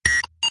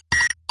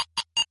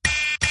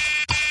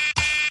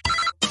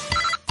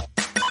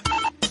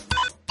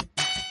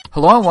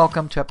Hello and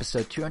welcome to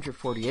episode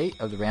 248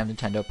 of the Ram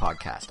Nintendo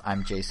podcast.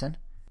 I'm Jason.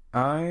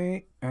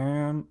 I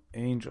am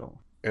Angel.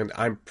 And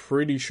I'm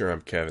pretty sure I'm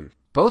Kevin.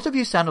 Both of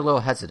you sound a little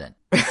hesitant.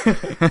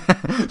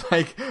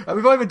 Like,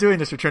 we've only been doing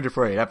this for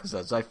 248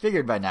 episodes, so I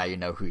figured by now you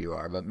know who you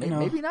are, but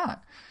maybe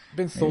not.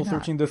 Been soul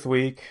searching this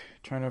week,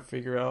 trying to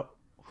figure out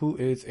who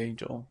is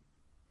Angel.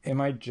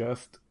 Am I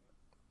just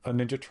a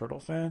Ninja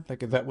Turtle fan?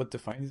 Like, is that what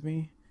defines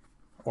me?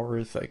 Or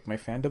is, like, my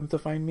fandom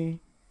define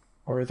me?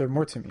 Or is there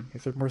more to me?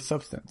 Is there more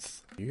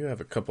substance? You have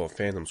a couple of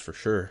fandoms for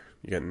sure.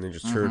 You got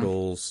Ninja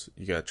Turtles,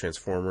 you got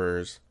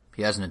Transformers.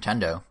 He has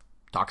Nintendo.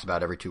 Talks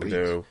about it every 2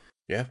 weeks.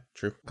 Yeah,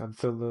 true.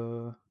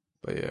 Godzilla.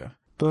 But yeah.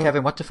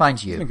 Kevin, what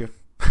defines you? Good.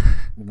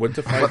 What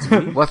defines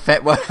me? What?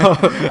 No,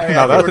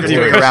 that's a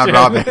doing a round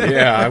robin.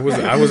 Yeah, I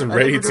wasn't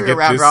ready to get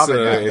this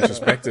robin,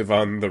 introspective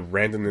on the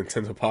Random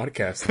Nintendo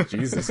podcast.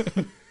 Jesus.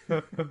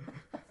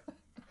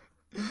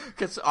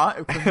 Because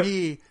for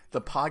me,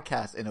 the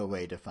podcast in a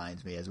way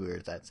defines me, as weird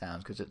as that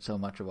sounds, because it's so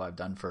much of what I've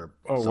done for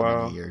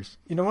many years.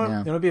 You know what? Yeah.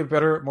 You know, it'd be a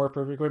better, more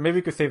perfect way. Maybe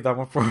we could save that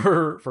one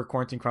for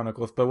Quarantine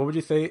Chronicles. But what would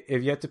you say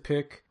if you had to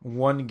pick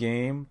one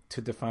game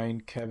to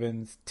define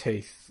Kevin's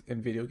taste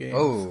in video games?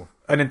 Oh,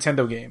 a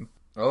Nintendo game.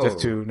 Oh, just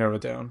to narrow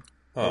it down.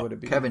 What would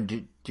it be? Kevin,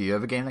 do you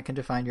have a game that can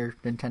define your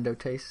Nintendo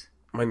taste?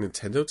 My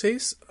Nintendo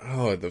taste?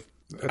 Oh,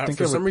 I think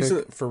for some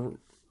reason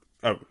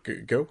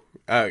go,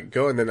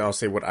 and then I'll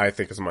say what I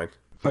think is mine.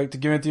 Like, to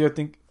give it to you, I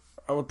think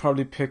I would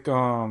probably pick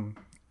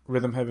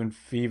Rhythm Heaven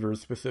Fever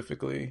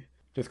specifically,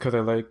 just because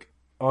I like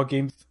all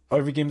games.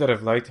 Every game that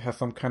I've liked has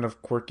some kind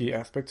of quirky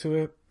aspect to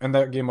it, and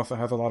that game also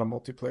has a lot of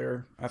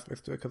multiplayer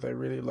aspects to it because I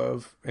really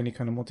love any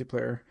kind of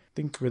multiplayer. I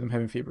think Rhythm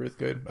Heaven Fever is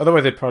good.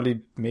 Otherwise, it'd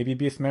probably maybe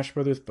be a Smash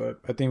Brothers,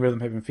 but I think Rhythm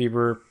Heaven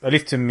Fever, at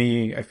least to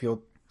me, I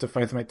feel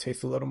defines my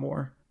taste a little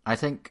more. I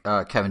think,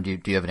 Kevin, do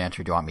you have an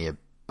answer? Do you want me to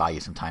buy you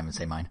some time and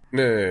say mine?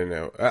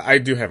 No. I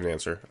do have an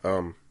answer.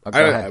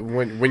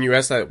 When you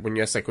asked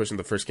that question,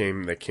 the first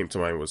game that came to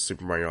mind was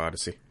Super Mario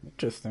Odyssey.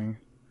 Interesting.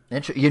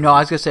 You know,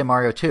 I was going to say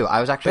Mario 2.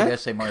 I was actually going to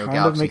say Mario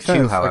Galaxy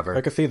 2, however.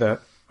 I could see that.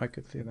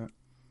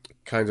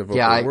 Kind of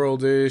open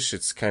world-ish.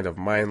 It's kind of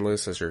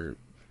mindless as you're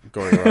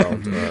going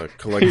around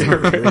collecting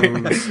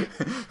rooms.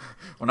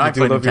 When I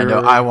play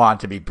Nintendo, I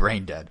want to be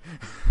brain dead.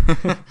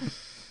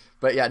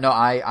 But yeah, no,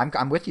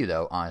 I'm with you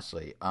though,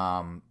 honestly.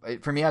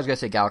 For me, I was gonna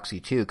say Galaxy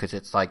 2 because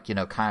it's like, you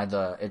know, kind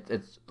of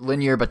it's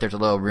linear, but there's a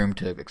little room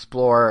to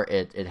explore.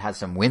 It has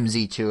some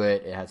whimsy to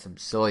it. It has some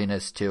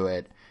silliness to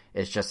it.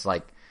 It's just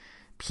like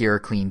pure,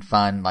 clean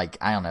fun. Like,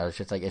 I don't know. It's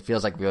just like, it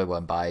feels like really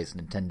what buys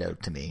Nintendo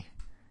to me.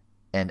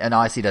 And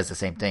Odyssey does the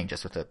same thing,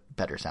 just with a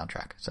better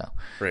soundtrack. So,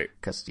 right,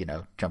 because, you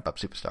know, Jump Up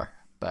Superstar.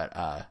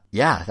 But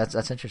yeah,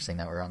 that's interesting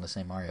that we're on the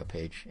same Mario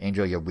page.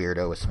 Angel, you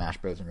weirdo with Smash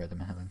Bros. And Rhythm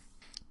Heaven.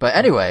 But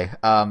anyway,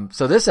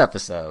 so this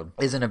episode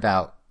isn't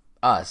about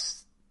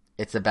us.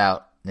 It's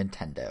about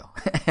Nintendo.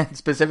 And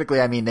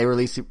specifically, I mean, they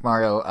released Super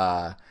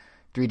Mario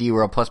 3D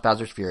World plus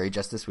Bowser's Fury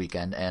just this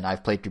weekend, and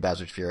I've played through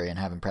Bowser's Fury and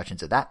have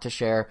impressions of that to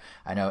share.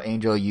 I know,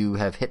 Angel, you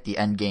have hit the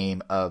end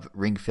game of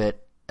Ring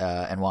Fit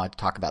and wanted to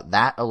talk about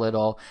that a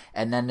little.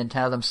 And then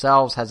Nintendo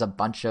themselves has a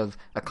bunch of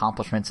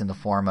accomplishments in the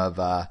form of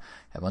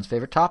everyone's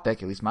favorite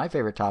topic, at least my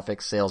favorite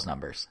topic, sales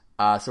numbers.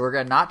 So we're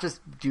going to not just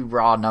do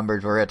raw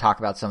numbers, we're going to talk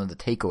about some of the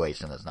takeaways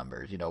from those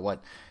numbers. You know,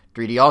 what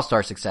 3D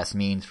All-Star success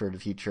means for the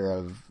future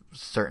of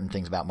certain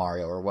things about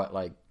Mario, or what,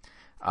 like,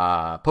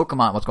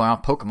 Pokemon, what's going on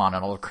with Pokemon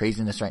and all the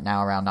craziness right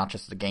now around not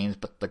just the games,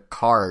 but the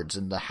cards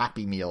and the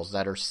Happy Meals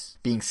that are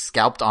being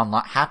scalped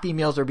online. Happy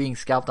Meals are being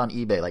scalped on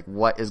eBay. Like,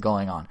 what is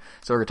going on?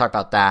 So we're going to talk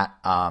about that.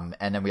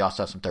 And then we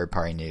also have some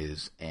third-party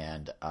news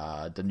and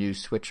the new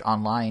Switch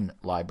Online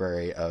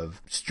library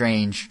of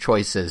strange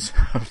choices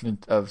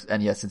of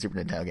NES and Super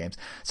Nintendo games.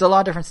 So a lot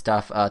of different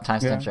stuff.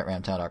 Timestamps at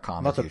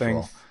ramtown.com. Lots of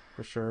things.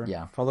 For sure.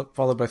 Yeah.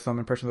 Followed by some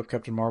impressions of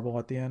Captain Marvel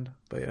at the end.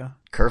 But yeah.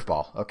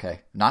 Curveball.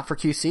 Okay. Not for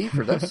QC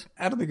for this?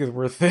 I don't think it's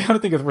worth it. I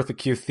don't think it's worth a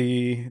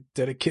QC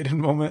dedicated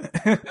moment.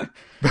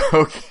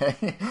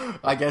 Okay.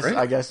 I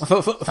guess.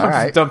 So I'm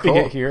just dumping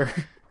it here.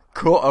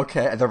 Cool.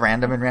 Okay. The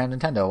random and random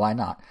Nintendo. Why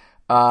not?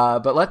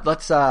 But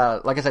let's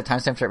like I said,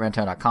 timestamps at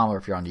ramtown.com, or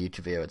if you're on the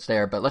YouTube video, it's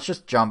there. But let's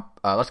just jump,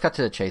 let's cut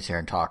to the chase here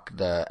and talk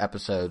the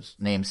episode's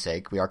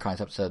namesake. We are calling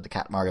this episode The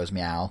Cat Mario's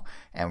Meow,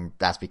 and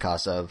that's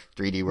because of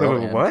 3D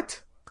World. Wait,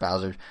 what?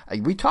 Bowser.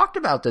 We talked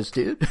about this,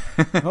 dude.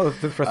 Oh,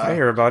 it's the first I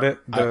hear about it.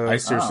 I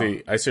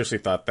seriously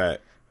thought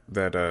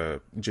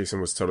that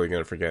Jason was totally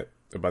gonna forget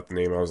about the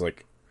name. I was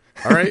like,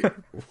 all right,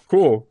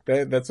 cool.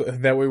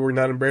 That way we're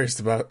not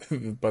embarrassed about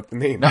the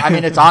name. No, I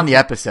mean, it's on the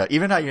episode.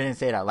 Even though you didn't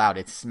say it out loud,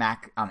 it's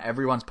smack on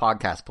everyone's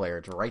podcast player.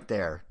 It's right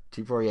there.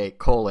 248 :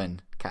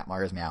 Cat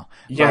Mario's Meow.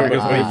 Yeah,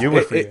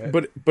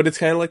 but it's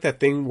kind of like that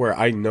thing where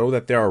I know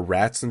that there are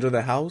rats under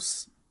the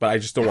house, but I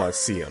just don't want to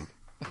see them.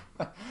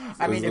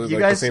 I mean, if you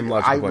guys, the same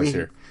logical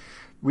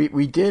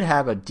we did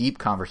have a deep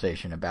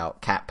conversation about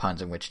cat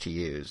puns and which to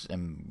use,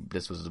 and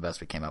this was the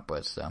best we came up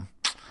with. So,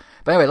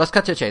 but anyway, let's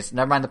cut to the chase.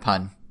 Never mind the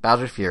pun.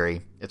 Bowser's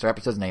Fury. It's our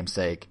episode's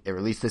namesake. It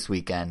released this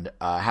weekend.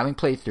 Having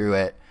played through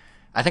it,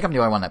 I think I'm the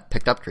only one that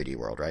picked up 3D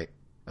World, right?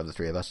 of the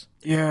three of us.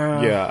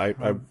 Yeah.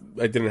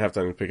 I didn't have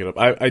time to pick it up.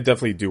 I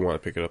definitely do want to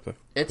pick it up though.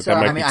 It's but that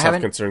might I mean, be I tough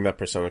haven't. considering that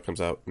Persona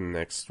comes out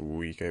next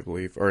week, I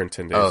believe, or in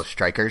 10 days. Oh,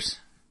 Strikers.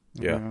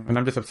 Yeah. And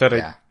I'm just upset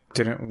Yeah. I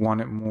didn't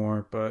want it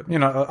more, but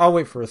I'll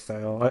wait for a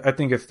sale. I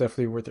think it's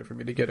definitely worth it for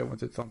me to get it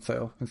once it's on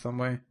sale in some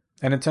way.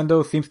 And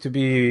Nintendo seems to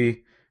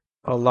be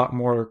a lot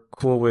more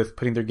cool with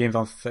putting their games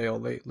on sale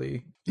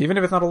lately. Even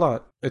if it's not a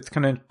lot, it's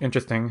kind of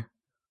interesting.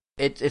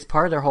 It's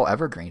part of their whole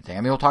evergreen thing.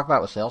 I mean, we'll talk about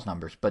it with sales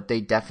numbers, but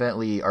they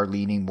definitely are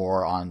leaning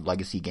more on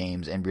legacy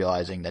games and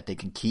realizing that they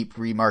can keep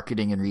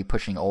remarketing and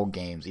repushing old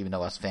games, even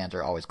though us fans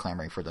are always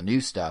clamoring for the new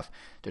stuff.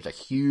 There's a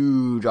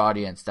huge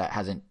audience that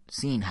hasn't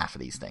seen half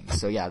of these things.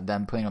 So yeah,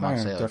 them putting them on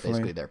sale is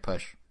basically their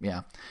push.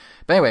 Yeah.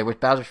 But anyway, with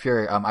Bowser's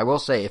Fury, I will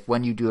say if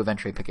when you do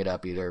eventually pick it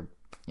up, either,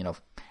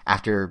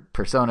 after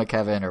Persona,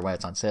 Kevin, or when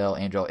it's on sale,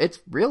 Angel, it's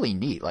really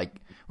neat. Like,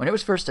 when it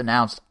was first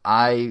announced,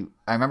 I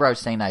remember I was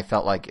saying that I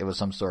felt like it was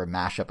some sort of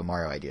mashup of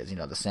Mario ideas.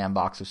 The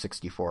sandbox of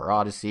 64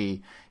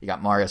 Odyssey. You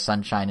got Mario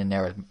Sunshine in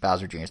there with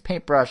Bowser Jr.'s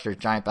paintbrush. There's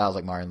giant battles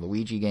like Mario and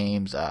Luigi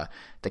games.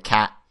 The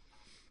cat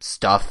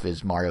stuff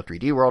is Mario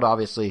 3D World,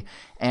 obviously.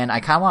 And I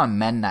kind of want to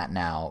amend that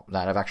now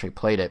that I've actually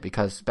played it,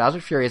 because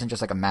Bowser's Fury isn't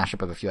just like a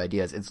mashup of a few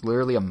ideas. It's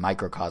literally a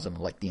microcosm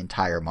of like the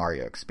entire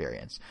Mario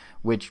experience,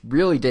 which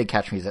really did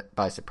catch me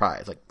by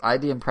surprise. Like, I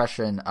had the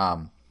impression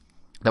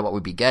that what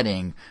we'd be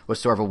getting was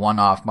sort of a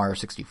one-off Mario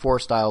 64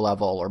 style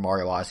level or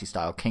Mario Odyssey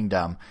style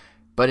kingdom.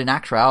 But in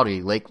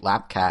actuality, Lake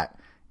Lapcat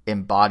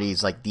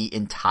embodies like the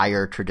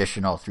entire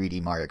traditional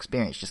 3D Mario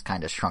experience, just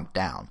kind of shrunk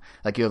down.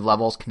 Like, you have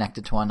levels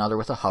connected to one another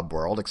with a hub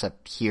world,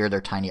 except here they're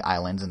tiny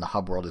islands and the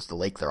hub world is the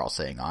lake they're all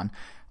sitting on.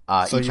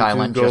 So each you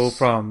island do go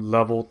from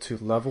level to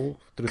level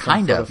through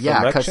some sort of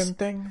selection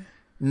thing?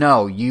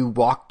 No, you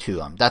walk to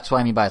them. That's what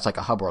I mean by it's like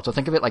a hub world. So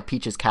think of it like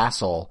Peach's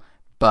Castle,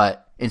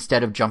 but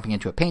instead of jumping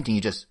into a painting, you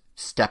just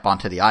step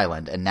onto the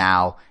island, and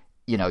now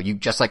you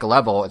just like a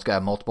level, it's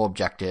got multiple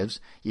objectives.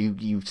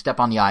 You step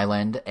on the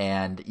island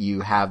and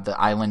you have the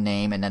island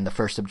name and then the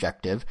first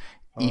objective.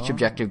 Each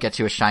objective gets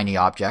you a shiny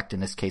object.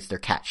 In this case, they're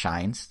cat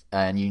shines,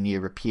 and you need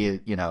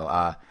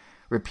to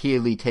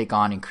repeatedly take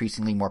on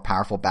increasingly more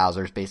powerful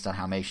Bowsers based on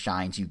how many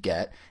shines you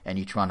get, and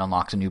each one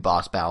unlocks a new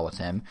boss battle with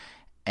him.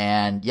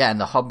 And yeah, and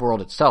the hub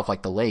world itself,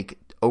 like the lake,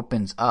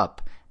 opens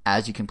up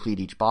as you complete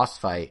each boss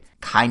fight,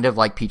 kind of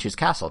like Peach's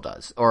Castle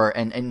does.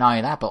 And not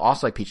only that, but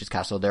also like Peach's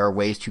Castle, there are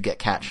ways to get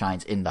cat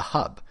shines in the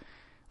hub.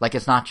 Like,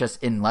 it's not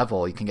just in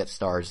level, you can get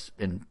stars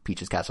in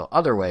Peach's Castle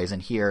other ways,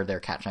 and here there are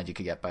cat shines you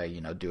could get by,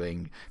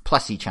 doing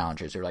Plessy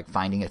challenges, or like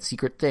finding a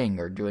secret thing,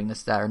 or doing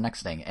this, that, or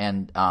next thing.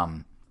 And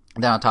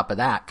then on top of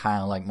that,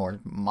 kind of like more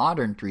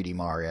modern 3D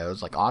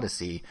Marios, like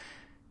Odyssey,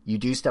 you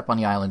do step on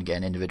the island, get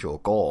an individual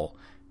goal.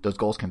 Those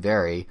goals can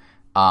vary.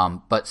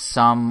 But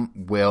some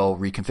will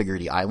reconfigure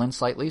the island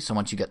slightly. So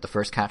once you get the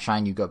first cat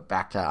shine, you go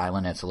back to that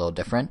island and it's a little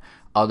different.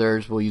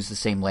 Others will use the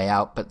same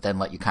layout, but then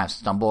let you kind of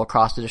stumble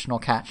across additional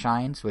cat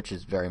shines, which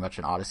is very much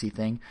an Odyssey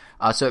thing.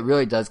 So it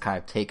really does kind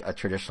of take a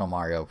traditional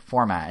Mario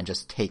format and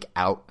just take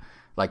out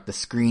like the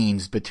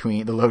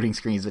loading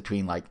screens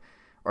between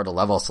or the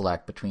level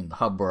select between the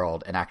hub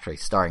world and actually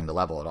starting the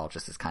level. It all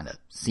just is kind of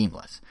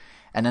seamless.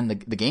 And then the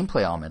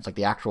gameplay elements, like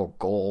the actual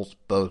goals,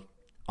 both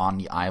on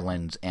the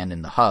islands and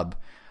in the hub,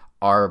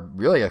 are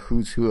really a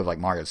who's who of like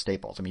Mario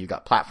staples. I mean, you've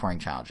got platforming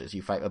challenges.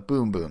 You fight a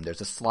Boom Boom. There's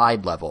a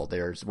slide level.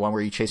 There's one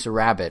where you chase a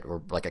rabbit,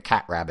 or like a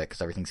cat rabbit,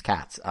 because everything's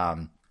cats.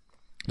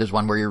 There's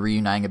one where you're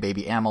reuniting a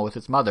baby animal with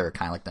its mother,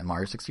 kind of like the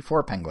Mario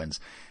 64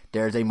 penguins.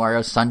 There's a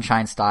Mario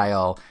Sunshine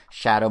style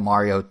Shadow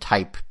Mario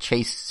type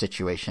chase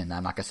situation that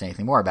I'm not going to say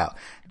anything more about.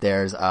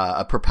 There's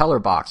a propeller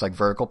box, like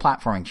vertical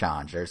platforming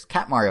challenge. There's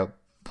Cat Mario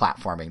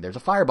platforming. There's a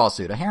fireball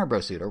suit, a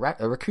Haribo suit, a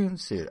raccoon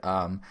suit.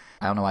 I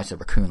don't know why I said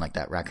raccoon like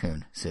that.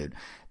 Raccoon suit.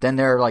 Then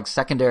there are like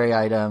secondary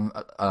item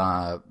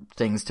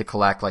things to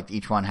collect. Like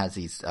each one has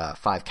these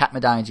 5 cat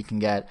medallions you can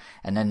get.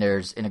 And then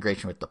there's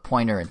integration with the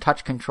pointer and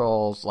touch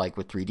controls, like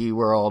with 3D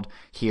World.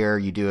 Here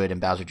you do it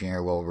and Bowser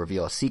Jr. will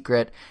reveal a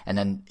secret. And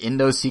then in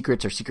those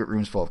secrets are secret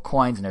rooms full of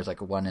coins. And there's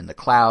like one in the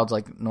clouds,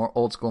 like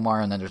old school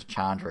Mario. And then there's a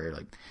challenge where you're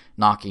like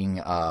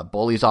knocking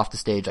bullies off the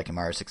stage, like in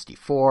Mario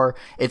 64.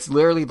 It's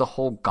literally the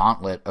whole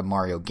gauntlet of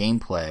Mario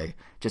gameplay,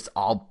 just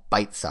all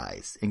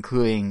bite-sized,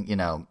 including,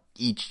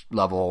 each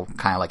level,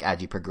 kind of like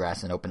as you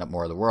progress and open up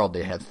more of the world,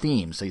 they have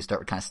themes. So you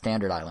start with kind of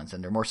standard islands,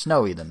 and they're more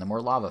snowy than they're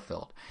more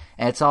lava-filled.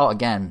 And it's all,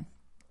 again,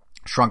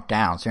 shrunk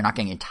down, so you're not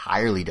getting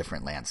entirely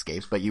different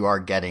landscapes, but you are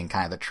getting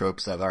kind of the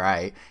tropes of, all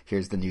right,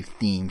 here's the new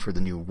theme for the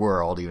new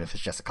world, even if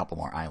it's just a couple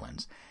more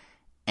islands.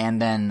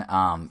 And then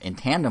in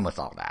tandem with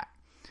all that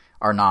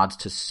are nods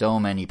to so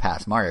many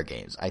past Mario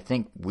games. I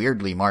think,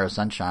 weirdly, Mario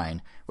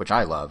Sunshine, which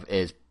I love,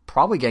 is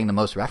probably getting the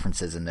most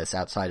references in this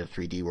outside of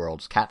 3D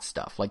World's cat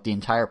stuff. Like, the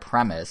entire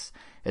premise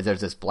is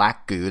there's this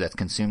black goo that's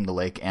consumed the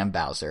lake and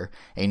Bowser,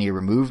 and you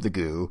remove the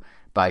goo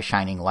by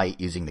shining light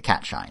using the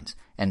cat shines.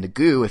 And the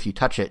goo, if you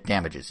touch it,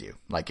 damages you,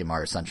 like in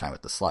Mario Sunshine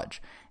with the sludge.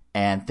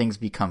 And things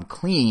become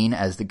clean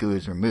as the goo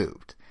is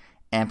removed.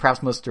 And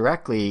perhaps most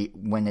directly,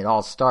 when it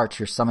all starts,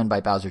 you're summoned by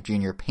Bowser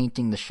Jr.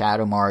 painting the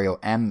Shadow Mario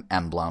M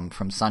emblem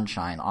from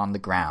Sunshine on the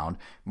ground.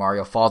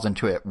 Mario falls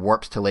into it,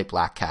 warps to Lake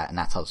Black Cat, and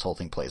that's how this whole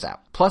thing plays out.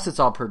 Plus, it's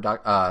all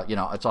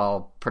it's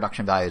all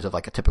production values of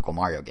like a typical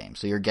Mario game.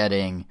 So you're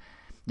getting,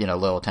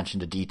 little attention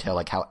to detail,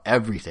 like how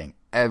everything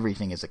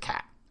is a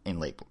cat in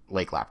Lake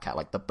Black Cat,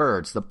 like the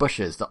birds, the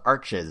bushes, the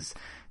arches,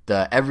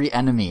 every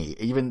enemy,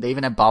 they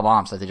even have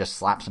Bob-ombs that they just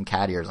slap some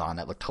cat ears on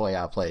that look totally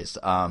out of place.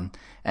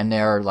 And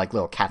there are like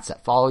little cats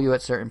that follow you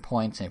at certain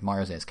points. And if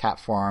Mario's in his cat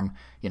form,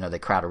 they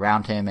crowd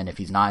around him. And if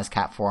he's not his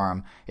cat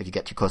form, if you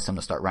get too close to him,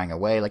 to start running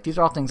away. Like these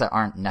are all things that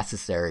aren't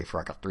necessary for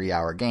like a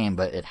 3-hour game,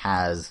 but it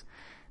has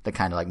the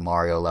kind of like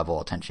Mario level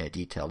attention to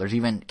detail. There's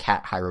even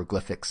cat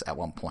hieroglyphics at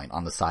one point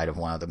on the side of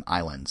one of the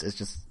islands. It's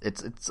just,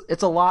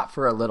 it's a lot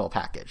for a little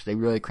package. They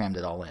really crammed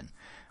it all in.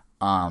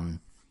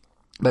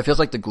 But it feels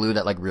like the glue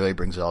that like really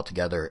brings it all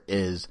together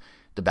is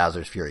the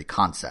Bowser's Fury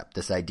concept.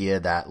 This idea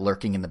that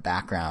lurking in the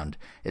background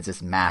is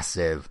this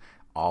massive,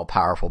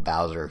 all-powerful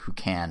Bowser who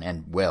can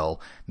and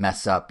will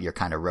mess up your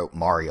kind of rote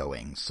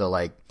Marioing. So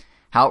like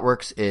how it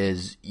works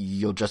is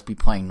you'll just be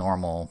playing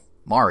normal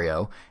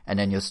Mario, and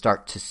then you'll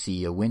start to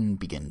see a wind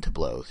begin to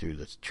blow through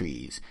the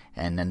trees,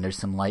 and then there's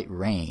some light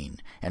rain,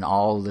 and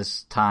all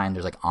this time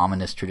there's like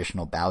ominous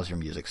traditional Bowser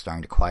music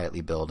starting to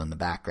quietly build in the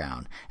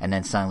background, and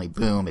then suddenly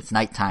boom, it's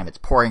nighttime, it's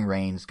pouring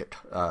rain,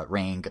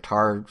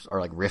 guitars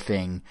are like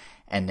riffing,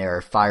 and there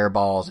are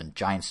fireballs and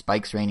giant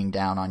spikes raining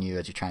down on you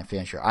as you try and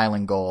finish your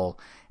island goal,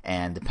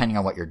 and depending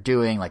on what you're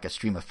doing, like a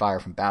stream of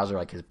fire from Bowser,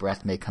 like his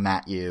breath may come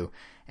at you,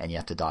 and you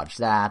have to dodge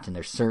that, and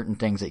there's certain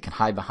things that you can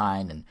hide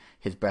behind, and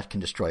his breath can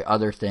destroy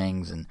other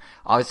things, and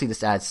obviously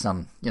this adds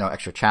some,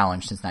 extra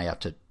challenge, since now you have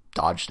to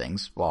dodge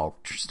things while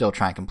still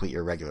trying to complete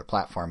your regular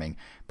platforming.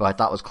 But I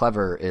thought was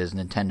clever is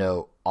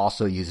Nintendo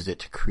also uses it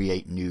to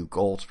create new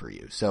goals for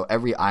you. So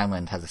every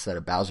island has a set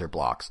of Bowser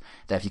blocks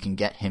that if you can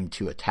get him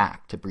to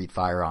attack, to breathe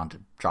fire on,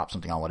 to drop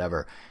something on,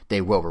 whatever,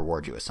 they will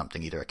reward you with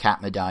something, either a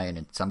cat medallion,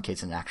 in some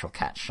cases an actual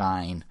cat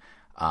shine,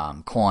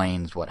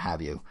 coins, what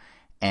have you.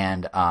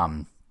 And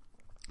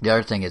the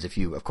other thing is, if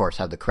you, of course,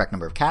 have the correct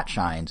number of cat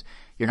shines,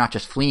 you're not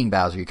just fleeing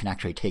Bowser, you can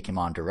actually take him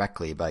on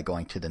directly by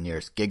going to the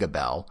nearest Giga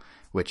Bell,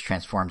 which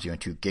transforms you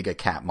into Giga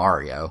Cat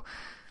Mario.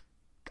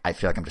 I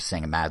feel like I'm just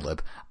saying a Mad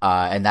Lib.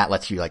 And that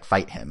lets you, like,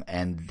 fight him.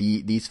 And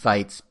these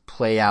fights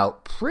play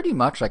out pretty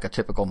much like a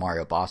typical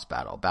Mario boss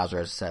battle. Bowser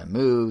has a set of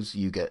moves,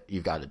 you've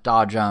got to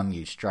dodge them,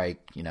 you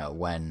strike,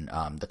 when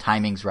the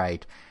timing's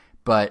right.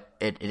 But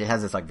it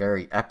has this like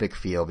very epic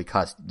feel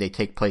because they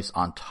take place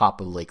on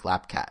top of Lake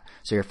Lapcat.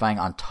 So you're fighting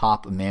on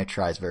top of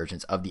miniaturized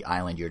versions of the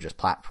island you're just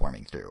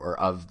platforming through, or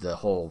of the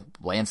whole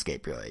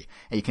landscape really.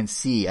 And you can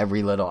see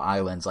every little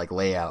island's like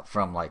layout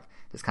from like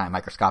this kind of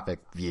microscopic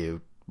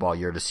view while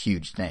you're this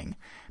huge thing.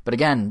 But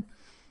again,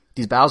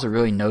 these battles are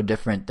really no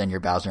different than your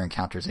Bowser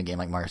encounters in a game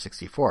like Mario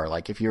 64.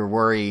 Like if you're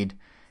worried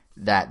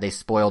that they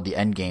spoiled the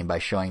end game by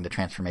showing the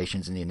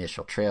transformations in the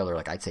initial trailer,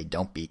 like I'd say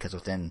don't be, because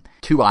within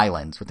 2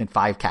 islands, within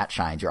 5 cat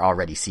shines, you're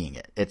already seeing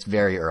it. It's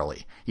very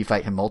early. You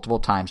fight him multiple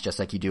times just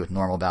like you do with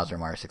normal Bowser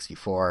in Mario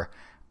 64.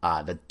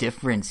 The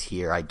difference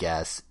here, I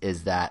guess,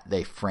 is that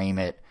they frame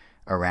it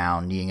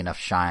around needing enough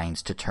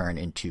shines to turn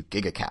into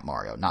Giga Cat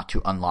Mario, not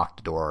to unlock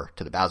the door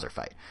to the Bowser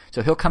fight.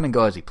 So he'll come and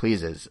go as he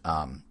pleases,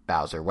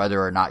 Bowser,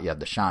 whether or not you have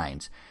the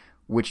shines.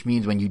 Which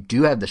means when you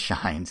do have the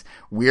shines,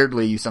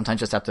 weirdly, you sometimes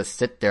just have to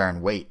sit there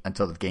and wait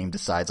until the game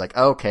decides, like,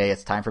 okay,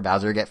 it's time for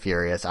Bowser to get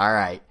furious. All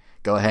right,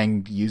 go ahead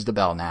and use the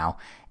bell now.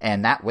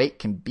 And that wait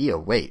can be a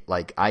wait.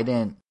 Like, I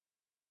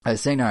was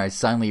saying there, I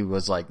suddenly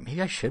was like,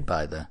 maybe I should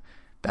buy the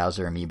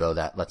Bowser amiibo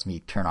that lets me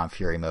turn on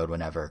Fury mode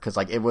whenever. Because,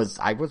 like, I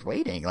was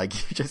waiting. Like,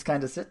 you just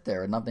kind of sit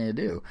there with nothing to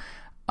do.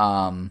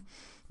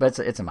 But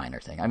it's a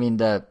minor thing. I mean,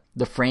 the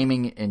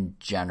framing in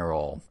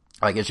general,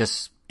 like, it's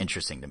just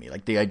interesting to me.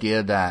 Like, the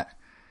idea that,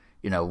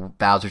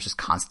 Bowser's just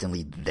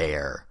constantly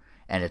there,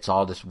 and it's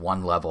all this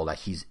one level that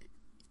he's,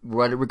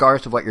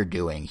 regardless of what you're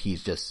doing,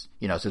 he's just,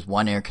 it's this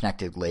one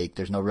interconnected lake.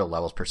 There's no real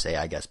levels per se,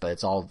 I guess, but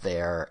it's all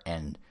there,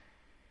 and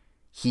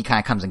he kind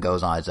of comes and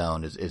goes on his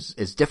own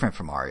is different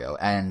from Mario.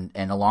 And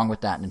along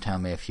with that, Nintendo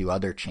made a few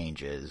other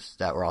changes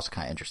that were also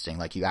kind of interesting.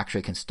 Like, you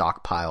actually can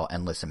stockpile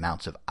endless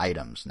amounts of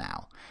items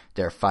now.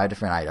 There are 5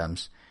 different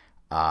items.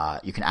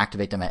 You can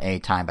activate them at any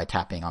time by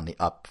tapping on the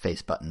up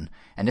face button.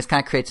 And this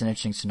kind of creates an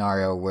interesting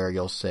scenario where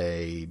you'll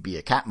say be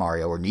a Cat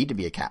Mario or need to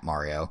be a Cat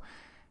Mario,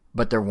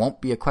 but there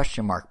won't be a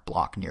question mark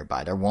block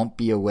nearby. There won't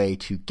be a way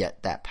to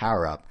get that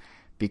power up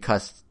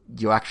because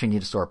you actually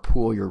need to sort of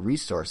pool your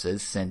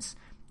resources since,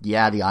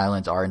 yeah, the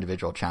islands are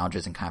individual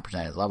challenges and kind of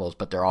presented as levels,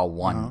 but they're all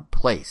one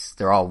place.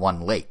 They're all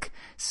one lake.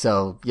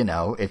 So,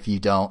 if you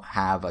don't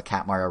have a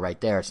Cat Mario right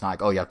there, it's not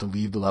like, oh, you have to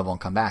leave the level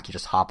and come back. You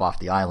just hop off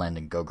the island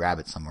and go grab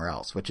it somewhere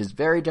else, which is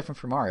very different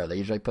from Mario. They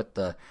usually put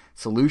the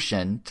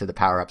solution to the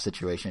power-up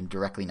situation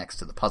directly next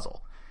to the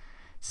puzzle.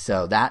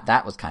 So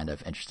that was kind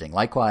of interesting.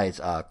 Likewise,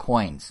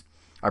 coins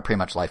are pretty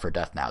much life or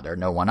death now. There are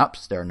no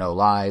 1-ups. There are no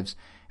lives.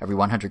 Every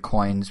 100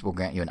 coins will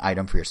grant you an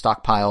item for your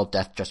stockpile.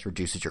 Death just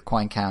reduces your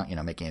coin count,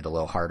 making it a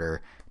little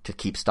harder to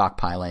keep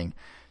stockpiling.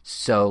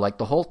 So like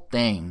the whole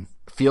thing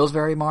feels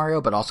very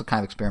Mario, but also kind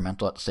of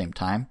experimental at the same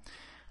time.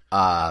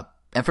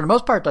 And for the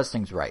most part, does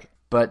things right.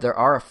 But there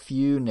are a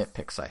few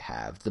nitpicks I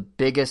have. The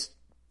biggest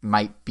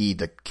might be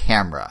the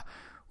camera,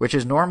 which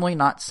is normally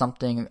not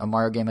something a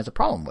Mario game has a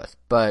problem with.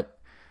 But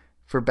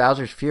for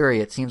Bowser's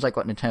Fury, it seems like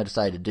what Nintendo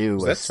decided to do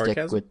was stick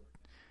with...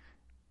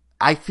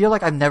 I feel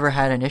like I've never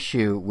had an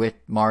issue with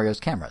Mario's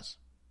cameras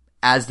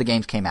as the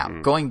games came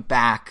out. Going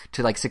back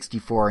to like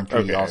 64 and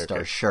 3D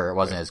All-Stars, sure, it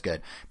wasn't as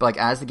good. But like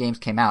as the games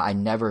came out, I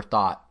never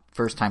thought,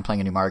 first time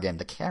playing a new Mario game,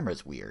 the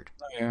camera's weird.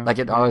 Yeah. Like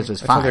it always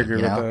was I fine, totally agree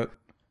you know? with that.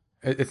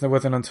 It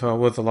wasn't until I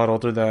was a lot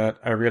older that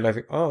I realized,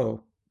 like,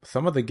 oh,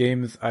 some of the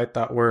games I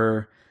thought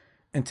were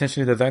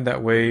intentionally designed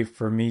that way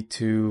for me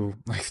to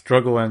like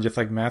struggle and just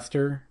like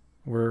master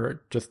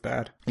were just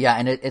bad. Yeah,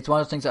 and it's one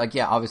of those things that, like,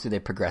 yeah, obviously they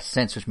progressed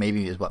since, which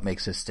maybe is what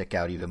makes this stick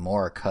out even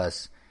more,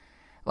 because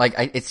like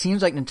it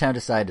seems like Nintendo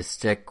decided to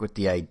stick with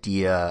the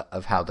idea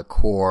of how the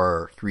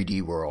core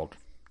 3D World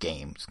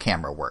games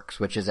camera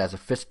works, which is as a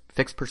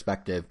fixed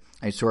perspective,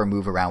 and you sort of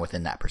move around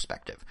within that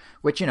perspective,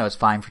 which, you know, is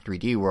fine for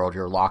 3D World.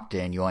 You're locked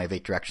in, you only have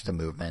 8 directions of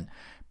movement.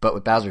 But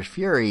with Bowser's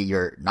Fury,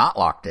 you're not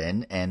locked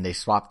in, and they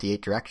swapped the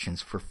 8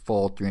 directions for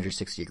full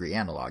 360-degree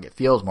analog. It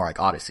feels more like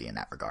Odyssey in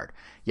that regard.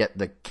 Yet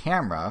the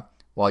camera,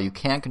 while you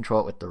can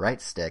control it with the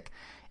right stick,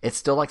 it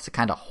still likes to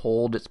kind of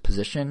hold its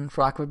position,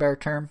 for lack of a better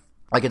term.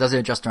 Like, it doesn't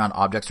adjust around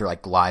objects or,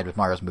 like, glide with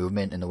Mario's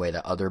movement in the way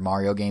that other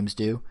Mario games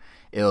do.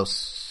 It'll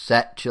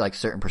set to, like,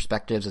 certain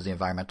perspectives as the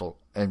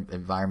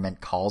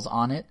environment calls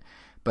on it.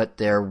 But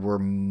there were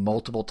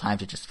multiple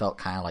times it just felt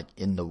kind of, like,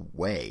 in the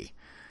way,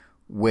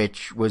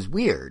 which was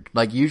weird.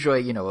 Like,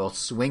 usually, you know, it'll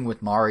swing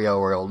with Mario,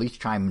 or it'll at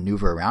least try and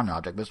maneuver around an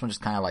object. This one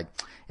just kind of like,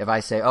 if I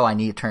say, oh, I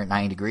need to turn it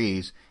 90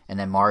 degrees, and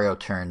then Mario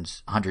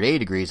turns 180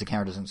 degrees, the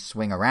camera doesn't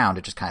swing around,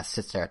 it just kind of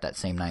sits there at that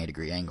same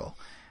 90-degree angle.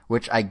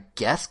 Which I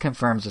guess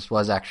confirms this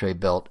was actually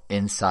built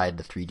inside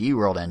the 3D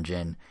World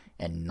engine,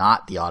 and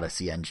not the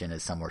Odyssey engine,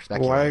 as some were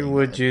speculating. Why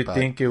would you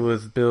think it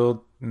was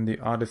built in the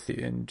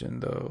Odyssey engine,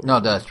 though? No,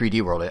 the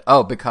 3D World.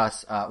 Oh,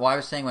 because, well, I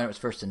was saying when it was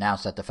first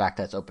announced that the fact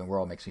that it's open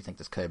world makes me think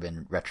this could have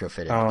been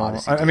retrofitted in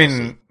Odyssey DLC. I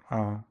mean,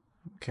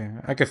 okay,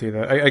 I can see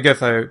that. I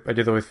guess I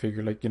just always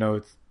figured, like, you know,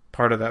 it's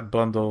part of that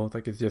bundle.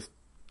 Like, it's just,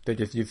 they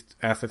just used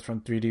assets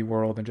from 3D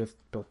World and just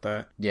built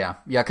that. Yeah,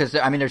 because,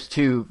 I mean, there's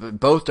two,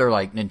 both are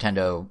like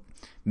Nintendo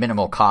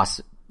minimal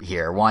costs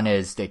here. One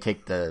is they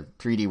take the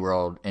 3D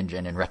World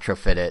engine and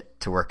retrofit it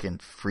to work in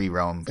free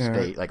roam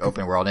space, like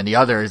open world, and the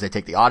other is they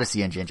take the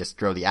Odyssey engine and just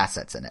throw the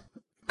assets in it.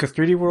 Because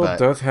 3D World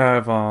does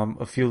have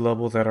a few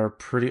levels that are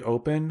pretty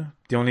open.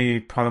 The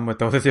only problem with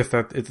those is just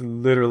that it's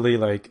literally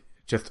like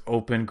just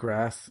open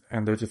grass,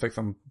 and there's just like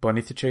some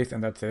bunnies to chase,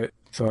 and that's it.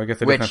 So I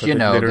guess which, you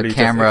know, the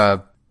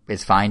camera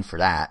is fine for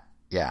that.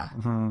 Yeah.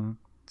 Mm-hmm.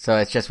 So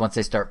it's just once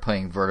they start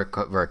putting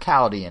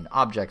verticality and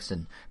objects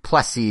and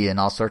plessy and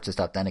all sorts of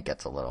stuff, then it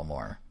gets a little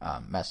more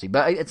messy.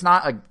 But it's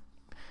not a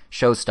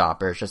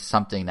showstopper. It's just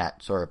something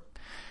that sort of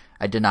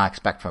I did not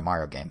expect from a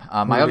Mario game.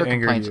 My other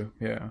complaints,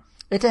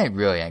 it didn't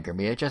really anger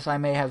me. It just I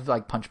may have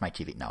like punched my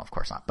TV. No, of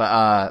course not.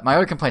 But my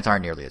other complaints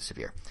aren't nearly as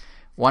severe.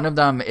 One of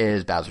them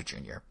is Bowser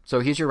Jr. So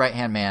he's your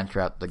right-hand man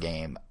throughout the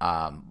game.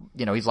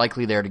 You know, he's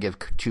likely there to give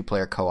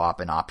 2-player co-op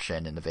an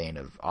option in the vein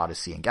of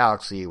Odyssey and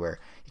Galaxy, where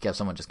you can have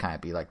someone just kind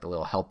of be like the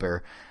little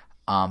helper.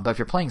 But if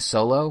you're playing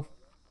solo,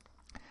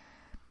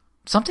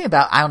 something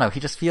about, I don't know, he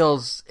just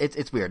feels,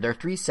 it's weird. There are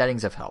 3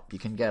 settings of help. You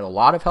can get a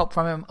lot of help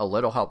from him, a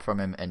little help from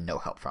him, and no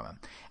help from him.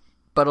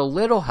 But a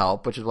little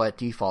help, which is what it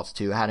defaults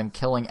to, had him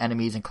killing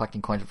enemies and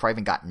collecting coins before I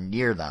even got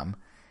near them.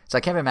 So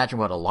I can't imagine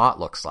what a lot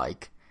looks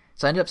like.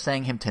 So I ended up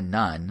saying him to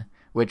none,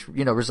 which,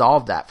 you know,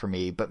 resolved that for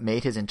me, but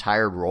made his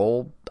entire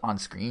role on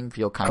screen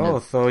feel kind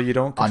of so you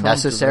don't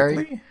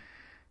unnecessary.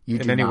 You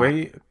in any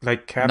way,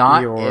 like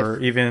Cappy or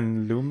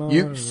even Luma?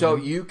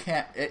 You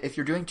can't, if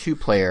you're doing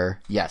 2-player,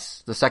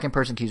 yes, the second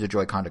person can use a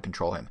Joy-Con to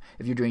control him.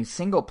 If you're doing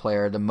single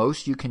player, the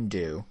most you can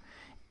do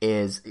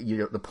is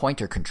the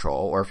pointer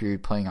control, or if you're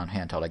playing on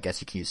handheld, I guess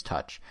you can use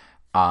touch.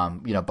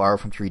 Borrow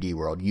from 3D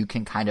World. You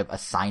can kind of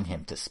assign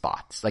him to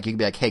spots. Like you can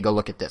be like, hey, go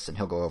look at this, and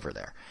he'll go over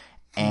there.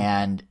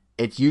 And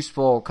it's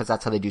useful because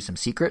that's how they do some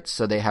secrets.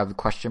 So they have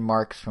question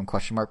marks from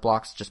question mark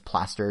blocks just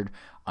plastered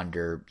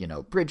under, you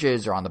know,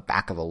 bridges or on the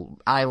back of an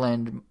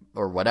island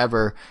or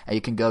whatever. And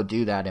you can go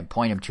do that and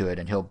point him to it,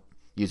 and he'll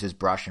use his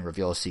brush and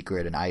reveal a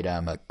secret, an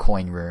item, a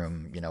coin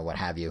room, you know, what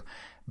have you.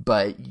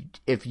 But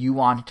if you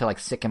want to like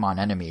sick him on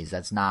enemies,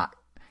 that's not,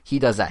 he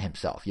does that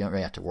himself. You don't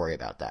really have to worry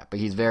about that. But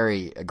he's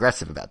very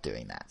aggressive about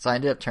doing that. So I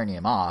ended up turning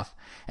him off.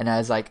 And I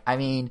was like, I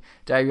mean,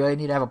 do I really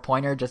need to have a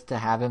pointer just to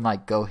have him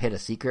like go hit a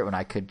secret when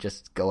I could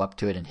just go up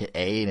to it and hit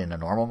A in a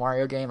normal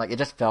Mario game? Like it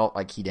just felt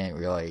like he didn't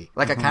really,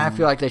 like I kind of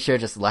feel like they should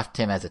have just left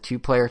him as a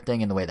 2-player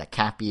thing in the way that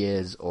Cappy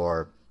is,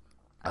 or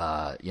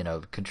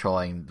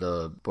controlling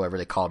the, whatever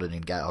they called it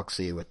in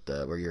Galaxy with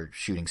where you're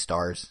shooting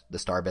stars, the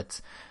star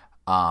bits.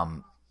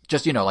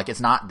 Just, you know, like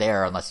it's not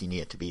there unless you need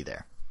it to be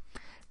there.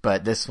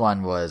 But this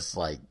one was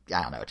like,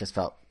 I don't know,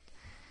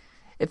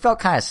 it felt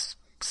kind of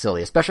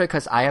silly, especially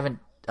because I haven't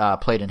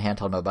played in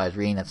handheld mode, but I was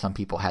reading that some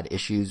people had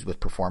issues with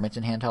performance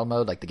in handheld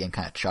mode, like the game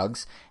kind of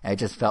chugs, and it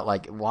just felt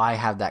like, why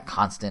have that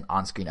constant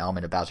on-screen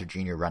element of Bowser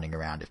Jr. running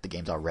around if the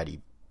game's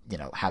already,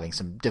 having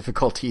some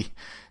difficulty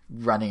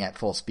running at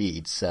full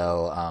speed?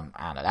 So,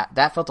 I don't know,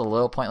 that felt a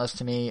little pointless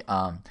to me.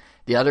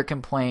 The other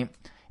complaint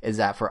is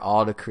that for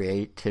all the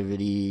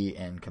creativity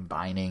and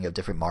combining of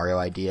different Mario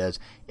ideas,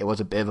 it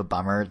was a bit of a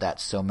bummer that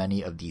so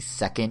many of the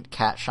second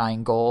Cat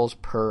Shine goals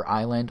per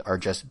island are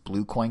just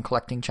blue coin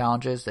collecting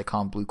challenges. They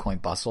call them blue coin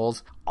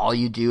bustles. All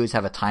you do is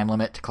have a time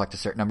limit to collect a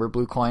certain number of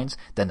blue coins,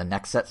 then the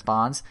next set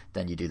spawns,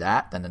 then you do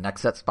that, then the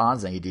next set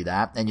spawns, then you do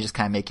that, and you just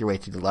kind of make your way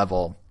through the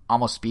level,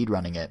 almost speed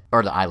running it,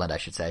 or the island I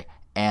should say,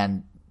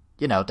 and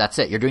that's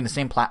it. You're doing the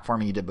same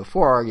platforming you did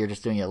before, you're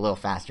just doing it a little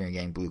faster and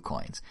getting blue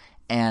coins.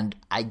 And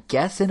I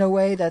guess in a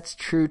way that's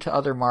true to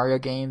other Mario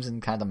games in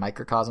kind of the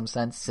microcosm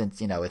sense, since,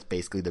 it's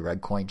basically the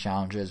red coin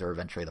challenges or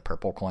eventually the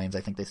purple coins,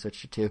 I think they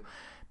switched it to.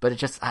 But it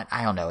just,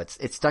 I don't know,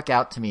 it stuck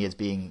out to me as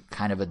being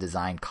kind of a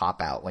design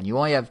cop-out. When you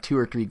only have 2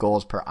 or 3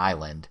 goals per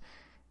island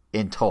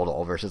in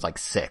total versus like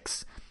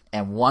 6,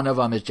 and one of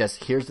them is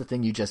just, here's the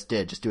thing you just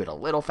did, just do it a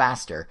little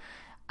faster.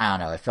 I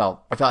don't know, I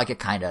felt like it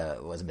kind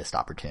of was a missed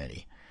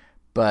opportunity.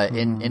 But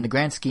in the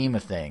grand scheme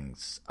of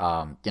things,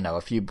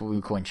 a few blue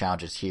coin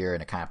challenges here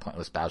and a kind of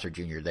pointless Bowser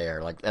Jr.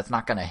 there, like, that's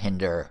not going to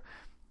hinder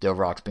the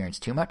overall experience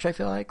too much, I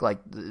feel like. Like,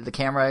 the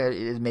camera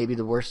is maybe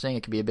the worst thing.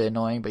 It can be a bit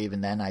annoying, but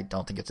even then, I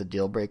don't think it's a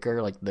deal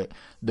breaker. Like,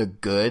 the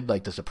good,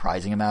 like, the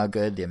surprising amount of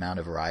good, the amount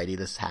of variety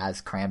this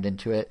has crammed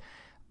into it,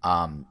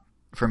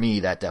 for me,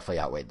 that definitely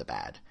outweighed the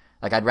bad.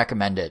 Like, I'd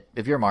recommend it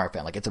if you're a Mario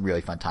fan. Like, it's a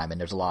really fun time, and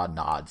there's a lot of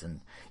nods,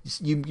 and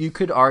you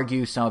could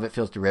argue some of it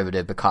feels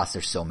derivative because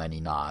there's so many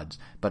nods.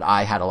 But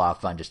I had a lot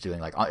of fun just doing,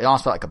 like, it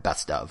almost felt like a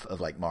best of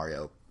like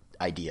Mario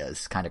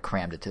ideas, kind of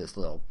crammed into this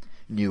little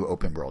new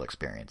open world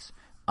experience.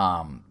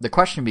 The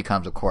question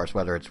becomes, of course,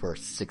 whether it's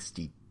worth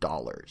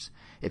 $60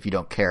 if you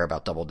don't care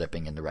about double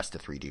dipping in the rest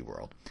of 3D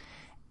World,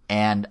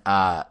 and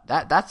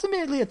that's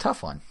admittedly a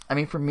tough one. I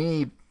mean, for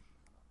me,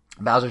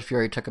 Bowser's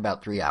Fury took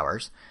about 3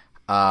 hours.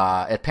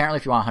 Apparently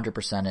if you want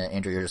 100% it,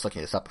 Andrew, you're just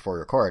looking this up before we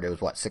record, it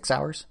was what, 6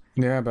 hours?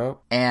 Yeah,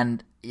 about.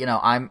 And,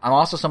 I'm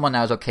also someone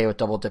that was okay with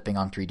double dipping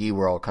on 3D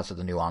World because of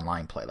the new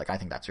online play. Like, I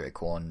think that's really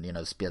cool.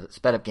 And,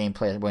 sped up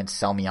gameplay wouldn't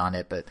sell me on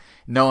it, but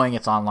knowing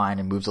it's online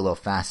and moves a little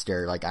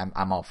faster, like,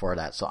 I'm all for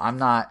that. So I'm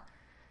not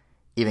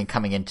even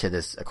coming into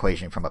this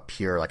equation from a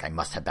pure, like, I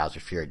must have Bowser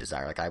Fury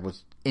desire. Like, I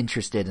was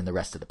interested in the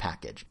rest of the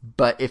package.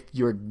 But if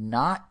you're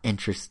not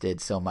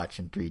interested so much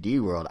in 3D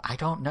World, I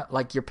don't know,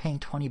 like, you're paying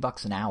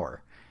 $20 an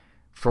hour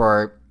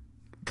for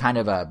kind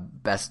of a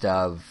best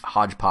of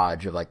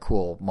hodgepodge of, like,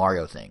 cool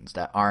Mario things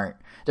that aren't,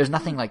 there's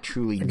nothing like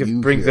truly new.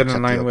 It brings here it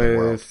in line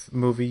with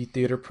movie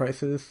theater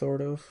prices,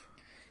 sort of.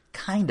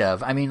 Kind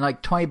of. I mean,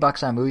 like,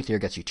 $20 on a movie theater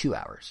gets you 2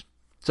 hours.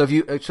 So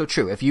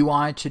if you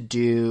wanted to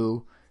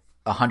do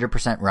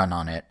 100% run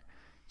on it,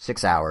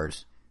 6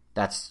 hours,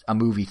 that's a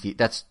movie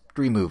that's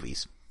 3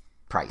 movies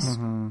price.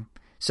 Mm-hmm.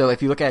 So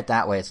if you look at it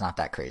that way, it's not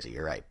that crazy.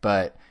 You're right.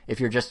 But if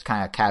you're just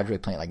kind of casually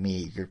playing like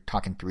me, you're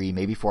talking 3,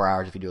 maybe 4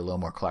 hours if you do a little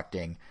more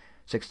collecting,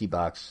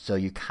 $60. So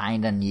you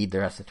kind of need the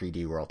rest of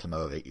 3D World to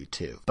motivate you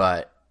too.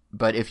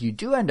 But if you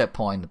do end up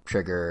pulling the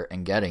trigger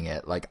and getting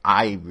it, like,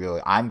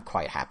 I'm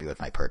quite happy with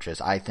my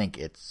purchase. I think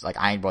it's like,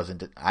 I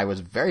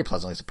was very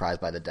pleasantly surprised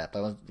by the depth.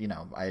 I was,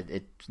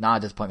 it's not a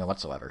disappointment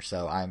whatsoever.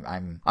 So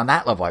I'm on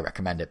that level, I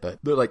recommend it. But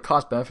the, like,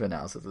 cost benefit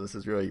analysis of this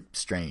is really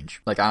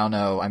strange. Like, I don't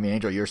know. I mean,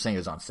 Angel, you're saying it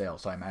was on sale,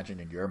 so I imagine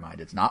in your mind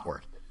it's not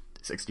worth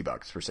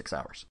 $60 for 6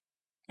 hours.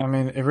 I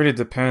mean, it really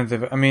depends.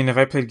 If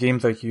I played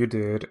games like you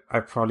did,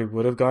 I probably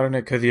would have gotten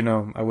it because,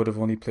 I would have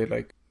only played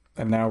like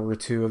an hour or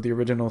 2 of the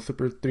original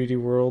Super 3D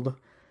World.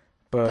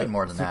 But I played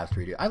more than that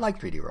 3D. I like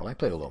 3D World. I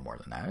played a little more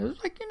than that. It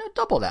was like,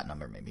 double that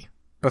number maybe.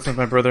 But since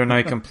my brother and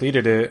I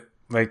completed it,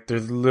 like,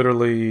 there's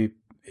literally,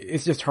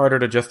 it's just harder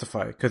to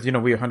justify because, we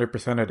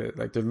 100%ed it.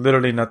 Like, there's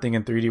literally nothing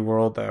in 3D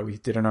World that we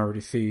didn't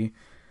already see.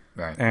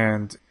 Right.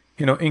 And,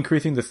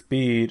 increasing the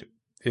speed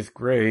is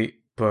great,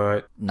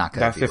 but not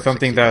that's just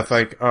something that's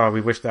like, oh,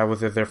 we wish that was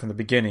there from the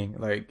beginning.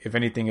 Like, if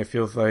anything, it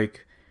feels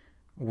like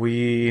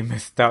we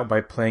missed out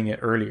by playing it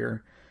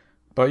earlier.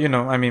 But,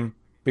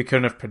 we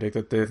couldn't have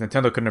predicted this.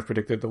 Nintendo couldn't have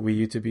predicted the Wii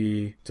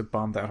U to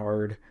bomb that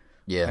hard.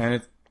 Yeah. And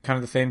it's kind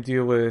of the same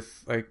deal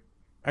with, like,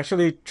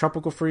 actually,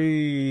 Tropical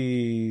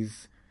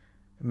Freeze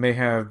may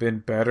have been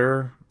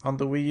better on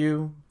the Wii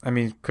U. I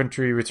mean,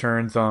 Country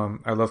Returns,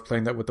 I love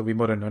playing that with the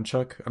Wiimote and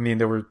Nunchuck. I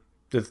mean,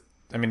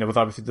 it was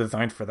obviously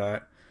designed for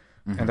that.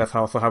 Mm-hmm. And that's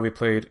also how we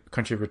played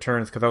Country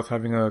Returns, because I was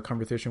having a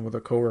conversation with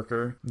a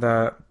coworker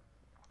that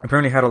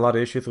apparently had a lot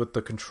of issues with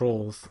the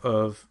controls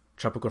of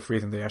Tropical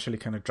Freeze, and they actually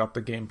kind of dropped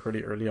the game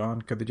pretty early on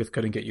because they just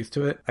couldn't get used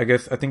to it. I think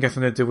it has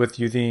something to do with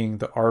using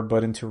the R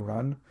button to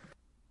run.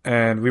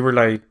 And we were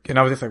like, and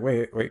I was just like,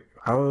 wait,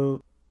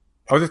 how?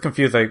 I was just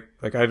confused. Like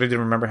I really didn't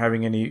remember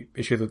having any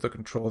issues with the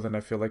controls, and I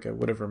feel like I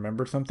would have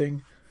remembered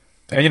something.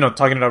 And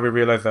talking it out, we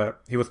realized that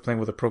he was playing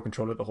with a Pro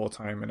Controller the whole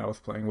time, and I was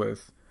playing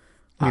with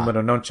Wiimote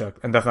and Nunchuck,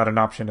 and that's not an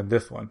option in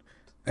this one.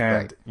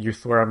 And You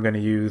swear I'm going to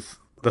use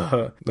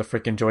the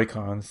freaking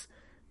Joy-Cons.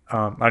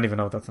 I don't even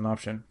know if that's an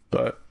option,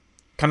 but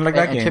kind of like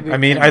that And game. I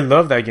mean, I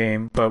love that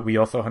game, but we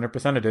also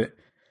 100%ed it.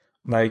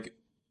 Like,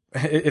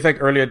 it's like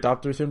early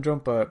adopter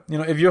syndrome, but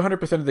if you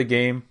 100% of the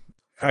game,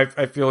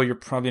 I feel you're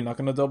probably not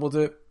going to double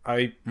dip.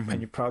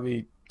 And you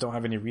probably don't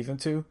have any reason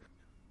to,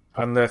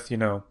 unless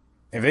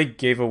if they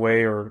gave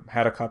away or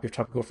had a copy of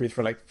Tropical Freeze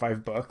for like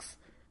 $5,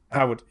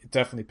 I would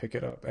definitely pick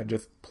it up and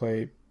just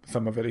play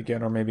some of it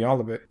again, or maybe all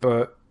of it.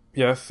 But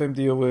yeah, same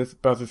deal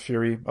with Bowser's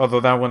Fury. Although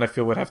that one I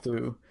feel would have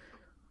to.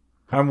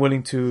 I'm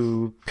willing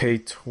to pay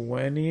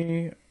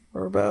 20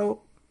 or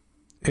about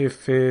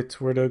if it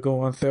were to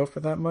go on sale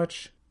for that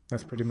much.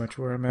 That's pretty much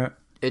where I'm at.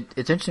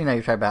 It's interesting that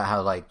you talk about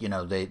how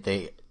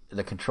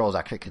the controls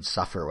actually could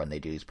suffer when they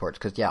do these ports.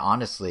 Because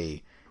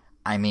honestly,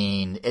 I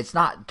mean, it's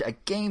not a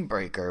game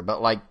breaker,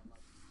 but like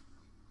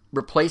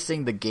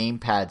replacing the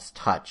gamepad's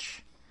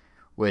touch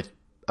with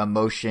a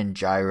motion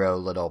gyro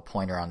little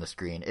pointer on the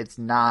screen, it's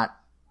not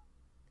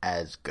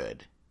as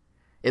good.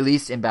 At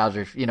least in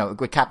Bowser,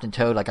 with Captain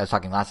Toad, like I was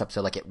talking last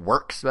episode, like it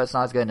works, but it's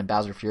not as good. And in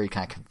Bowser Fury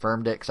kind of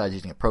confirmed it because I was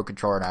using a Pro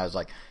Controller and I was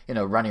like,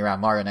 running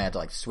around Mario and I had to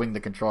like swing the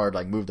controller to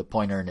like move the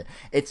pointer, and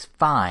it's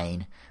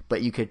fine,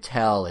 but you could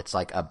tell it's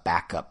like a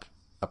backup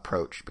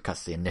approach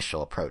because the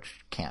initial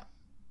approach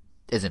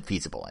isn't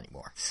feasible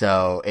anymore.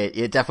 So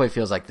it definitely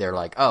feels like they're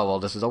like, oh, well,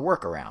 this is a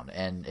workaround.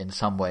 And in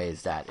some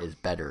ways that is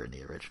better in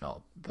the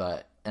original.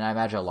 And I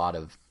imagine a lot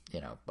of,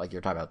 like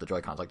you're talking about the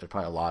Joy-Cons, like there's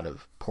probably a lot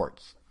of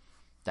ports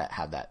that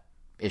have that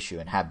issue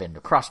and have been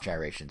across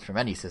generations from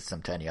any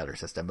system to any other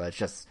system, but it's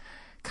just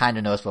kind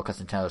of noticeable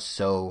because Nintendo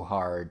so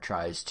hard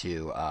tries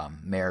to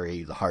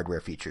marry the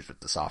hardware features with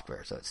the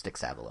software, so it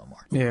sticks out a little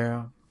more.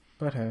 Yeah,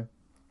 but hey,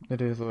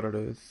 it is what it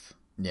is.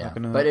 Yeah,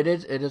 but it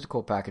is a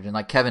cool package. And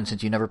like Kevin,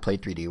 since you never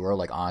played 3D World,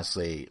 like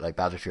honestly, like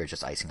Bowser's Fury is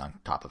just icing on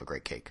top of a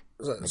great cake.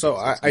 So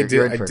I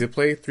did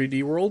play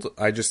 3D World.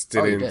 I just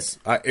didn't.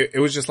 It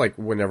was just like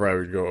whenever I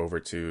would go over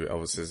to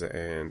Elvis's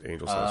and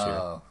Angel Celestia.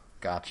 Oh,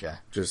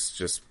 gotcha.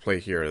 Just play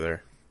here or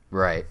there.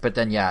 Right, but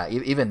then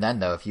even then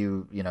though, if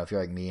you're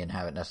like me and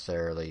haven't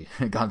necessarily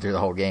gone through the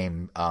whole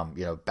game,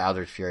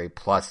 Bowser's Fury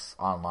plus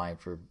online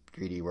for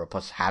 3D World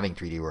plus having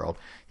 3D World,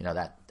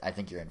 that I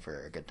think you're in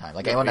for a good time.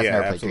 Like anyone that's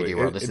never played 3D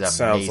World, this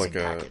is an amazing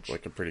package.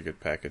 Like a pretty good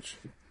package.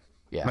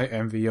 Yeah, might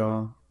envy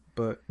y'all,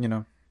 but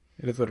it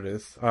is what it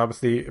is. I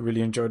obviously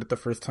really enjoyed it the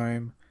first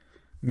time.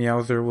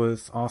 Meowser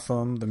was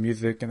awesome. The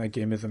music in that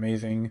game is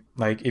amazing.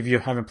 Like if you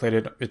haven't played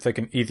it, it's like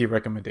an easy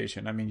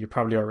recommendation. I mean, you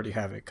probably already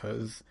have it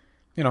because.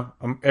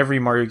 Every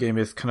Mario game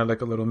is kind of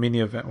like a little mini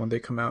event when they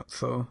come out,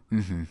 so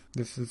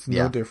This is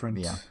no different.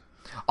 Yeah.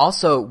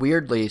 Also,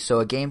 weirdly, so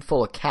a game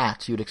full of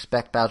cats, you'd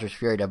expect Bowser's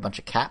Fury to have a bunch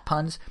of cat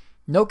puns.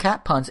 No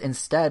cat puns.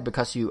 Instead,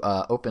 because you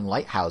open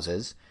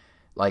lighthouses,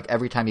 like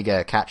every time you get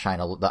a cat shine,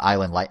 the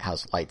island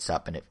lighthouse lights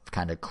up and it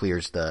kind of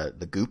clears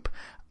the goop.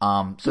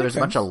 So there's a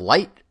bunch of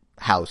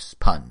lighthouse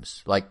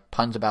puns, like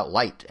puns about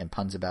light and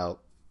puns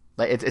about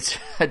like it's.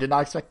 I did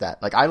not expect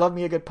that. Like I love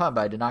me a good pun,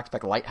 but I did not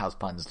expect lighthouse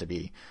puns to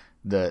be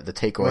the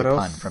takeaway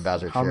pun from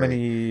Bowser's Fury. How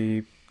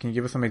many? Can you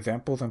give us some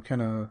examples? I'm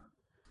kind of.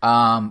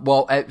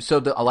 So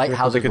the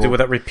lighthouses they could do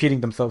without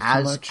repeating themselves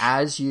too much.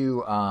 As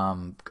you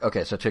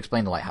okay, so to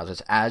explain the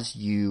lighthouses, as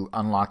you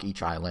unlock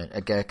each island,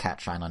 get a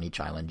cat shine on each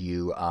island,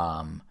 you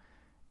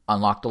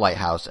unlock the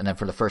lighthouse, and then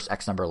for the first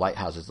X number of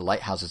lighthouses, the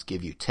lighthouses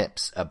give you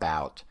tips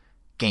about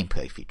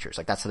gameplay features.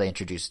 Like that's how they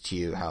introduce to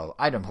you how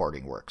item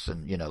hoarding works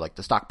and like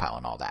the stockpile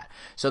and all that.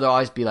 So they'll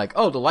always be like,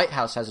 oh, the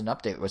lighthouse has an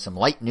update with some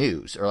light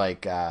news, or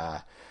like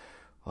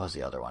what was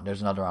the other one?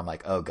 There's another one I'm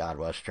like, oh god,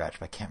 what a stretch,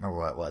 but I can't remember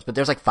what it was. But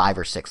there's like 5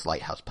 or 6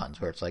 lighthouse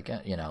puns where it's like,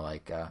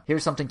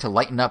 here's something to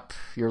lighten up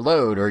your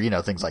load, or,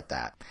 things like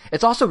that.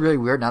 It's also really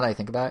weird now that I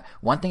think about it.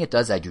 One thing it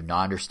does that I do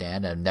not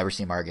understand, and I've never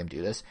seen Mario game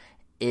do this,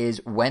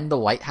 is when the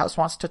lighthouse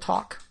wants to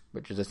talk,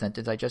 which is a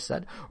sentence I just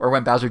said, or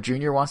when Bowser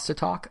Jr. wants to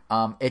talk,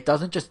 it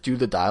doesn't just do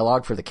the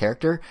dialogue for the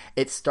character.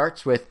 It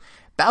starts with,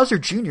 Bowser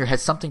Jr.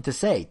 has something to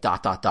say, ...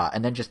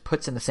 and then just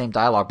puts in the same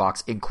dialogue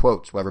box in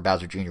quotes whatever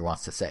Bowser Jr.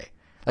 wants to say.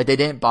 Like, they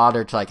didn't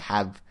bother to, like,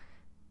 have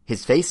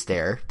his face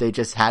there. They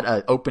just had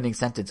an opening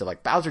sentence of,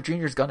 like, Bowser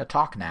Jr. is going to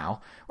talk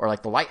now, or,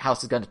 like, the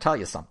lighthouse is going to tell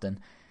you something.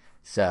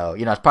 So,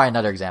 it's probably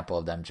another example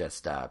of them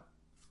just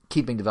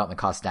keeping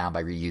development costs down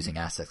by reusing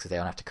assets because they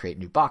don't have to create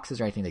new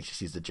boxes or anything. They just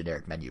use the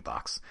generic menu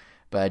box.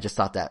 But I just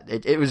thought that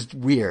it was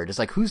weird. It's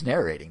like, who's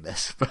narrating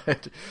this?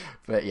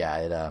 But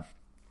yeah,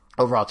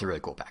 overall, it's a really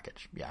cool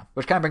package. Yeah.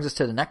 Which kind of brings us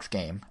to the next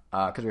game,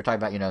 because we were talking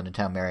about,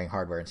 Nintendo marrying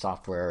hardware and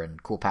software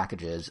and cool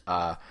packages.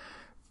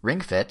 Ring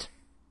Fit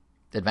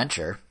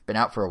Adventure, been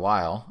out for a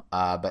while,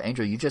 but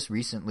Angel, you just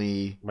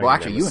recently,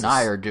 you and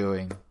I are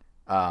doing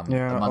a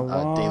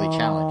daily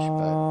challenge,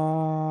 but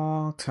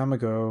long time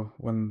ago,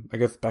 when I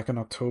guess back in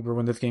October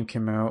when this game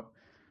came out,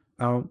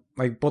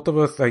 like both of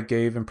us like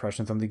gave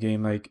impressions on the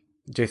game. Like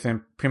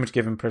Jason pretty much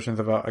gave impressions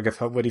about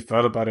what he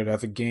felt about it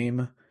as a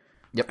game.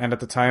 Yep. And at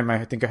the time,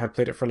 I think I had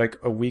played it for like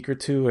a week or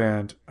two,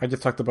 and I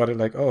just talked about it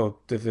like, oh,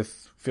 does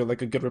this feel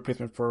like a good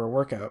replacement for a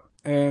workout?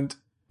 And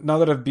now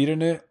that I've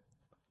beaten it,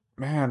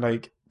 man,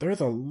 like there's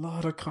a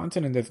lot of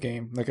content in this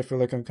game. Like, I feel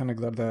like I'm kind of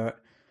glad that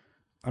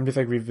I'm just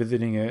like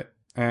revisiting it.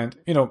 And,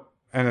 and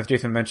as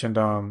Jason mentioned,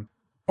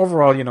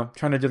 overall,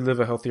 trying to just live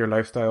a healthier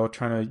lifestyle,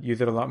 trying to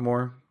use it a lot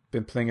more.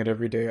 Been playing it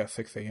every day at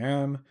 6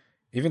 a.m.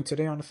 Even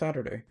today on a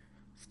Saturday.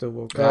 Still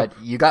woke up.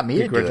 You got me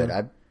to do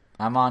it.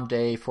 I'm on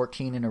day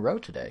 14 in a row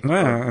today.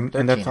 Yeah, and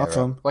that's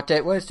awesome. What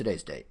is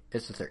today's date?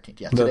 It's the 13th.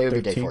 Yeah, today would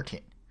be day 14.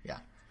 Yeah.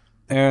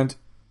 And,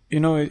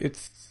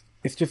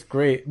 it's just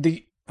great.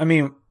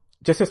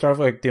 Just to start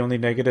with, like, the only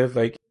negative,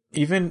 like,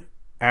 even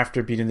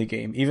after beating the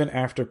game, even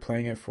after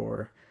playing it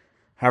for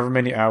however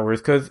many hours,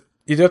 because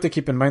you do have to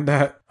keep in mind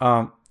that,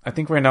 I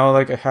think right now,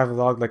 like, I have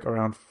logged, like,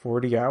 around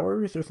 40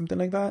 hours or something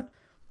like that.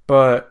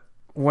 But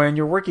when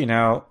you're working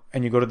out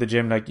and you go to the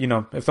gym, like,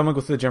 if someone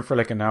goes to the gym for,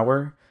 like, an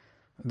hour,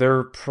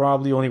 they're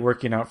probably only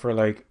working out for,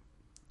 like,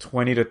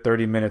 20 to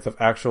 30 minutes of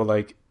actual,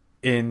 like,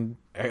 I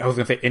was going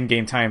to say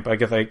in-game time, but I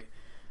guess, like,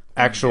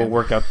 actual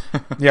workout.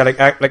 Yeah,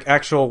 like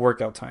actual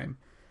workout time.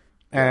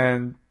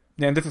 And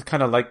this is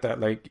kind of like that.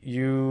 Like,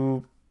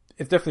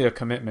 it's definitely a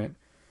commitment.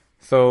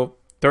 So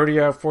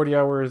 40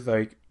 hours,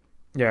 like,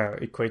 yeah,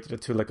 equates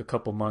it to like a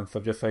couple months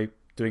of just like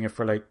doing it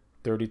for like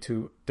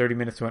 30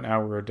 minutes to an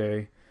hour a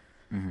day.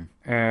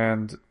 Mm-hmm.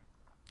 And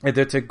it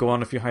did go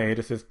on a few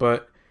hiatuses,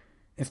 but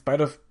in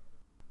spite of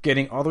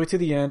getting all the way to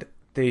the end,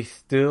 they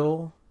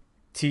still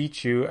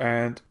teach you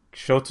and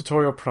show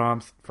tutorial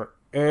prompts for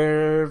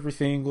every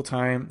single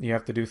time you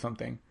have to do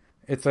something.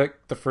 It's like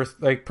the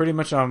first, like, pretty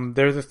much,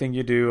 there's this thing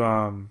you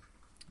do,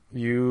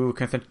 you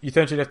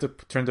essentially have to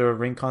turn the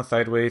ring con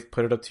sideways,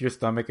 put it up to your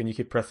stomach, and you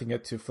keep pressing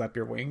it to flap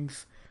your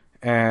wings.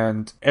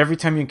 And every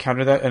time you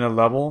encounter that in a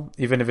level,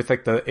 even if it's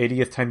like the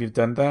 80th time you've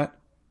done that,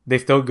 they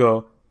still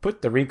go,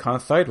 put the ring con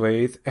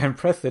sideways and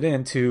press it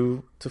in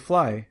to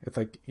fly. It's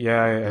like,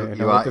 yeah, I know.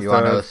 You want to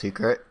know a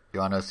secret? You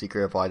want to know a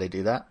secret of why they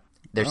do that?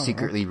 They're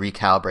secretly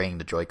recalibrating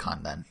the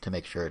Joy-Con then to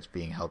make sure it's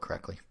being held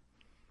correctly.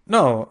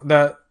 No,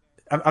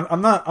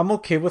 I'm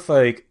okay with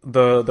like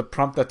the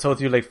prompt that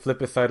tells you like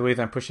flip it sideways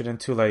and push it in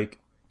to like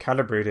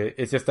calibrate it.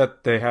 It's just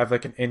that they have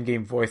like an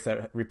in-game voice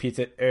that repeats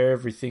it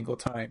every single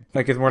time.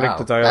 Like, it's more like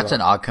the dialogue. That's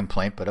an odd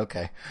complaint, but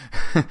okay.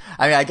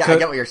 I mean, I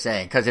get what you're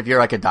saying, because if you're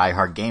like a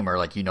diehard gamer,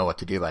 like, you know what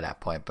to do by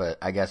that point. But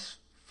I guess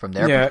from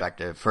their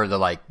perspective, for the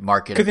like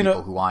market of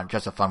people who want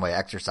just a fun way to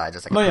exercise,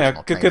 it's like a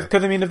personal trainer.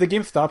 Because I mean, if the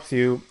game stops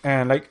you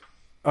and like,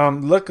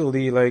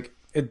 luckily, like,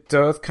 it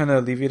does kind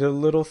of alleviate it a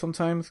little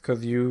sometimes,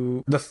 because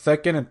the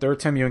second and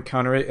third time you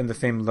encounter it in the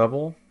same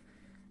level,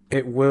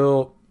 it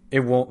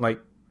won't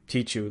like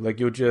teach you. Like,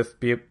 you'll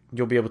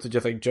be able to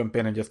just like jump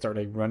in and just start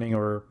like running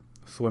or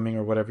swimming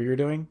or whatever you're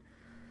doing.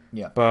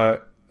 Yeah.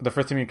 But the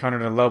first time you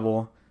encounter a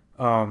level,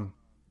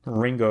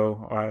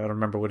 Ringo, I don't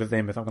remember what his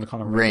name is. I'm going to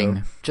call him Ringo.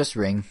 Ring. Just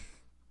Ring.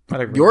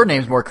 Like your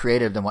name's more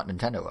creative than what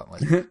Nintendo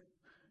went with.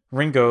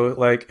 Ringo,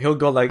 like, he'll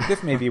go like,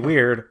 this may be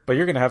weird, but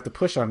you're going to have to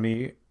push on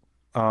me,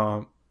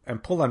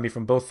 and pull on me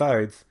from both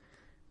sides.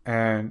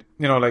 And,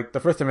 like, the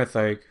first time it's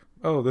like,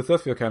 oh, this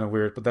does feel kind of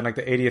weird. But then, like,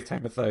 the 80th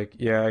time, it's like,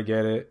 yeah, I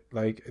get it.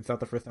 Like, it's not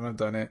the first time I've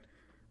done it.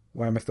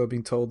 Why am I still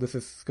being told this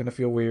is going to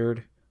feel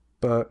weird?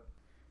 But,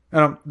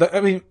 and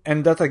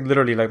that's, like,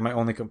 literally, like, my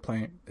only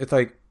complaint. It's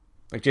like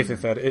Jason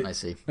said. I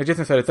see. Like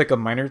Jason said, it's, like, a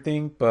minor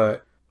thing,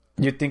 but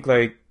you'd think,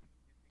 like,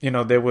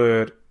 they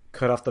would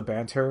cut off the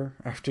banter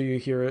after you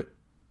hear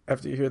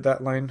that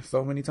line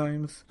so many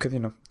times. Because,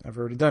 I've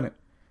already done it.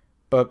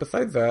 But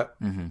besides that,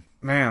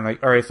 man,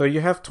 like, all right, so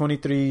you have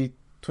 23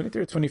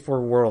 or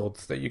 24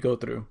 worlds that you go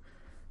through.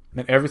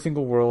 And every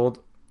single world,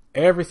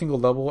 every single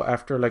level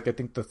after, like, I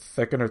think the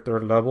second or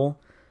third level,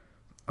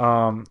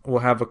 will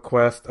have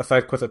a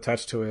side quest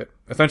attached to it.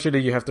 Essentially,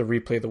 you have to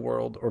replay the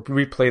world or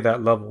replay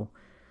that level,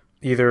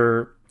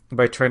 either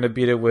by trying to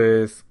beat it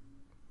with,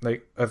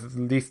 like,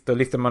 the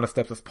least amount of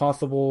steps as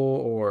possible,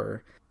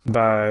 or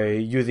by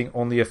using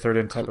only a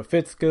certain type of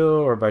fit skill,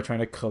 or by trying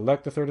to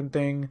collect a certain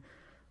thing.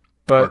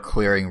 But, or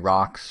clearing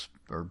rocks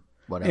or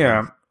whatever.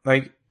 Yeah,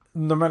 like,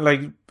 no matter,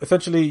 like,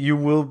 essentially you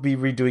will be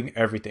redoing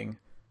everything.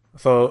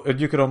 So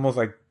you could almost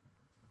like,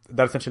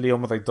 that essentially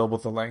almost like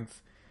doubles the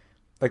length.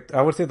 Like,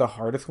 I would say the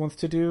hardest ones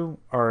to do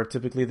are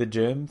typically the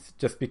gyms,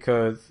 just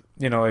because,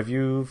 if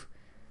you've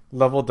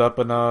leveled up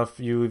enough,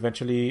 you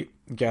eventually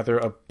gather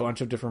a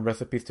bunch of different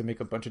recipes to make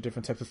a bunch of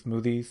different types of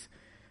smoothies.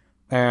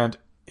 And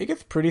it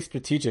gets pretty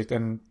strategic,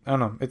 and I don't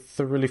know, it's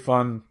a really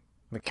fun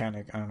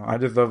mechanic. I don't know, I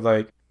just love,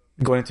 like,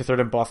 going into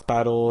certain boss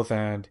battles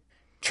and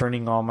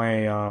turning all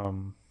my,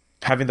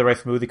 having the right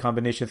smoothie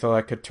combination so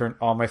I could turn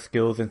all my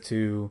skills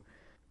into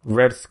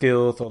red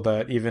skills, so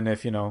that even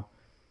if,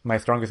 my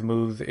strongest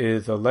move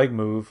is a leg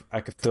move,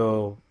 I could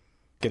still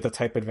get the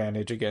type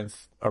advantage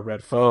against a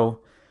red foe.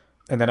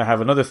 And then I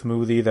have another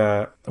smoothie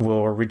that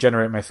will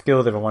regenerate my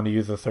skills if I want to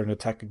use a certain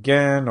attack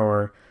again,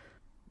 or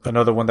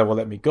another one that will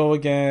let me go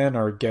again,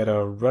 or get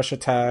a rush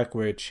attack,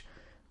 which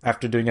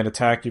after doing an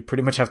attack, you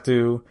pretty much have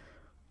to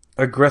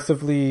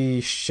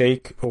aggressively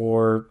shake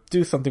or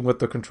do something with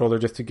the controller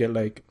just to get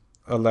like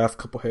a last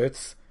couple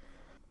hits.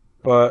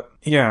 But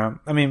yeah,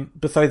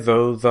 besides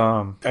those,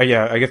 I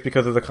guess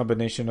because of the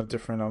combination of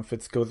different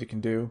fit skills you can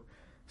do,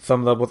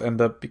 some levels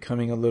end up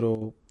becoming a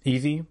little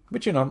easy.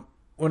 But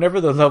whenever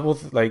the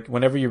levels, like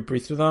whenever you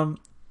breeze through them,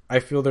 I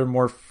feel they're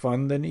more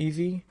fun than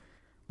easy.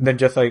 Than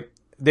just like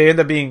they end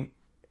up being.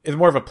 It's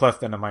more of a plus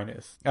than a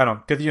minus. I don't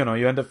know, because you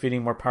end up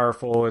feeling more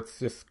powerful. It's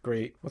just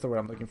great. What's the word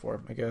I'm looking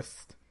for? I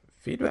guess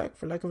feedback,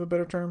 for lack of a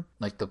better term.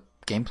 Like the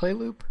gameplay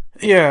loop?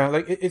 Yeah,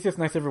 like it's just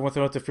nice every once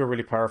in a while to feel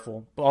really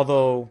powerful.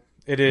 Although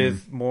it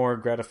is more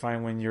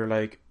gratifying when you're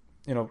like,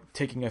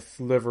 taking a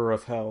sliver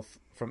of health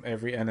from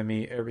every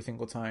enemy every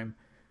single time,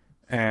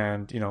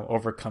 and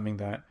overcoming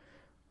that.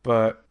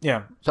 But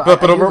yeah, So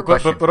but I have a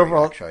question for you,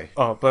 overall, actually.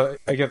 but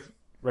I guess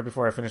right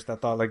before I finish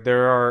that thought, like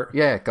there are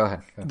Yeah, go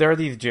ahead. there are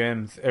these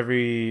gyms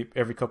every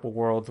couple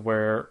worlds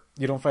where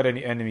you don't fight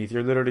any enemies.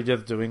 You're literally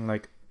just doing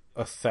like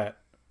a set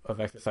of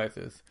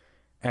exercises,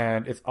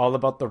 and it's all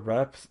about the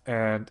reps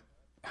and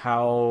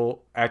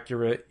how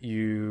accurate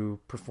you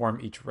perform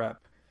each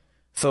rep.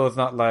 So it's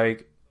not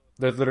like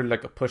there's literally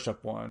like a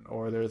push-up one,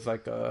 or there's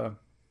like a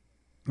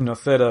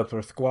sit-ups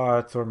or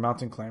squats or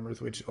mountain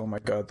climbers, which, oh my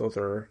god, those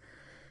are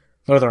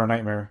a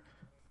nightmare.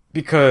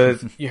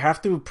 Because you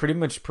have to pretty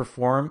much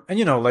perform, and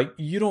like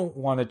you don't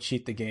want to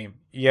cheat the game.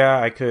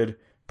 Yeah, I could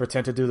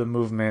pretend to do the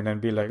movement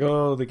and be like,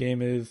 oh, the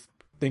game is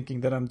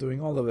thinking that I'm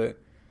doing all of it.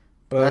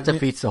 But That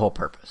defeats the whole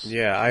purpose.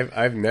 Yeah,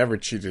 I've never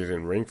cheated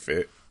in Ring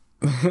Fit.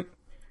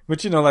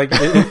 but like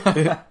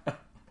I've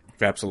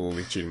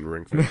absolutely cheated in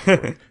Ring Fit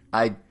before.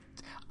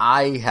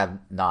 I have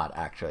not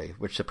actually,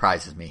 which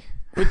surprises me.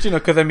 which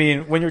because I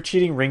mean, when you're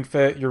cheating Ring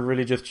Fit, you're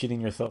really just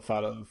cheating yourself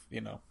out of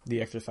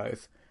the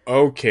exercise.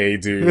 Okay,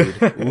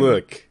 dude.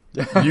 Look,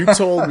 you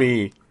told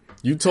me,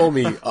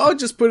 oh,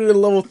 just put it at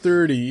level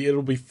 30.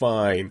 It'll be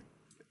fine.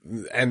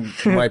 And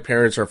my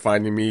parents are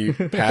finding me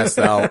passed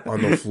out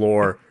on the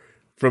floor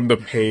from the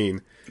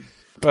pain.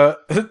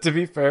 But to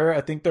be fair,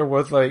 I think there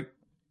was like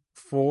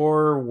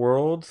 4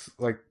 worlds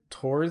like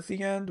towards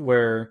the end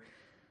where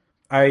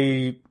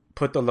I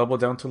put the level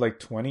down to like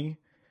 20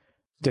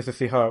 just to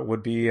see how it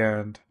would be,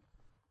 and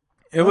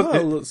it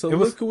was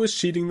look who was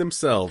cheating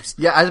themselves.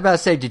 Yeah, I was about to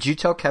say, did you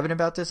tell Kevin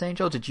about this,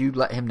 Angel? Did you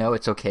let him know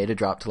it's okay to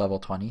drop to level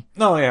 20?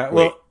 No,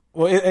 yeah.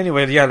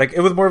 Anyway, yeah, like it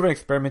was more of an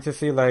experiment to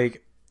see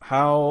like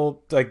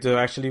how like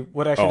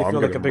what actually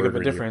feel like a big of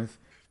a difference.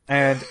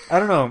 And I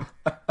don't know.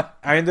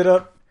 I ended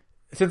up,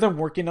 since I'm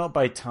working out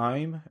by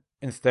time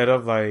instead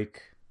of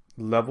like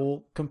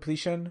level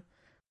completion,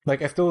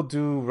 like I still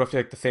do roughly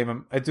like the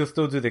same. I do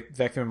still do the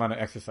exact same amount of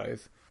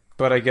exercise,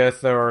 but I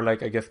guess there are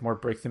like more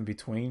breaks in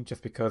between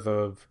just because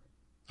of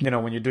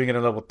when you're doing it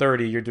at level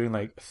 30, you're doing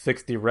like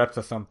 60 reps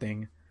of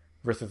something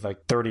versus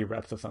like 30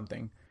 reps of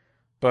something.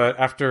 But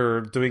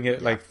after doing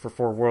it like for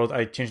 4 worlds,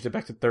 I changed it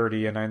back to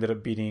 30, and I ended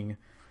up beating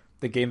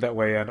the game that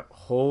way. And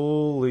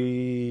oh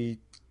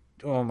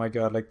my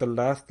god, like the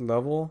last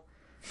level,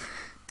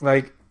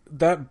 like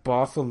that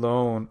boss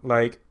alone,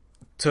 like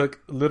took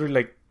literally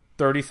like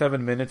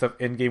 37 minutes of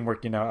in-game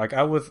working out. Like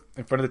I was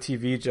in front of the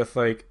TV just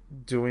like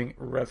doing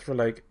reps for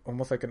like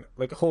almost like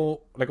a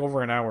whole like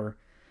over an hour.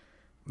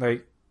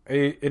 Like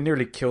it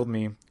nearly killed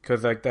me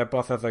because like that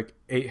boss has like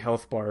 8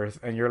 health bars,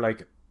 and you're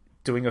like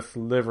doing a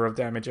sliver of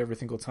damage every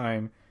single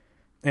time.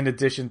 In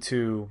addition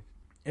to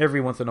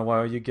every once in a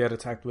while you get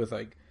attacked with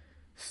like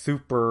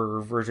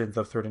super versions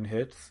of certain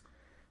hits.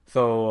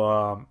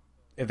 So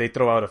if they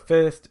throw out a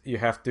fist, you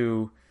have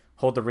to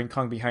hold the ring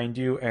Kong behind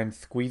you and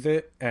squeeze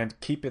it and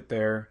keep it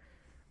there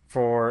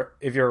for,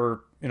 if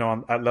you're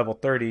at level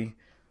 30,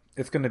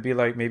 it's going to be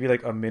like maybe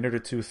like a minute or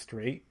 2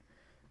 straight.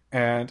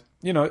 And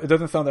it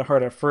doesn't sound that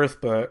hard at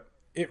first, but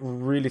it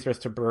really starts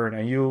to burn,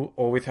 and you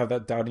always have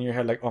that doubt in your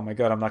head like, oh my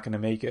god, I'm not going to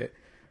make it.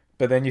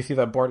 But then you see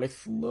that bar like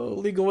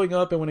slowly going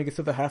up, and when it gets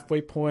to the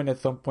halfway point, at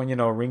some point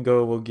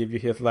Ringo will give you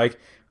his like,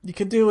 you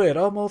can do it,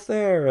 almost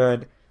there,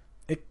 and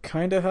it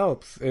kind of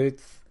helps. I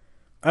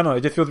don't know,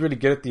 it just feels really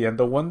good at the end.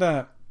 The one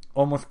that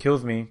almost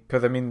kills me,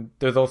 because I mean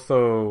there's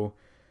also,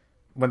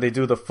 when they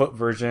do the foot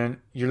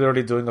version, you're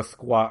literally doing a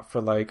squat for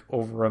like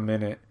over a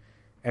minute,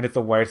 and it's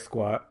a wide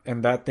squat,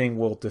 and that thing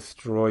will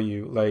destroy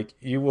you. Like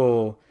you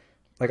will,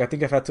 like I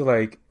think I've had to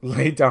like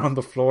lay down on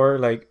the floor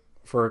like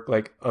for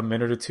like a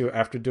minute or 2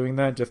 after doing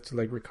that just to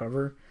like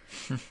recover,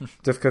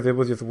 just because it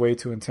was just way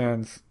too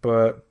intense.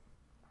 But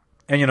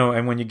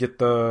and when you get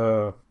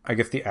the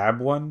ab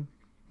one,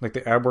 like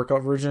the ab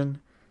workout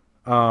version,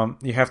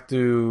 you have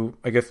to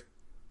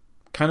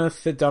kind of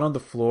sit down on the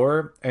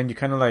floor, and you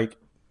kind of like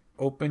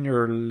open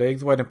your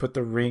legs wide and put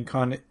the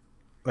Ring-Con,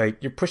 like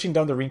you're pushing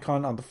down the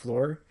Ring-Con on the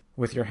floor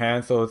with your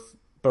hand,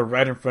 but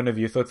right in front of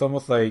you, so it's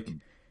almost like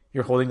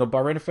you're holding a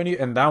bar right in front of you.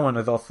 And that one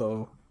is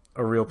also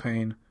a real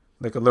pain,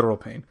 like a literal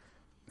pain.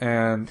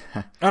 And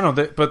I don't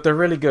know, but they're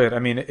really good. I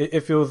mean,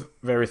 it feels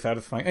very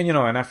satisfying. And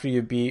and after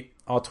you beat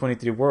all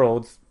 23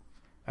 worlds,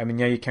 I mean,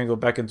 yeah, you can go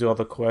back and do all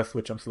the quests,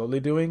 which I'm slowly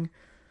doing.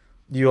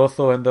 You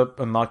also end up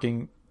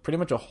unlocking pretty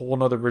much a whole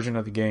nother version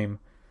of the game.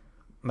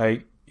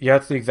 Like, yeah,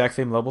 it's the exact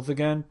same levels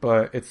again,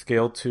 but it's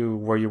scaled to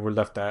where you were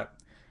left at.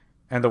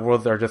 And the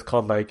worlds are just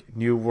called like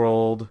New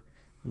World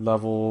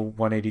level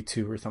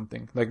 182 or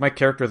something. Like my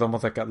character is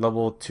almost like at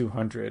level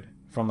 200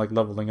 from like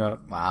leveling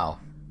up. Wow.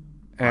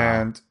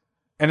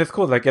 And it's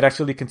cool. Like it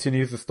actually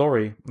continues the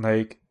story.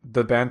 Like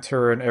the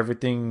banter and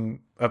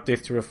everything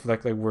updates to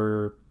reflect like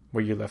where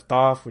you left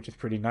off, which is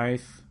pretty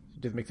nice.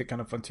 It just makes it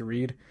kind of fun to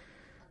read.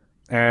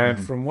 And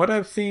from what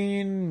I've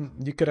seen,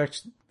 you could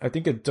actually, I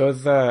think it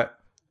does that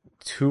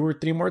 2 or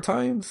 3 more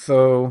times.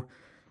 So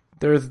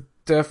there's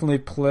definitely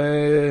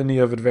plenty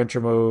of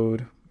adventure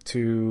mode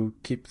to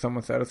keep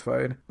someone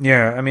satisfied.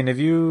 Yeah, I mean, if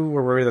you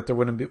were worried that there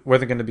wasn't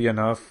going to be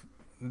enough,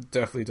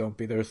 definitely don't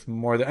be. There's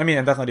more than, I mean,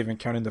 and that's not even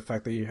counting the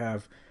fact that you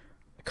have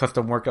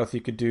custom workouts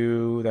you could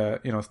do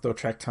that, still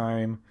track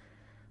time.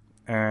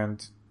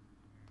 And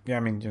yeah, I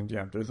mean,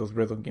 yeah, there's those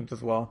rhythm games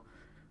as well.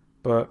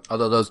 But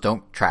although those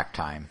don't track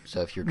time,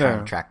 so if you're trying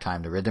to track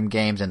time, the rhythm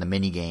games and the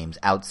mini games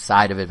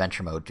outside of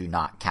adventure mode do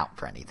not count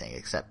for anything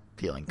except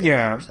feeling good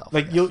about yourself.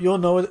 Like you'll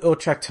know it'll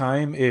track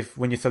time if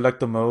when you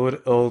select the mode,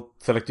 it'll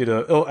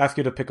ask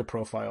you to pick a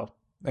profile,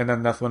 and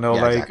then that's when it'll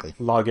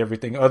log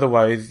everything.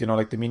 Otherwise,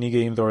 like the mini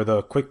games or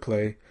the quick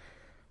play,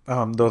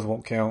 those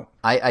won't count.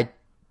 I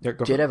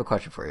did have a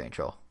question for you,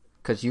 Angel,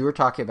 because you were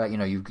talking about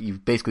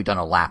you've basically done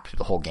a lap through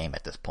the whole game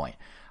at this point.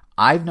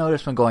 I've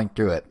noticed when going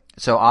through it.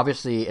 So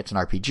obviously it's an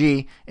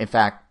RPG. In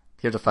fact,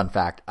 here's a fun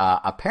fact.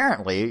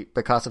 Apparently,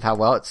 because of how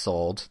well it's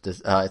sold,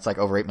 it's like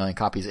over 8 million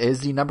copies, it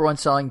is the number 1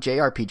 selling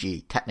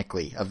JRPG,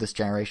 technically, of this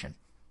generation.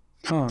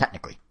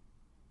 Technically.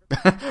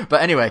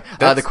 But anyway,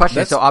 the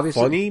question is, so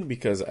obviously... funny,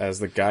 because as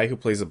the guy who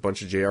plays a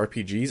bunch of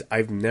JRPGs,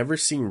 I've never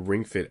seen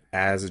Ring Fit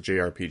as a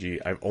JRPG.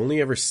 I've only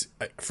ever...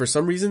 for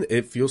some reason,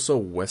 it feels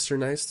so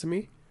westernized to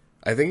me.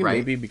 I think it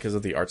may be because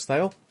of the art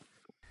style.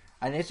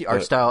 I think it's the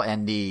art style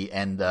and the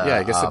yeah,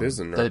 I guess it is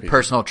an the RPG,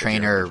 personal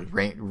trainer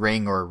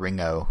Ring or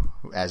Ringo,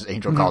 as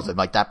Angel calls it.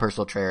 Like that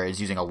personal trainer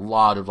is using a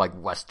lot of like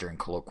Western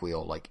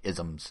colloquial like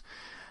isms.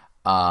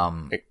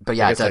 But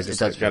yeah, it does.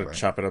 Got to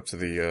chop it up to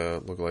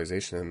the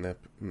localization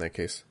in that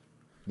case.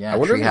 Yeah, I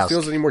wonder if it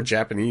feels any more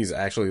Japanese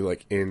actually,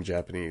 like in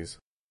Japanese.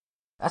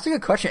 That's a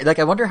good question. Like,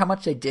 I wonder how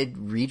much they did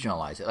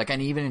regionalize it. Like,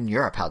 and even in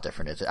Europe, how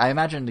different is it? I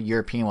imagine the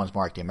European one's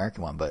more like the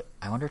American one, but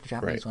I wonder if the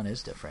Japanese one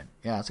is different.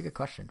 Yeah, that's a good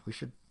question. We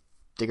should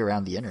dig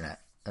around the internet.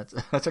 That's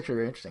actually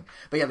very interesting.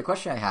 But yeah, the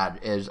question I had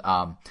is,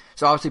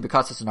 so obviously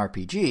because it's an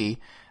RPG,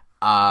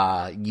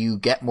 you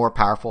get more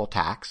powerful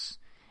attacks,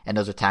 and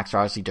those attacks are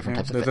obviously different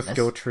types of fitness. There's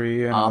a skill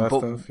tree and all that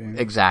stuff. Yeah.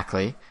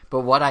 Exactly.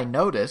 But what I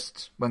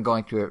noticed when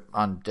going through it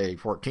on day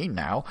 14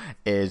 now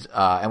is,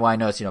 and what I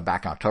noticed,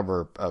 back in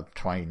October of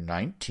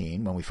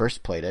 2019 when we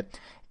first played it,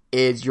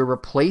 is you're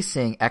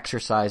replacing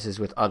exercises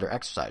with other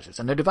exercises.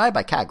 And they're divided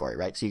by category,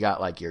 right? So you got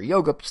like your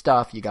yoga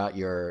stuff, you got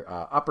your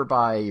upper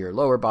body, your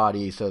lower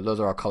body, so those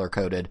are all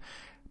color-coded.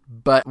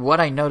 But what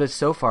I noticed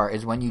so far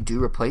is when you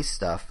do replace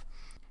stuff,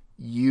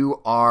 you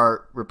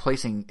are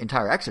replacing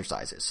entire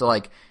exercises. So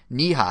like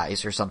knee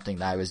highs are something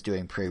that I was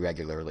doing pretty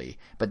regularly,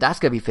 but that's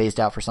going to be phased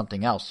out for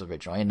something else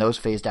originally. And those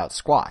phased out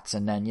squats.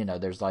 And then,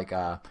 there's like,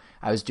 I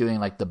was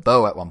doing like the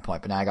bow at one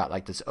point, but now I got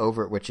like this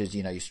which is,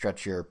 you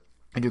stretch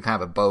and do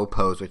kind of a bow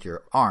pose with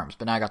your arms.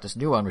 But now I got this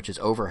new one, which is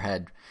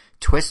overhead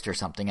twist or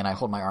something, and I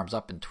hold my arms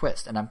up and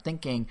twist. And I'm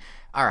thinking,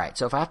 all right,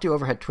 so if I have to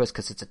overhead twist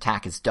because its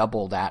attack is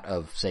double that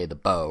of, say, the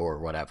bow or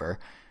whatever,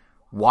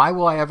 why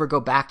will I ever go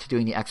back to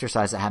doing the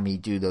exercise that had me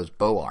do those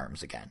bow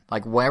arms again?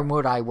 Like, where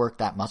would I work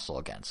that muscle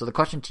again? So the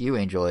question to you,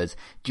 Angel, is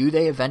do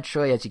they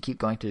eventually, as you keep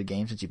going through the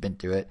game since you've been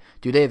through it,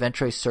 do they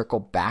eventually circle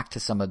back to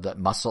some of the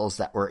muscles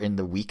that were in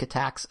the weak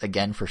attacks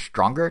again for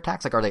stronger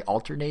attacks? Like, are they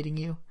alternating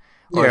you?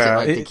 Or is it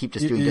like they keep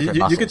just doing different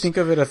muscles? You could think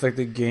of it as like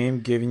the game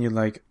giving you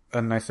like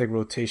a nice like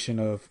rotation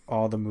of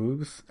all the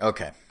moves.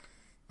 Okay.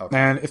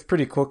 And it's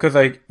pretty cool because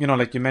like,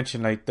 like you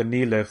mentioned, like the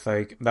knee lifts,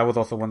 like that was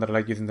also one that I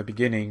like using in the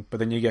beginning, but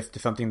then you get to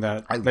something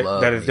that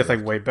is just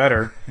like way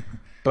better.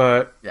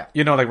 But, yeah.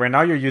 Like right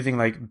now you're using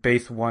like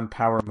base 1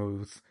 power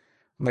moves.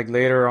 Like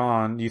later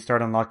on, you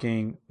start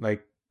unlocking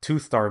like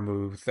 2-star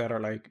moves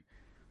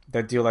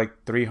that deal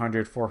like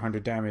 300,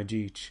 400 damage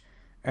each.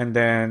 And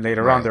then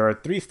later on, there are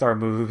 3-star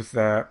moves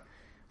that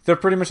they're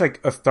pretty much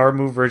like a star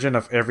move version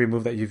of every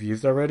move that you've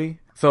used already.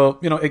 So,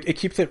 it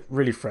keeps it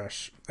really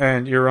fresh.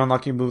 And you're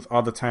unlocking moves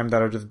all the time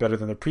that are just better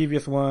than the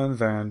previous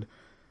ones. And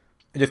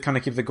it just kind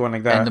of keeps it going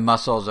like that. And the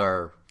muscles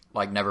are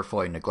like never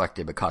fully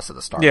neglected because of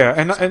the star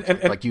moves.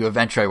 And like you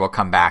eventually will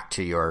come back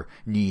to your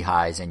knee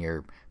highs and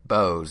your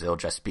bows. It'll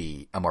just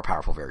be a more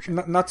powerful version.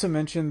 Not to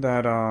mention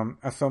that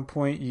at some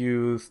point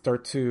you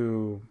start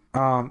to...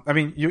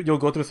 you'll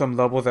go through some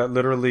levels that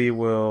literally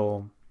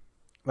will...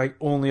 like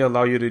only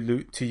allow you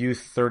to use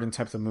certain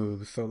types of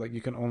moves. So like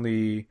you can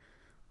only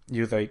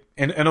use like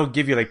and it'll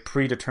give you like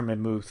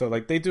predetermined moves. So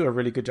like they do a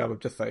really good job of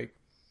just like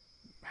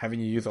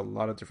having you use a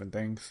lot of different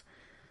things.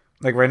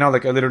 Like right now,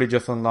 like I literally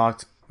just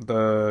unlocked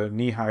the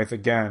knee highs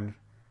again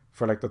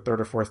for like the 3rd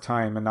or 4th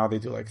time, and now they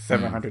do like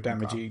 700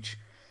 damage each.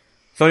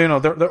 So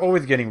they're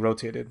always getting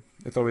rotated.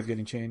 It's always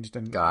getting changed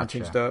and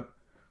changed up.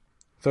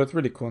 So it's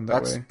really cool in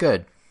that way. That's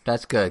good.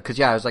 That's good. Because,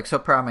 I was, like, so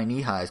proud of my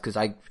knee highs. Because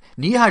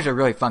knee highs are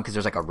really fun because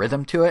there's, like, a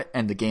rhythm to it.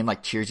 And the game,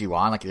 like, cheers you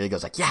on. Like, it really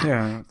goes, like, every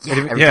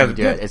time you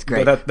do it. It's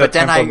great. But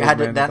then I had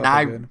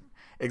to,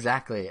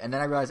 Exactly. And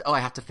then I realized, I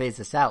have to phase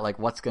this out. Like,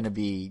 what's going to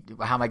be,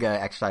 how am I going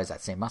to exercise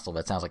that same muscle? But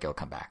it sounds like it'll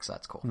come back. So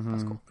that's cool.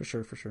 That's cool. For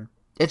sure.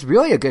 It's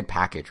really a good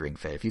package, Ring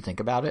Fit, if you think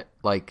about it.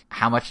 Like,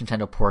 how much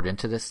Nintendo poured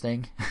into this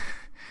thing.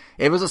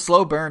 It was a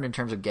slow burn in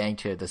terms of getting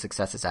to the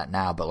success it's at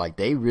now, but like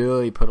they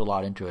really put a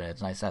lot into it. And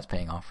it's nice that's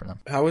paying off for them.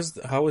 How was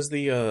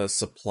the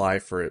supply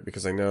for it?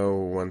 Because I know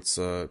once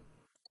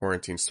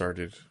quarantine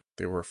started,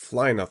 they were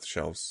flying off the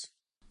shelves.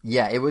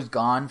 Yeah, it was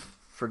gone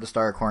for the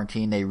start of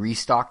quarantine. They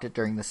restocked it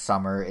during the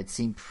summer. It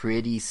seemed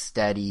pretty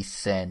steady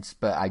since,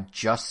 but I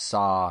just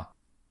saw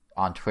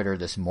on Twitter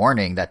this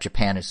morning that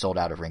Japan is sold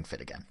out of Ring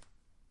Fit again.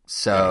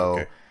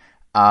 So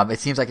it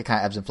seems like it kind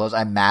of ebbs and flows.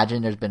 I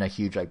imagine there's been a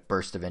huge like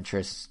burst of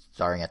interest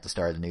starting at the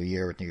start of the new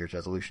year with New Year's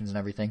resolutions and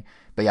everything.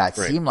 But yeah, it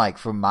seemed like,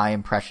 from my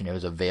impression, it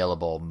was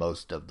available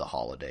most of the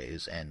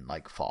holidays and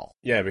like fall.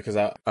 Yeah, because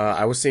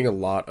I was seeing a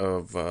lot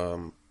of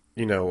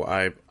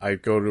I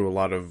go to a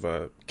lot of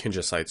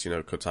Kinja sites,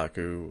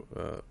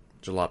 Kotaku,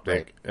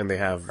 Jalopnik, and they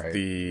have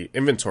the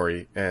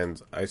inventory,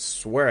 and I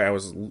swear I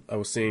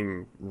was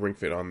seeing Ring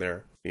Fit on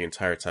there the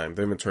entire time.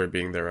 The inventory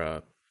being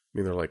their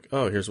they're like,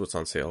 oh, here's what's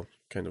on sale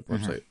kind of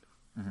website.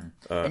 And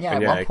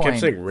at one I point,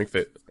 kept saying Ring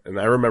Fit, and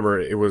I remember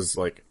it was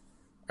like,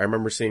 I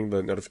remember seeing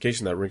the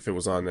notification that Ring Fit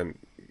was on, and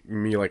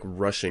me like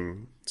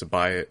rushing to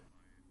buy it.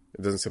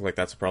 It doesn't seem like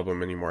that's a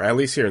problem anymore, at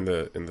least here in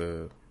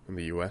the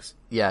US.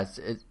 Yeah,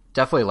 it's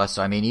definitely less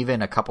so. I mean,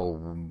 even a couple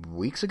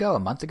weeks ago, a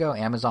month ago,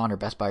 Amazon or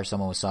Best Buy or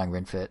someone was selling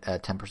Ring Fit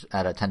at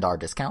at a $10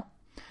 discount.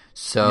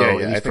 So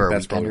at least for a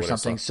weekend or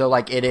something. So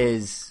like it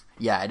is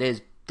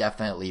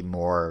definitely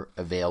more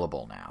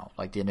available now.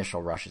 Like the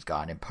initial rush is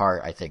gone, in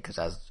part, I think, because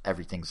as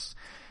everything's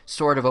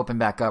sort of opened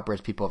back up,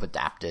 whereas people have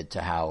adapted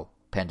to how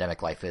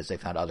pandemic life is, they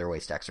found other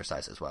ways to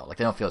exercise as well. Like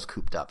they don't feel as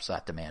cooped up, so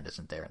that demand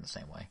isn't there in the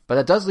same way. But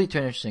that does lead to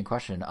an interesting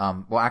question.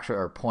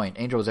 Point.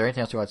 Angel, was there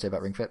anything else you want to say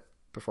about Ring Fit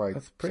before I?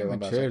 That's pretty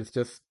much it. It's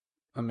just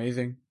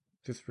amazing,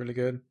 just really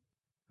good.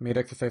 Made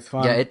exercise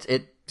fun. Yeah,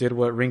 it did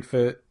what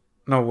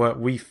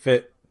what Wii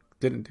Fit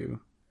didn't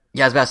do.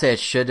 Yeah, I was about to say it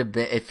should have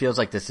been. It feels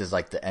like this is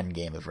like the end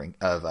game of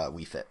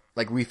Wii Fit.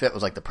 Like Wii Fit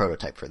was like the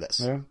prototype for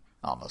this. Yeah.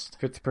 Almost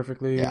fits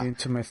perfectly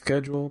into my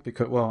schedule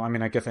because,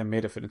 I guess I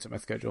made it fit into my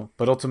schedule,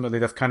 but ultimately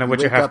that's kind of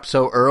what you have. Up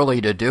so early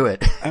to do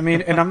it.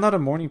 And I'm not a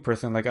morning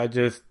person. Like I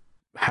just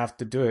have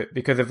to do it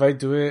because if I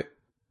do it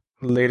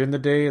late in the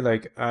day,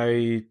 like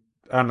I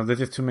don't know, there's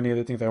just too many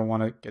other things I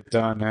want to get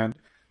done, and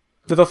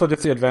there's also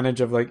just the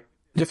advantage of like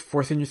just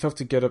forcing yourself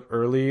to get up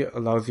early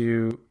allows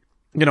you.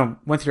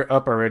 Once you're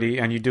up already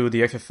and you do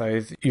the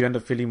exercise, you end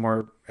up feeling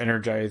more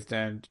energized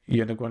and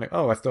you end up going like,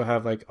 oh, I still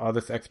have like all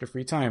this extra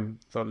free time.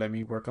 So let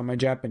me work on my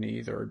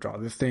Japanese or draw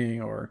this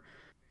thing or,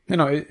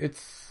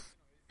 it's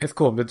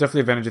cool. There's definitely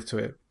advantages to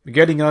it.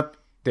 Getting up,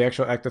 the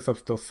actual act of stuff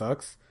still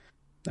sucks.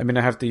 I mean,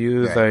 I have to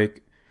use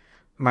like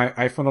my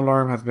iPhone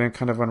alarm has been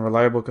kind of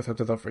unreliable because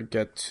sometimes I'll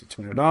forget to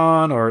turn it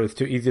on or it's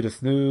too easy to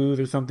snooze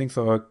or something.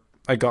 So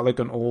I got like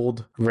an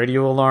old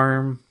radio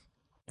alarm.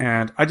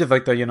 And I just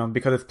like that,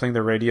 because it's playing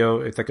the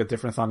radio, it's like a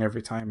different song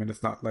every time, and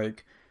it's not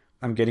like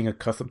I'm getting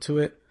accustomed to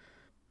it.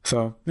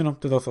 So,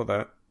 there's also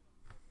that.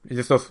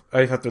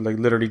 I have to like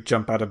literally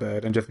jump out of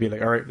bed and just be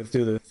like, all right, let's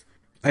do this.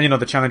 And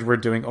the challenge we're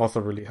doing also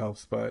really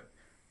helps, but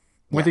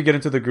once you get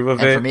into the groove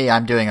of it, for me,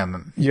 I'm doing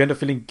them. You end up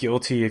feeling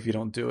guilty if you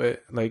don't do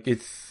it. Like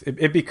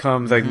it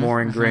becomes like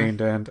more ingrained,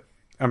 and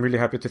I'm really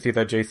happy to see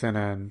that Jason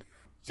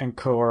and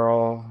Co are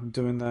all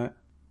doing that.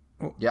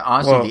 Yeah,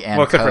 honestly,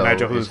 except for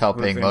Nigel, who's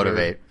helping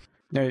motivate.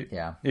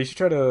 Yeah. You should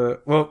try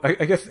to. Well,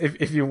 I guess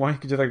if you want, you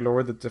could just like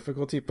lower the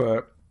difficulty,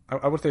 but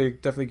I would say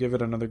definitely give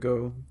it another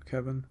go,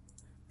 Kevin.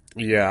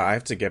 Yeah, I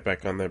have to get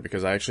back on there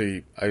because I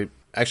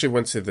actually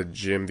went to the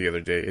gym the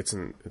other day. It's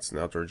an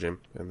outdoor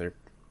gym, and their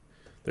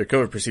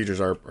COVID procedures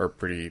are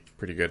pretty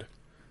good.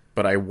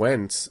 But I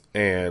went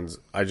and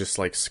I just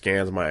like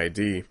scanned my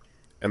ID,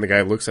 and the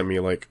guy looks at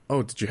me like,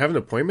 "Oh, did you have an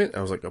appointment?"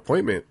 I was like,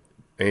 "Appointment,"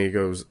 and he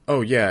goes,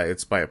 "Oh yeah,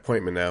 it's by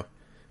appointment now."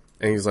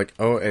 And he's like,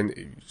 "Oh,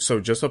 and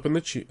so just open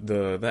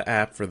the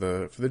app for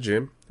the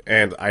gym."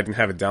 And I didn't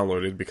have it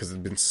downloaded because it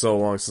had been so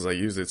long since I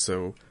used it,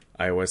 so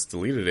iOS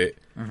deleted it.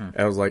 And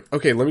I was like,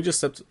 "Okay, let me just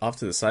step off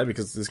to the side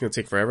because this is gonna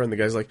take forever." And the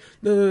guy's like,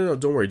 "No,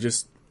 don't worry,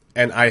 just."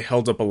 And I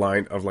held up a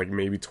line of like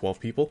maybe 12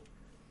 people.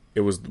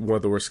 It was one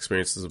of the worst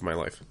experiences of my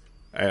life,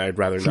 and I'd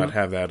rather not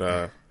have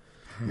that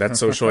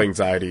social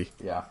anxiety.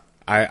 Yeah,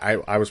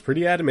 I was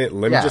pretty adamant.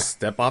 Let me just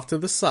step off to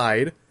the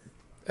side,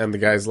 and the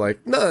guy's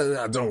like,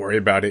 "No, don't worry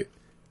about it."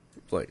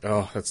 Like,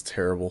 oh, that's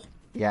terrible.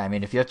 Yeah, I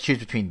mean, if you have to choose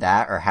between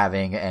that or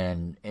having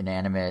an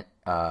inanimate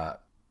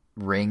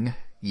ring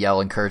yell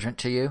encouragement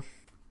to you,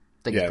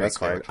 that's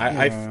fine.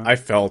 I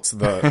felt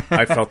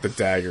the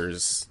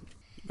daggers,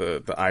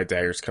 the eye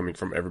daggers coming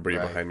from everybody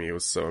behind me. It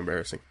was so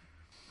embarrassing.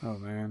 Oh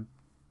man,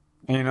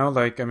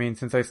 and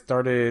since I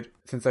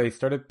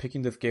started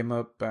picking this game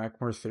up back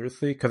more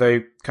seriously, because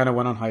I kind of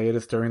went on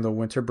hiatus during the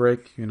winter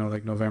break,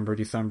 like November,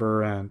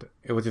 December, and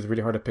it was just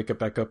really hard to pick it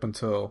back up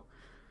until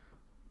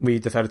we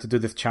decided to do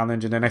this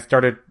challenge. And then I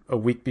started a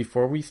week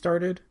before we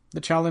started the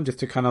challenge just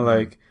to kind of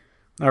like,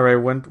 all right,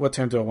 what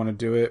time do I want to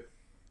do it?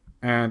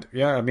 And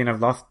yeah, I mean, I've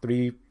lost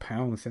 3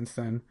 pounds since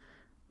then,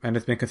 and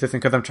it's been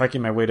consistent because I'm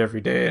tracking my weight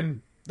every day,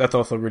 and that's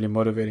also really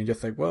motivating.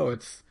 Just like, whoa,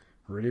 it's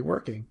really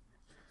working.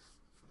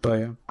 But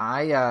yeah,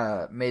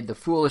 I made the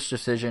foolish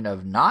decision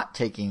of not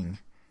taking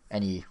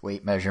any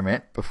weight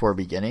measurement before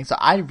beginning, so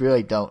I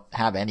really don't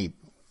have any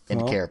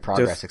indicator of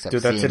progress except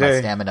seeing my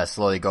stamina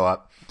slowly go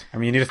up. I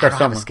mean, you need to start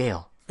somewhere. I don't have a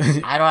scale.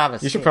 I don't have a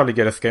scale. You should probably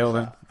get a scale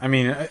then. I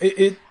mean,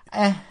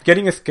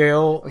 getting a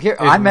scale is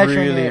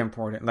really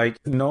important. Like,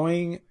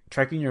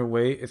 tracking your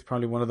weight is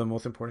probably one of the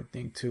most important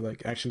things to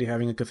like actually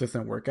having a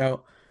consistent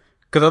workout.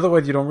 Because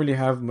otherwise you don't really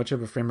have much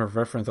of a frame of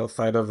reference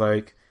outside of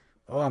like,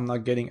 oh, I'm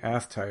not getting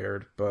ass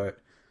tired. But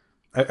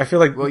I feel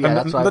like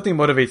nothing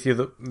motivates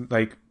you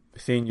like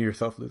seeing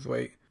yourself lose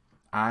weight.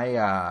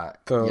 I've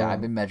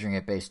been measuring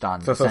it based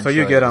on so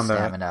you get on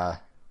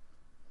stamina.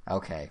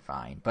 Okay,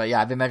 fine. But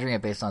yeah, I've been measuring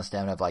it based on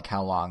stamina of like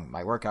how long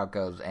my workout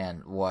goes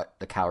and what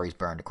the calories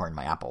burned according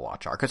to my Apple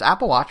Watch are. Because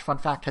Apple Watch, fun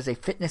fact, has a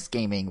fitness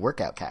gaming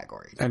workout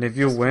category. And if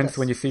you wince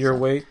when you see your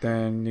weight,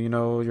 then you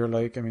know you're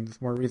like, I mean,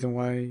 there's more reason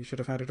why you should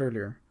have had it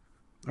earlier.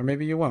 Or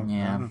maybe you won't.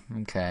 Yeah,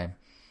 okay.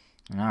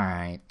 All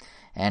right.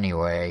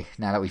 Anyway,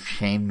 now that we've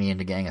shamed me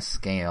into getting a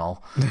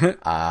scale,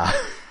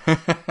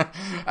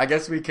 I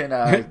guess we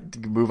can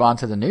move on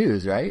to the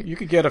news, right? You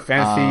could get a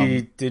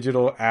fancy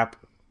digital app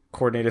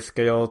coordinated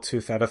scale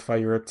to satisfy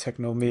your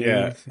techno needs.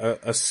 Yeah,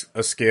 a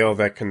scale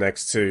that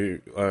connects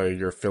to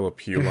your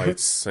Philips Hue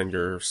lights and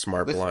your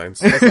smart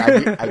blinds.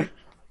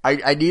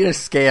 I need a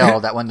scale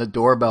that when the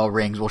doorbell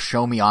rings will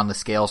show me on the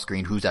scale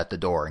screen who's at the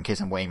door in case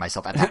I'm weighing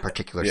myself at that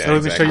particular scale.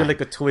 It'll show you like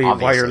a tweet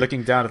while you're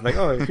looking down. It's like,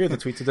 oh, here's a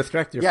tweet to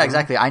distract you. Yeah,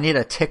 exactly. I need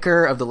a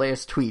ticker of the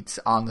latest tweets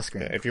on the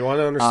screen. Yeah, if you want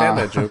to understand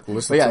that joke,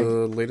 listen to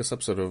the latest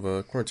episode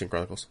of Quarantine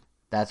Chronicles.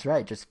 That's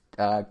right. Just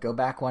go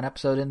back one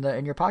episode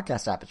in your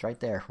podcast app. It's right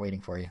there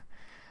waiting for you.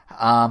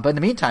 But in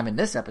the meantime, in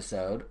this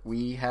episode,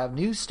 we have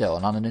news still.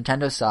 And on the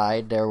Nintendo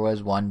side, there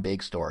was one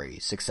big story.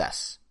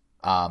 Success.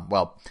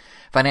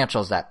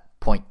 Financials that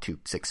point to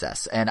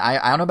success. And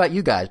I don't know about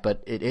you guys,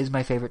 but it is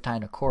my favorite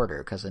time of quarter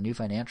because the new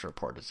financial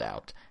report is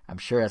out. I'm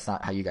sure that's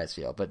not how you guys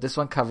feel. But this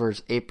one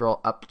covers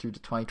April up to the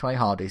 2020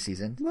 holiday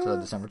season, so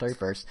December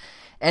 31st.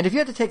 And if you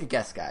had to take a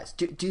guess, guys,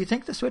 do you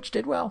think the Switch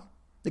did well?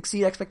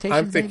 Exceed expectations?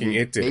 I'm thinking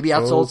it did. Maybe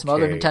outsold some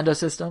other Nintendo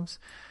systems?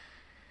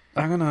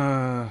 I'm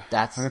gonna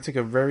take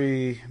a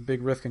very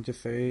big risk and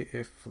just say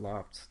it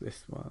flopped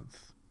this month.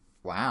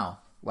 Wow.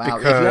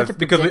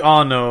 Because we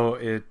all know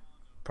it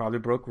probably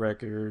broke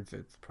records.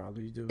 It's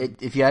probably doing.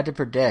 If you had to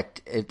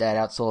predict if that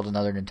outsold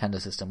another Nintendo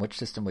system, which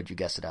system would you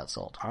guess it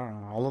outsold? I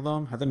don't know. All of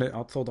them? Hasn't it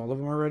outsold all of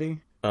them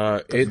already?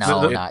 It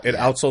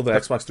outsold the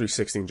Xbox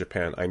 360 in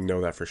Japan. I know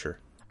that for sure.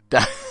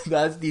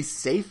 That's the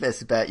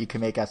safest bet you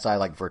can make outside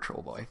like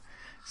Virtual Boy.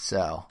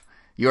 So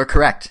you're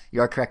correct.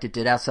 It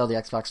did outsell the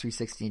Xbox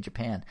 360 in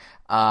Japan.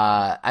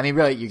 I mean,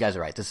 really, you guys are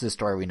right. This is a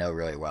story we know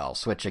really well.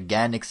 Switch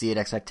again exceeded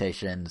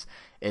expectations.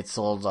 It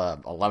sold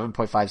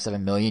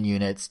 11.57 million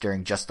units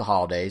during just the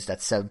holidays.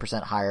 That's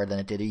 7% higher than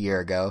it did a year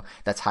ago.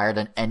 That's higher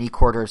than any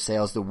quarter of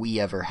sales the Wii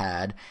ever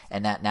had.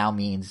 And that now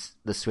means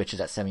the Switch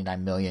is at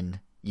 79 million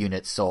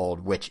units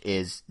sold, which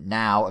is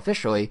now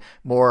officially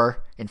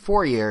more in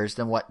 4 years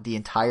than what the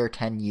entire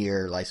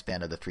 10-year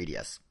lifespan of the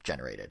 3DS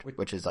generated,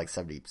 which is like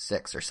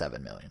 76 or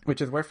 7 million. Which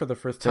is why for the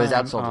first time, so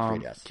it's outsold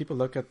the 3DS. Keep a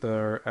look at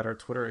our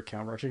Twitter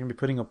account. We're actually going to be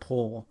putting a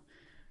poll,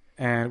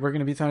 and we're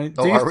going to be telling.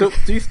 Do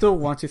you still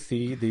want to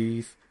see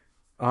these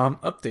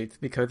updates?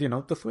 Because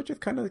the Switch is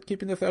kind of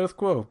keeping the status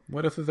quo.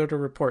 What else is there to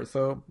report?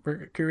 So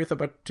we're curious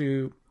what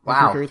you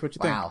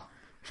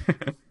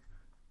think.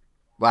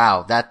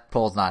 Wow, that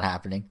poll's not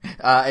happening.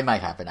 It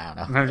might happen. I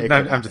don't know.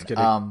 I'm just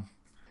kidding.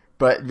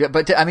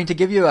 But I mean, to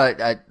give you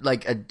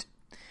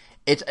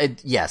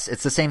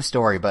it's the same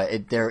story, but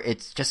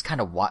it's just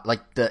kind of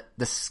like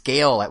the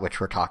scale at which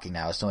we're talking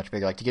now is so much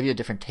bigger. Like, to give you a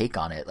different take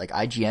on it, like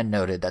IGN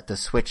noted that the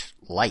Switch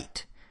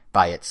Lite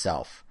by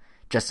itself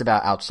just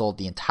about outsold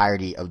the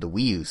entirety of the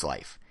Wii U's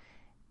life,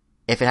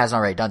 if it hasn't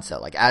already done so.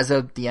 Like, as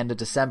of the end of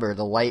December,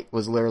 the Lite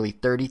was literally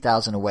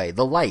 30,000 away.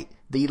 The Lite,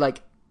 the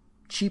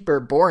cheaper,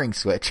 boring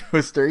Switch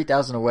was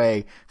 30,000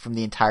 away from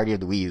the entirety of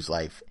the Wii U's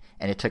life,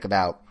 and it took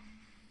about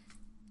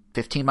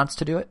 15 months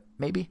to do it,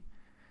 maybe.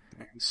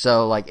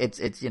 So it's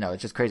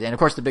just crazy. And of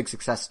course the big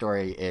success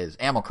story is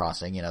Animal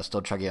Crossing,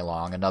 still chugging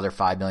along, another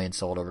 5 million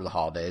sold over the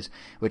holidays,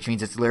 which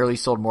means it's literally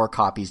sold more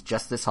copies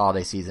just this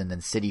holiday season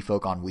than City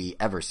Folk on Wii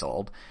ever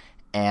sold.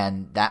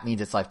 And that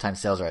means its lifetime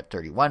sales are at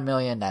 31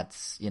 million.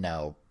 That's,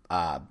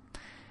 an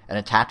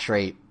attach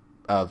rate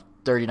of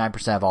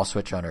 39% of all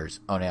Switch owners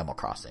own Animal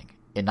Crossing.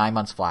 In 9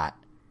 months flat,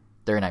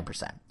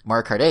 39%.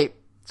 Mario Kart 8,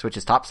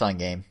 Switch's top selling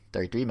game,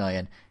 33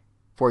 million,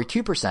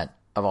 42%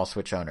 of all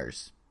Switch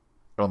owners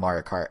own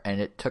Mario Kart, and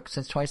it took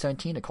since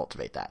 2017 to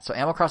cultivate that. So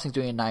Animal Crossing's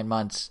doing in 9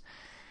 months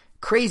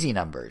crazy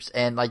numbers,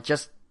 and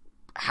just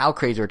how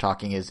crazy we're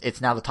talking is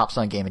it's now the top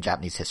selling game in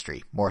Japanese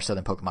history, more so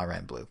than Pokemon Red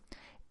and Blue.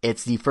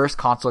 It's the first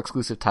console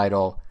exclusive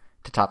title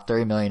to top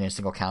 30 million in a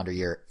single calendar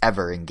year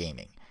ever in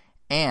gaming.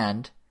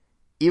 And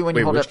even when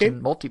you hold up to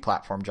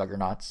multi-platform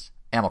juggernauts,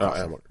 Animal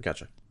Crossing.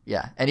 Gotcha.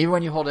 Yeah, and even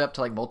when you hold it up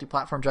to like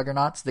multi-platform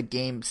juggernauts, the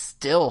game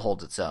still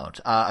holds its own.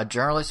 A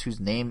journalist whose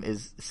name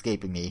is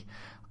escaping me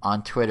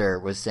on Twitter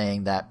was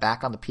saying that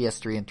back on the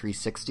PS3 and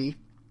 360,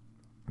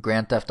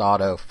 Grand Theft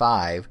Auto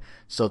 5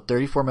 sold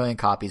 34 million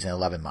copies in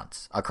 11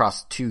 months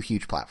across 2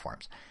 huge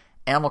platforms.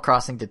 Animal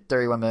Crossing did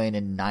 31 million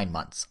in 9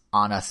 months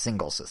on a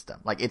single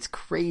system. Like, it's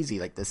crazy,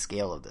 like, the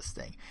scale of this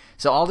thing.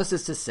 So all this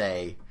is to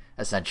say,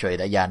 essentially,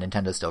 that, yeah,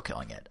 Nintendo's still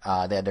killing it.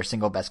 They had their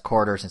single best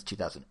quarter since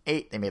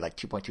 2008. They made like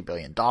 $2.2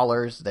 billion.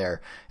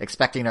 They're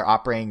expecting their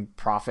operating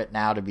profit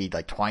now to be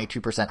like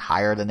 22%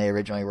 higher than they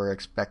originally were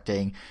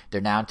expecting.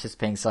 They're now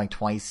anticipating selling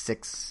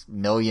 26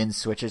 million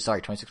Switches,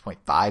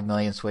 26.5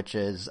 million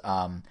Switches,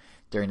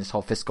 during this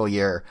whole fiscal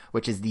year,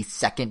 which is the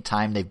second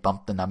time they've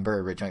bumped the number.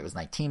 Originally it was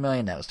 19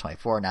 million, that was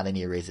 24. Now they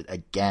need to raise it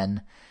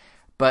again.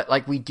 But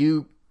like, we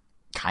do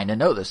kind of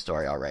know this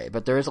story already,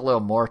 but there is a little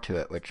more to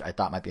it, which I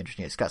thought might be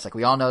interesting to discuss. Like,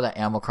 we all know that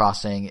Animal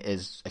Crossing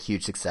is a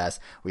huge success.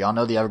 We all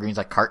know the evergreens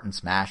like Cart and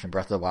Smash and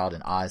Breath of the Wild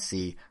and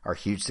Odyssey are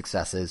huge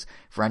successes.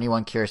 For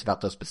anyone curious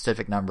about those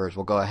specific numbers,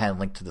 we'll go ahead and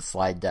link to the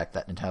slide deck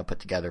that Nintendo put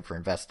together for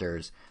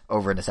investors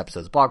over in this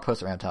episode's blog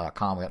post at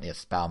Nintendo.com. We don't need to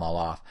spout them all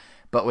off.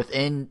 But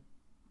within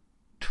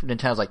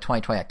Nintendo's like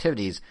 2020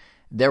 activities,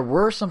 there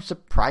were some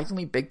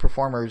surprisingly big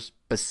performers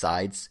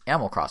besides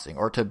Animal Crossing.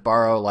 Or to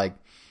borrow like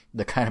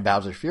the kind of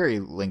Bowser's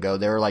Fury lingo,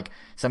 there were like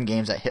some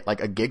games that hit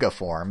like a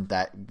gigaform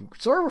that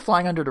sort of were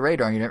flying under the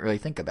radar and you didn't really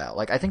think about.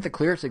 Like, I think the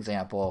clearest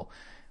example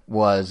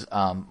was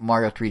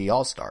Mario 3D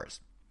All-Stars,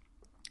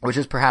 which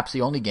is perhaps the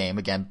only game,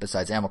 again,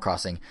 besides Animal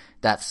Crossing,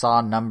 that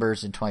saw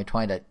numbers in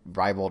 2020 that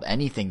rivaled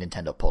anything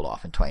Nintendo pulled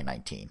off in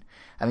 2019.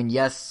 I mean,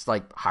 yes,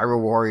 like Hyrule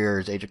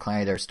Warriors, Age of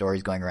Calamity, there are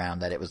stories going around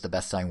that it was the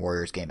best-selling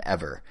Warriors game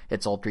ever.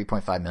 It sold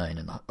 3.5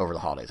 million over the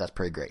holidays. That's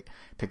pretty great.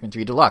 Pikmin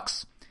 3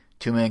 Deluxe,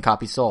 2 million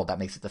copies sold. That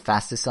makes it the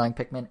fastest-selling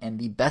Pikmin and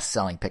the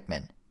best-selling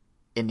Pikmin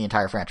in the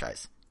entire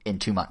franchise in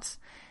 2 months.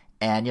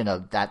 And, you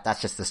know,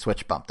 that's just the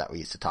Switch bump that we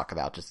used to talk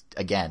about. Just,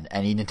 again,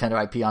 any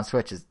Nintendo IP on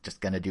Switch is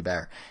just gonna do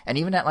better. And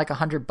even at like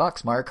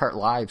 $100, Mario Kart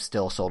Live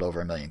still sold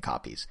over 1 million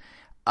copies.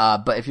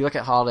 But if you look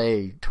at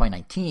holiday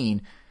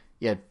 2019,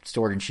 you had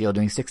Sword and Shield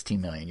doing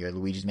 16 million. You had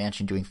Luigi's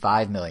Mansion doing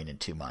 5 million in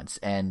 2 months.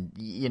 And,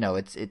 you know,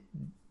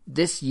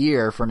 this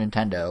year for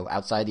Nintendo,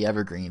 outside the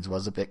evergreens,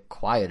 was a bit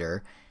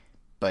quieter.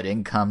 But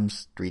in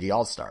comes 3D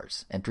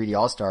All-Stars. And 3D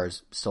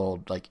All-Stars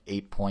sold like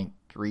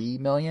 8.3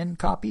 million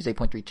copies,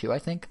 8.32 I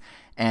think.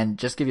 And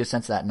just to give you a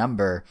sense of that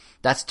number,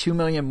 that's 2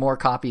 million more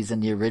copies than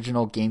the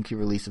original GameCube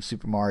release of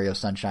Super Mario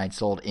Sunshine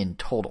sold in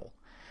total.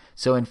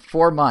 So in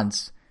 4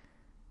 months,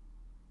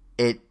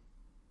 it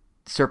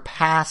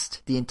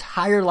surpassed the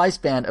entire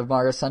lifespan of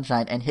Mario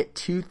Sunshine and hit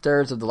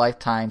 2/3 of the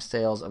lifetime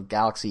sales of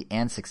Galaxy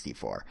and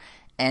 64.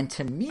 And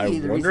to me, I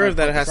wonder if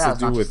that has to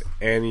do with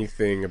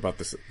anything about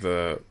this,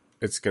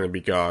 it's going to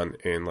be gone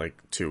in like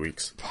 2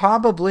 weeks.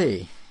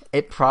 Probably.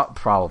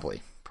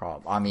 Probably.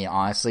 I mean,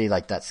 honestly,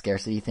 like, that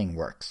scarcity thing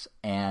works.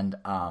 And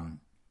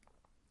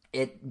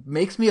it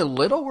makes me a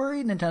little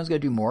worried Nintendo's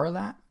going to do more of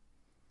that.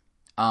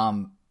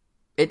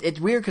 It's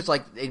weird because,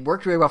 like, it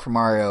worked really well for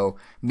Mario.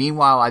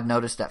 Meanwhile, I've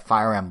noticed that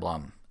Fire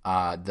Emblem,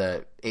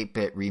 the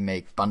 8-bit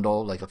remake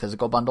bundle, like the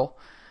physical bundle,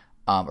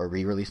 or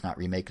re-release, not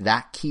remake,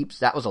 that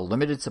was a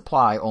limited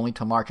supply only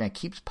till March, and it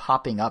keeps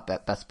popping up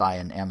at Best Buy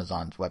and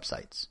Amazon's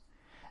websites.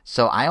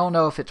 So I don't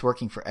know if it's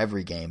working for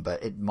every game,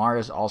 but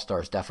Mario's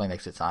All-Stars definitely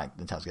makes it sound like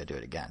Nintendo's going to do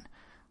it again.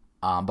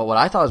 But what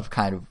I thought was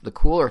kind of the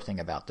cooler thing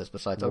about this,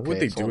 besides, what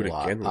would they do it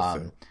again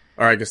with it?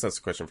 Or I guess that's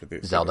the question for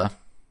the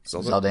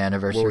Zelda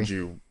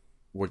Anniversary.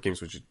 What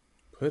games would you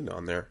put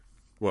on there?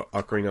 What,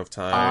 Ocarina of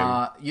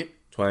Time,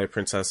 Twilight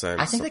Princess,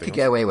 and I think they could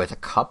get away with a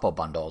couple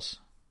bundles.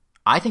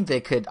 I think they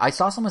could. I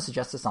saw someone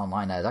suggest this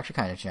online. That is actually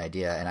kind of an interesting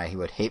idea, and I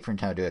would hate for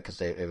Nintendo to do it because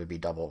it would be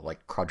double,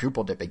 like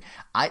quadruple dipping.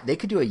 They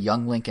could do a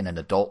Young Link and an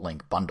Adult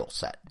Link bundle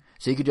set.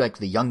 So you could do like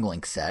the Young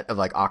Link set of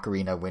like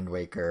Ocarina, Wind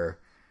Waker,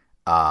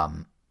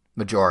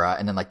 Majora,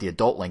 and then like the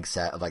Adult Link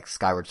set of like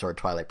Skyward Sword,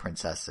 Twilight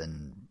Princess,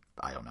 and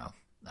I don't know,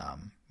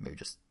 maybe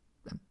just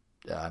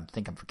I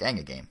think I'm forgetting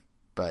a game,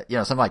 but you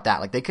know, something like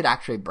that. Like they could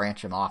actually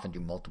branch them off and do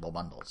multiple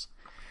bundles.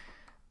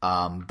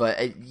 But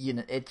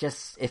it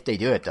just, if they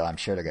do it though, I'm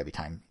sure they're gonna be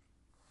time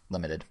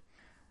limited.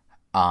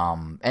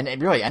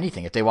 And really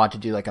anything. If they want to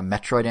do like a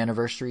Metroid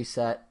Anniversary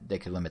set, they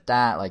could limit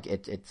that. Like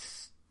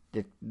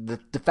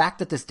the fact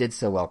that this did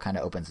so well kind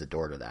of opens the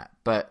door to that.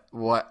 But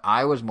what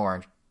I was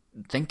more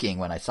thinking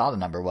when I saw the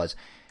number was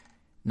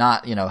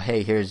not, you know,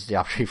 hey, here's the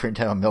opportunity for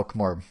Nintendo to milk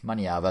more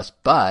money out of us,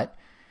 but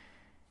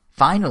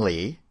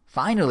finally,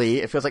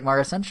 it feels like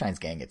Mario Sunshine's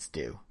getting its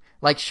due.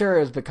 Like, sure, it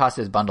was because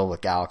it was bundled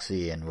with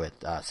Galaxy and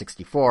with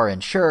 64,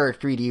 and sure,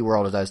 3D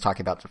World, as I was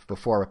talking about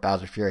before with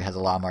Bowser's Fury, has a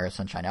lot of Mario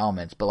Sunshine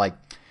elements, but like,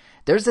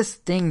 there's this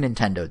thing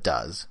Nintendo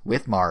does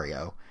with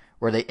Mario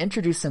where they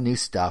introduce some new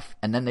stuff,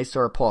 and then they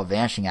sort of pull a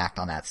vanishing act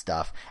on that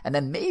stuff, and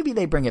then maybe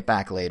they bring it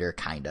back later,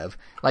 kind of.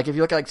 Like, if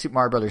you look at like Super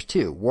Mario Bros.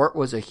 2, Wart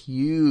was a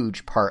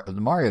huge part of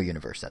the Mario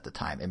universe at the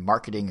time, in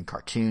marketing and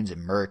cartoons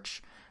and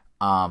merch.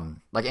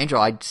 Like,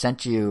 Angel, I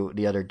sent you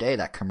the other day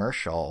that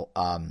commercial,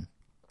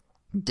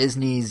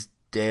 Disney's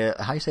Dale,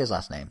 how do you say his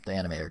last name? The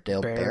animator,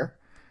 Dale Bear?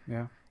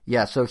 Yeah.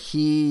 Yeah, so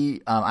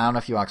he, I don't know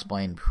if you want to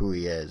explain who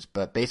he is,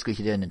 but basically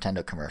he did a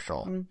Nintendo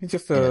commercial He's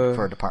just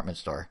for a department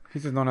store.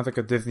 He's just known as like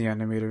a Disney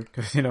animator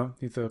because, you know,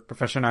 he's a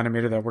professional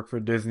animator that worked for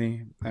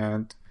Disney.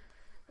 And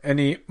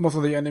most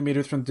of the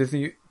animators from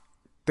Disney,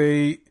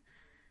 they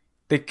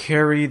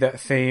carry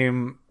that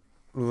same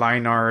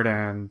line art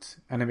and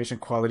animation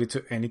quality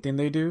to anything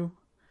they do.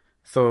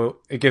 So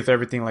it gives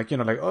everything like, you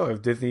know, like, oh,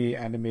 if Disney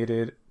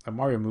animated a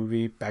Mario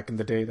movie back in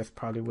the day, that's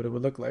probably what it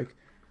would look like.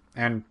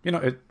 And, you know,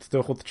 it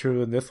still holds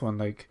true in this one.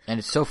 Like, and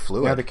it's so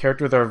fluid. Yeah, the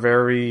characters are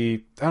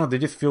very, I don't know, they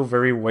just feel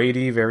very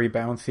weighty, very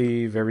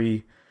bouncy,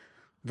 very,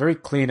 very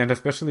clean. And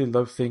especially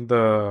love seeing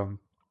the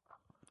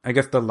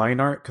line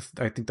art, because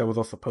I think that was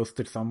also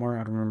posted somewhere.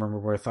 I don't remember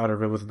where I thought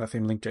of it. It was in that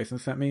same link Jason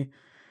sent me.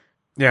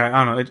 Yeah,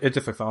 I don't know. It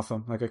just looks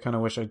awesome. Like, I kind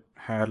of wish I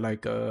had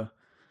like a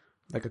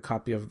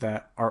copy of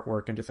that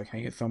artwork and just like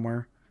hang it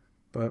somewhere.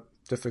 But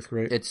just looks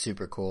great. It's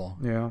super cool.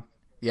 Yeah.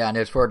 Yeah, and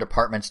it's for a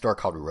department store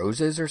called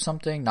Roses or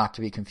something, not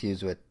to be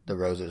confused with the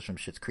Roses from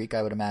Schitt's Creek,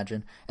 I would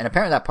imagine. And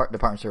apparently that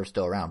department store is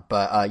still around.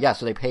 But yeah,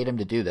 so they paid him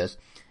to do this.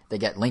 They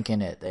get Link in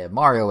it. They have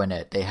Mario in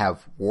it. They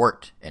have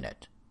Wart in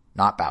it.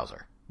 Not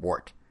Bowser.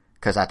 Wart.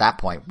 Because at that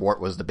point, Wart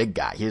was the big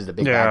guy. He was the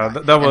big guy. Yeah,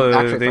 that was,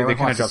 actually, they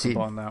kind of dropped the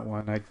ball on that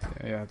one. I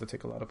had to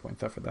take a lot of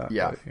points after that.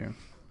 Yeah.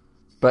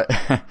 But,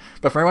 yeah.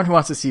 But for anyone who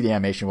wants to see the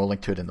animation, we'll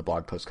link to it in the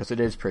blog post because it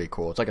is pretty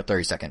cool. It's like a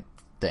 30-second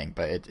thing,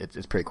 but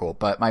it's pretty cool.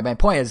 But my main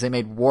point is they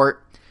made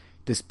Wart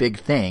this big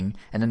thing,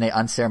 and then they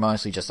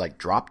unceremoniously just like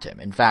dropped him.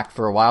 In fact,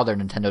 for a while there,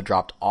 Nintendo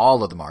dropped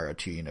all of the Mario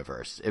 2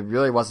 universe. It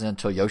really wasn't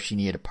until Yoshi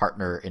needed a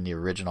partner in the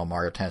original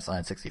Mario Tennis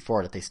Land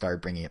 64 that they started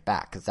bringing it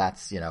back. Because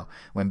that's, you know,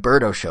 when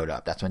Birdo showed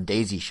up. That's when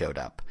Daisy showed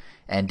up.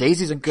 And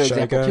Daisy's a good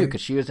example too,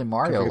 because she was in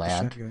Mario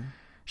Land.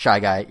 Shy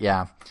Guy,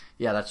 yeah.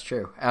 Yeah, that's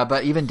true.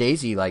 But even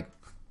Daisy, like,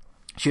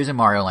 she was in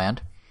Mario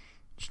Land.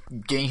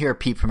 Didn't hear a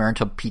peep from her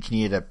until Peach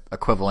needed an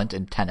equivalent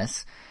in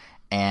tennis.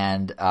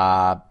 And,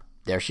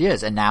 there she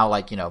is. And now,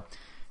 like, you know,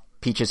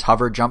 Peach's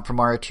hover jump from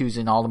Mario 2's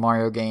in all the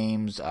Mario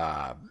games.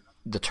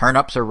 The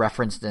turn-ups are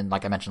referenced in,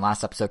 like I mentioned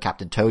last episode,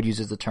 Captain Toad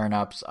uses the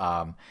turn-ups.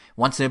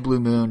 Once in a Blue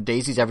Moon,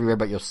 Daisy's everywhere,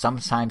 but you'll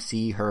sometimes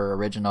see her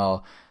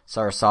original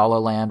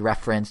Sarasala Land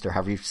referenced, or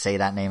however you say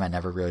that name. I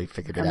never really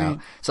figured it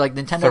out. So, like,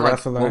 Nintendo,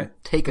 like, will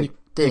take a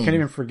thing. You can't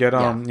even forget,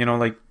 you know,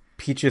 like,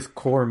 Peach's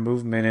core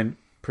movement and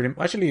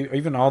actually,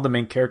 even all the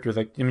main characters,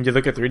 like, I mean, you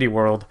look at 3D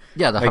World,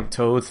 like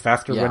Toad's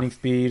faster running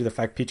speed, the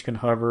fact Peach can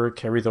hover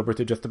carries over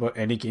to just about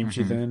any game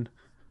she's in.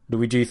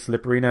 Luigi's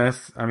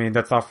slipperiness, I mean,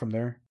 that's all from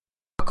there.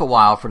 It took a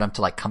while for them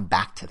to, like, come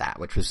back to that,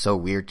 which was so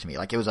weird to me.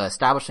 Like, it was an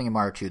establishing in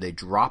Mario 2, they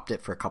dropped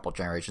it for a couple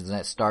generations, and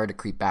it started to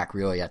creep back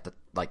really at the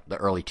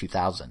early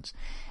 2000s.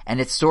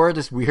 And it's sort of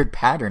this weird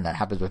pattern that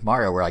happens with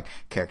Mario, where, like,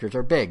 characters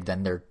are big,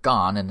 then they're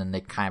gone, and then they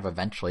kind of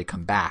eventually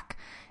come back.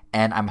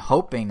 And I'm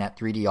hoping that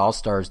 3D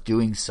All-Star is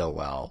doing so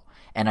well.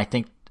 And I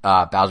think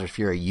Bowser's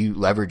Fury, you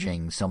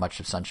leveraging so much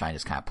of Sunshine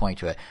is kind of pointing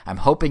to it. I'm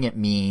hoping it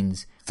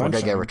means we're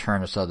going to get a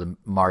return of some of the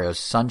Mario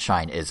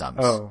Sunshine isms.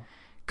 Oh.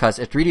 Because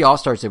if 3D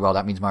All-Stars did well,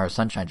 that means Mario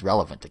Sunshine's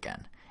relevant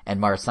again. And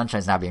Mario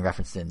Sunshine's now being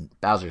referenced in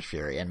Bowser's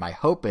Fury. And my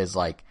hope is,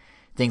 like,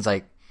 things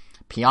like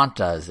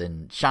Piantas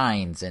and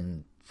Shines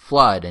and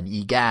Flood and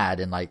Egad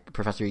and, like,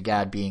 Professor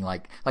Egad being,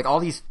 like all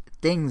these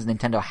things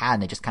Nintendo had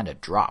and they just kind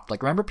of dropped.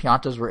 Like, remember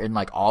Piantas were in,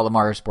 like, all the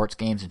Mario Sports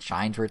games and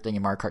Shines were a thing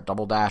in Mario Kart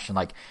Double Dash, and,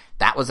 like,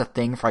 that was a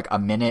thing for, like, a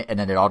minute and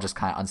then it all just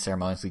kind of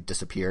unceremoniously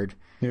disappeared.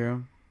 Yeah.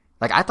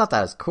 Like, I thought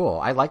that was cool.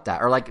 I like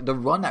that. Or, like, the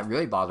one that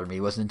really bothered me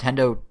was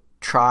Nintendo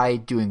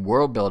tried doing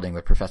world building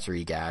with Professor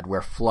Egad,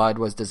 where Flood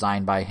was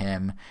designed by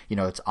him. You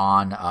know, it's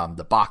on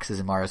the boxes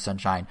in Mario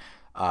Sunshine.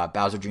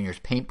 Bowser Jr.'s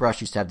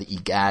paintbrush used to have the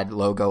Egad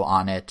logo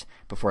on it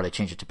before they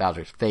changed it to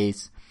Bowser's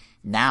face.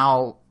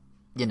 Now,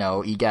 you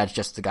know, Egad's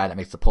just the guy that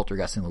makes the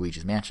poltergeist in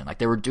Luigi's Mansion. Like,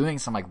 they were doing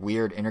some, like,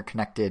 weird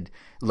interconnected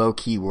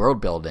low-key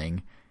world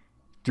building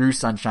through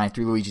Sunshine,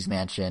 through Luigi's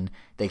Mansion.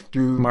 They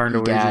threw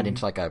Egad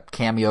into, like, a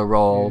cameo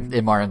role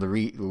in Mario and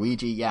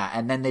Luigi. Yeah,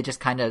 and then they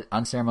just kind of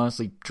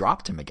unceremoniously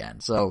dropped him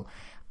again. So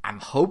I'm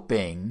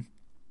hoping,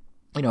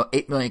 you know,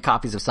 8 million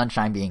copies of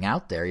Sunshine being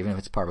out there, even if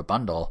it's part of a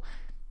bundle,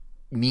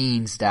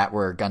 means that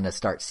we're going to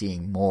start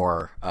seeing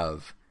more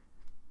of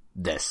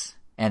this.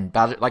 And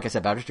Bowser, like I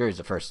said, Bowser's Fury is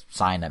the first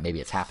sign that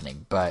maybe it's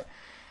happening. But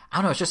I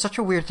don't know, it's just such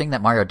a weird thing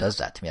that Mario does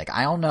that to me. Like,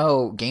 I don't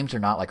know, games are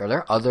not, like, are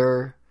there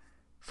other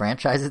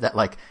franchises that,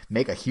 like,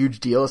 make a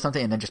huge deal of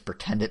something and then just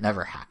pretend it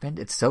never happened?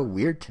 It's so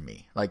weird to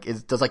me. Like,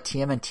 does, like,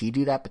 TMNT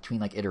do that between,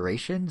 like,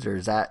 iterations? Or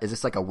is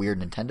this, like, a weird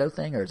Nintendo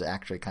thing? Or is it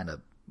actually kind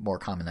of more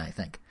common than I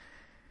think?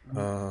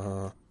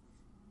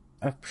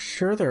 I'm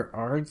sure there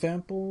are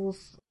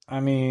examples. I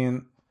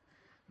mean,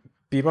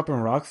 Bebop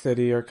and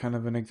Rocksteady are kind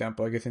of an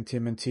example, I guess, in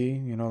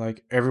TMNT. You know,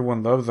 like,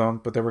 everyone loves them,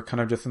 but they were kind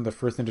of just in the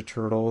first Ninja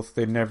Turtles.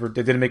 They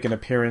didn't make an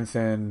appearance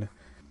in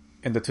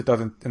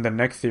the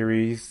next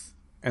series,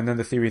 and then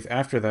the series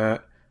after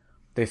that,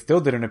 they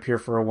still didn't appear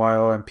for a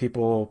while, and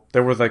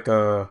there was like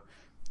a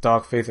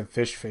Dog Face and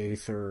Fish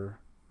Face, or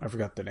I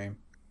forgot the name,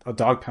 a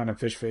Dog Pound and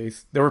Fish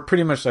Face. They were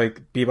pretty much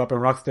like Bebop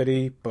and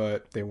Rocksteady,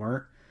 but they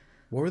weren't.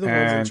 What were the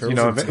ones in And,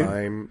 Turtles in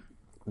Time?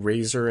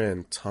 Razor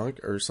and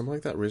Tonka or something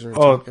like that? Razor and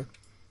Oh, Tonka?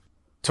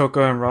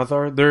 Toka and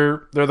Razar,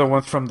 they're the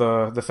ones from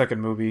the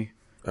second movie.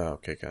 Oh,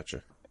 okay,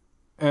 gotcha.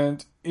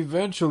 And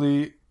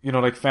eventually,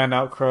 like fan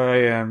outcry,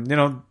 and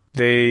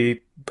they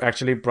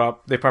properly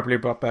brought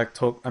back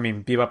Bebop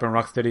and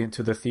Rocksteady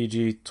into the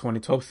CG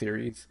 2012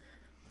 series.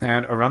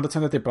 And around the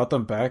time that they brought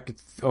them back,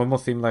 it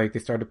almost seemed like they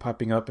started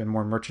popping up in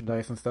more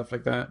merchandise and stuff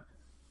like that.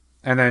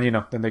 And then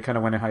then they kind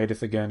of went in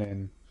hiatus again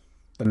in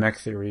the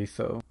next series.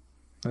 So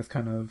that's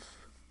kind of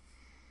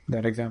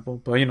that example.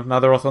 But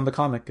now they're also in the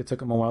comic. It took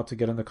them a while to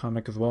get in the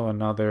comic as well, and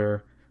now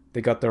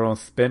they got their own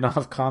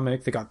spin-off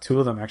comics. They got two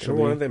of them actually.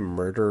 Didn't one of them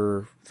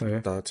murder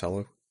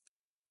Donatello?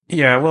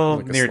 Yeah, well,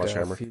 Like a near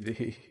sledgehammer. death.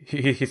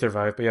 He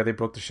survived, but yeah, they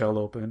broke the shell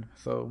open.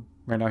 So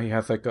right now he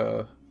has like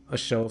a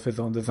shell of his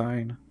own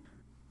design.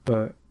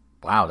 But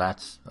Wow,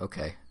 that's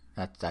okay.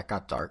 That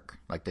got dark.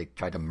 Like they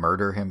tried to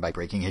murder him by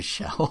breaking his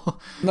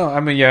shell. no,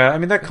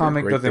 that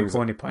comic great doesn't things-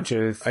 pull any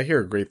punches. I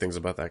hear great things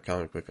about that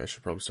comic book. I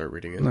should probably start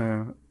reading it.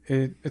 No,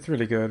 it's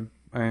really good.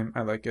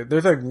 I like it.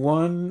 There's like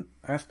one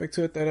aspect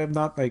to it that I'm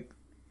not like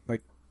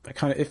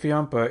kind of iffy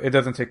on, but it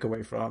doesn't take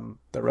away from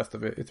the rest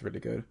of it. It's really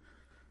good.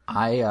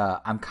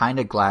 I'm kind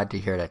of glad to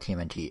hear that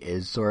TMNT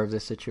is sort of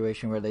this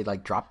situation where they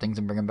like drop things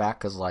and bring them back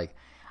because like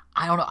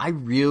I don't know. I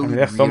really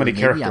There's so many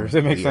maybe I'm characters.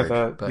 It makes sense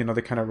weird, that but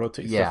they kind of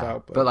rotate yeah, stuff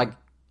out. but like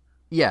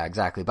yeah,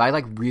 exactly. But I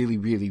like really,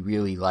 really,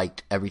 really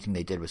liked everything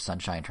they did with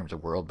Sunshine in terms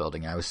of world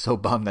building. I was so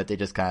bummed that they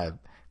just kind of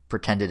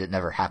pretended it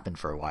never happened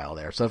for a while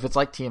there. So if it's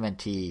like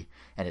TMNT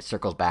and it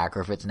circles back,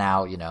 or if it's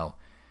now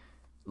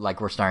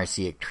like we're starting to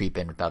see it creep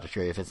in with Bowser's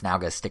Fury, if it's now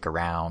going to stick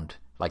around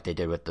like they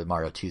did with the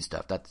Mario 2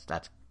 stuff,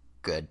 that's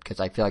good because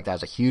I feel like that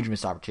was a huge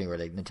missed opportunity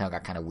where Nintendo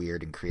got kind of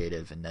weird and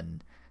creative and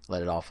then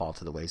let it all fall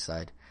to the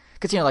wayside.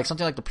 Because like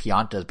something like the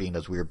Piantas being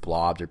those weird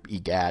blobs or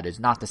egad is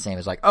not the same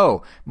as like,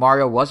 oh,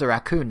 Mario was a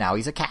raccoon, now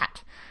he's a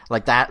cat.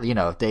 Like that,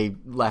 if they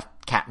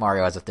left Cat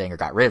Mario as a thing or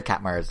got rid of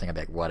Cat Mario as a thing, I'd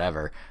be like,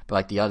 whatever. But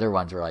like the other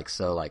ones were like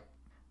so like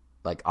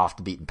off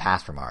the beaten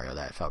path for Mario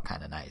that it felt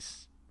kind of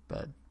nice.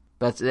 But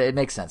it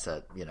makes sense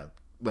that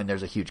when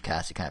there's a huge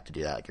cast, you kind of have to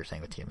do that, like you're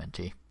saying with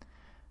TMNT.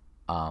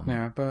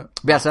 but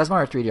Yeah, so that's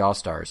Mario 3D All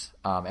Stars,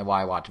 and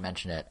why I want to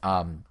mention it.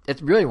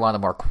 It's really one of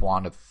the more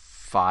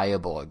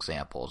quantifiable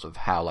examples of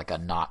how like a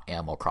not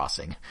Animal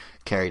Crossing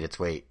carried its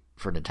weight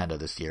for Nintendo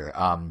this year.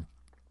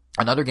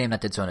 Another game that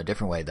did so in a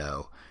different way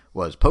though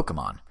was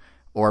Pokemon,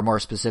 or more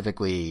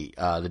specifically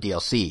the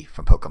DLC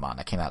from Pokemon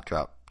that came out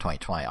throughout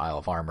 2020, Isle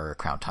of Armor,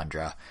 Crown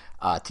Tundra.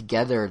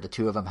 Together, the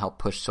two of them helped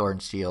push Sword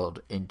and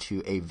Shield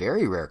into a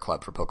very rare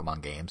club for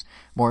Pokemon games,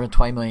 more than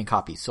 20 million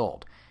copies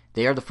sold.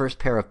 They are the first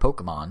pair of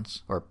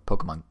Pokemons, or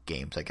Pokemon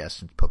games, I guess,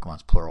 since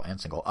Pokemon's plural and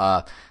single.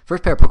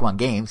 First pair of Pokemon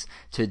games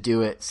to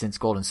do it since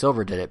Gold and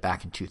Silver did it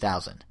back in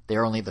 2000. They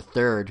are only the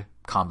third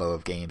combo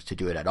of games to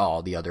do it at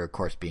all, the other, of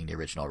course, being the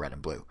original Red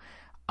and Blue.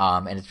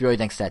 And it's really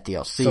thanks to that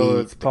DLC, so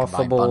it's the combined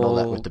possible bundle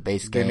that with the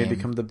base they game. may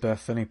become the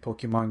best-selling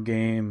Pokemon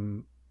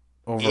game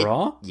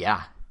overall.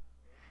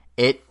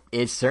 It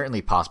is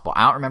certainly possible.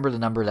 I don't remember the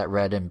number that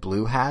Red and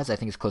Blue has. I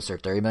think it's closer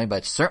to 30 million,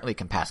 but it certainly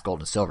can pass Gold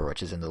and Silver,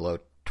 which is in the low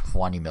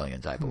 20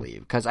 millions, I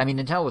believe. Because,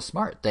 Nintendo was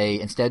smart. They,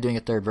 instead of doing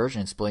a third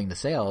version and splitting the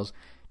sales,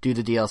 do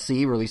the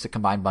DLC, release a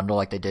combined bundle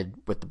like they did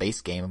with the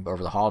base game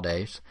over the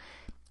holidays.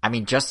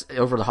 Just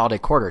over the holiday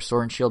quarter,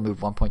 Sword and Shield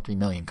moved 1.3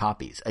 million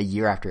copies a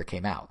year after it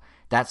came out.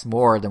 That's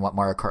more than what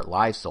Mario Kart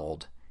Live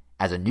sold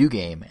as a new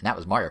game, and that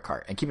was Mario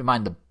Kart. And keep in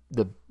mind,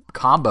 the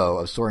combo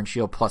of Sword and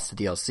Shield plus the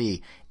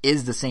DLC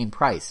is the same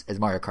price as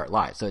Mario Kart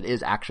Live, so it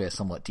is actually a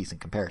somewhat decent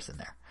comparison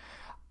there.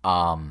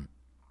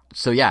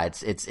 So yeah,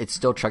 it's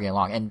still chugging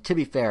along. And to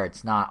be fair,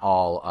 it's not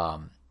all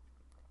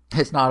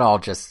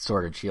just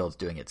Sword and Shield's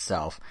doing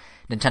itself.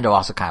 Nintendo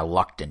also kind of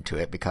lucked into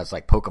it because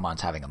like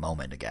Pokemon's having a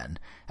moment again.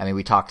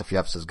 We talked a few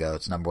episodes ago,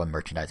 it's the number one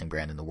merchandising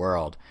brand in the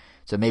world.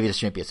 So maybe this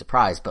shouldn't be a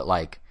surprise, but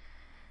like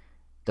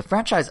the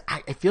franchise,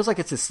 it feels like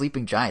it's a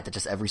sleeping giant that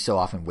just every so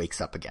often wakes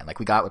up again. Like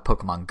we got it with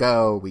Pokemon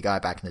Go, we got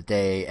it back in the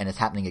day, and it's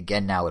happening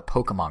again now with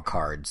Pokemon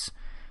cards.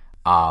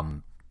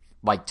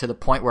 Like to the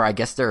point where I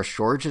guess there are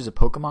shortages of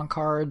Pokemon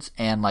cards,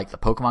 and like the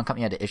Pokemon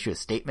company had to issue a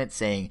statement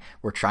saying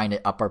we're trying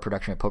to up our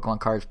production of Pokemon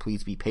cards,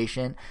 please be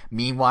patient.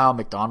 Meanwhile,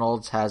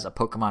 McDonald's has a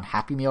Pokemon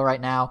Happy Meal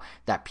right now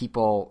that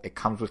it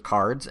comes with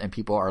cards, and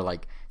people are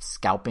like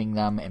scalping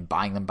them and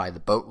buying them by the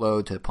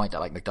boatload to the point that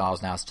like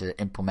McDonald's now has to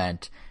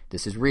implement,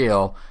 this is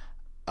real,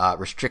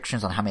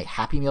 restrictions on how many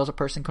Happy Meals a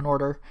person can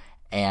order.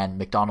 And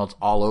McDonald's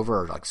all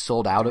over are like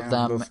sold out of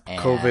them. Those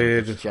and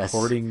COVID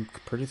hoarding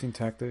purchasing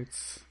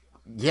tactics.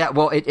 Yeah,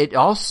 well, it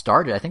all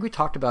started. I think we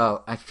talked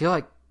about. I feel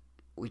like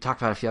we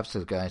talked about a few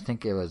episodes ago. I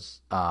think it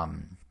was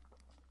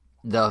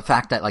the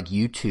fact that like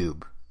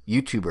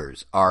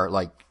YouTubers are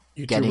like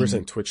getting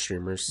and Twitch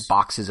streamers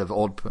boxes of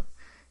old,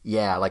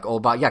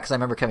 because I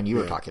remember Kevin, you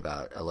were talking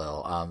about it a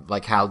little,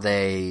 like how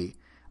they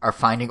are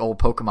finding old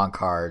Pokemon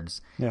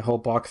cards, whole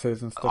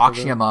boxes and stuff,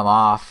 auctioning them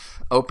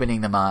off,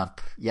 opening them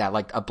up. Yeah,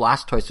 like a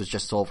Blastoise was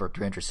just sold for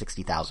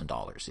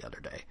 $360,000 the other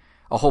day.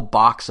 A whole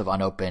box of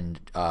unopened,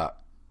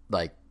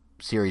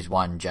 Series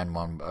 1, Gen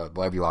 1,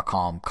 whatever you want to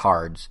call them,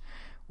 cards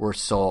were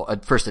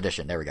sold, first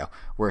edition, there we go,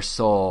 were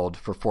sold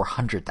for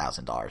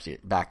 $400,000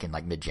 back in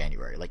like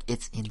mid-January. Like,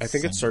 it's insane. I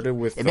think it started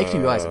with... It makes me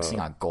realize I'm seeing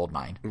on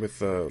Goldmine.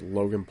 With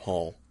Logan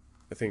Paul.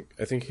 I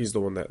think he's the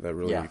one that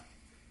really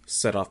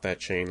set off that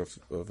chain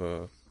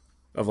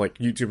of like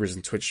YouTubers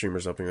and Twitch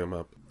streamers opening them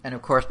up. And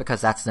of course, because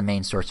that's the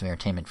main source of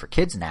entertainment for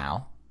kids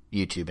now,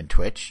 YouTube and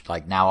Twitch,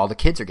 like now all the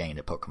kids are getting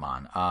into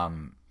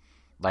Pokemon.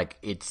 Like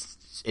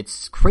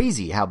it's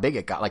crazy how big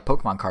it got. Like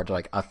Pokemon cards are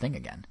like a thing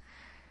again.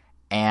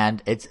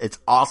 And it's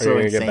also are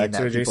you insane get back that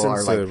to it, people Jason,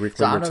 are like, to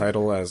reclaim your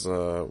title as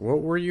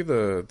what were you,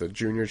 the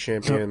junior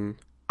champion?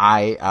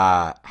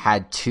 I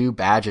had 2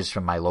 badges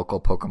from my local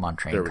Pokemon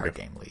trading card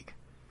game league.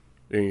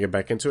 You're gonna get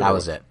back into it? That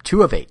was it.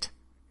 2 of 8.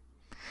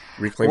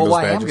 Reclaim well, those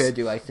what badges. I am gonna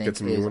do, I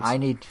think, is I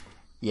need.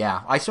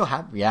 Yeah, I still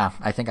have. Yeah,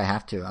 I think I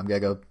have to. I'm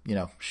gonna go,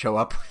 show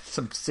up with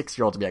some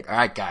 6-year-olds and be like, "All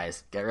right,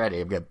 guys, get ready.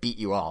 I'm gonna beat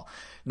you all."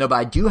 No, but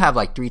I do have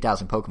like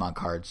 3,000 Pokemon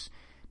cards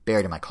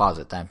buried in my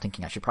closet that I'm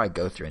thinking I should probably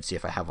go through and see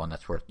if I have one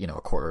that's worth,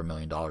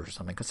 $250,000 or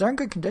something, because they're in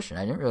good condition.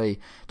 I didn't really.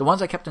 The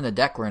ones I kept in the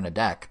deck were in a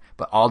deck,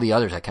 but all the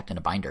others I kept in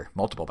a binder,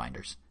 multiple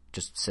binders,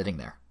 just sitting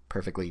there,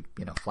 perfectly,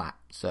 flat.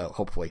 So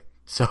hopefully,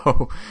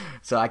 so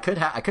I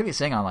could be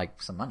sitting on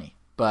like some money,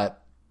 but.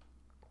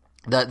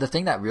 The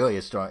thing that really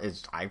is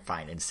I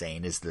find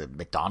insane is the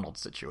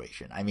McDonald's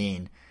situation. I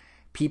mean,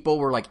 people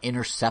were like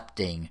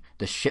intercepting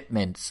the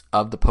shipments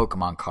of the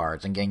Pokemon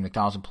cards and getting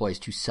McDonald's employees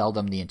to sell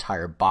them the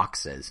entire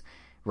boxes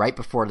right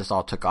before this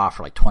all took off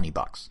for like $20.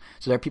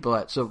 So there are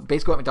people so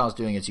basically what McDonald's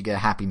doing is you get a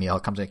Happy Meal.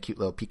 It comes in a cute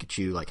little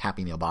Pikachu like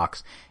Happy Meal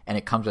box, and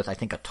it comes with I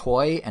think a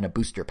toy and a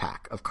booster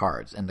pack of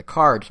cards. And the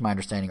cards, to my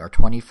understanding, are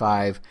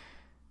 25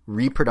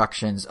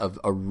 reproductions of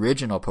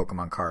original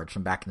Pokemon cards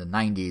from back in the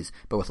 90s,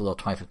 but with a little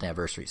 25th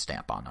anniversary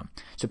stamp on them.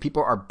 So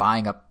people are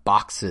buying up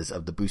boxes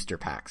of the booster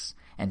packs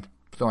and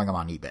throwing them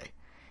on eBay.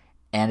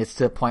 And it's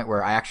to the point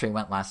where I actually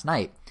went last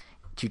night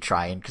to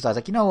try and, because I was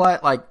like, you know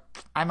what, like,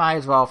 I might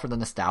as well for the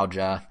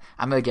nostalgia.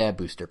 I'm going to get a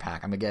booster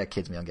pack. I'm going to get a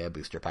kids meal and get a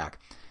booster pack.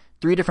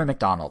 3 different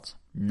McDonald's.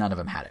 None of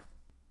them had it.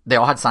 They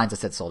all had signs that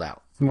said sold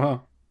out.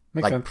 Wow.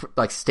 Makes sense.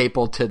 Like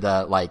stapled to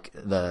the, like,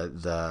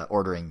 the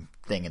ordering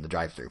thing in the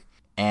drive-thru.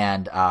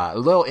 And a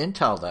little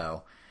intel,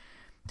 though,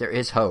 there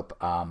is hope.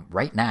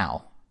 Right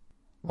now,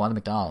 one of the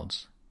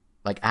McDonald's,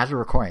 like as we're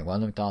recording, one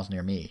of the McDonald's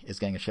near me is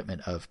getting a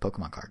shipment of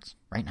Pokemon cards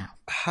right now.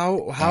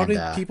 How did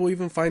people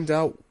even find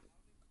out,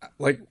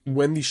 like,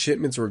 when these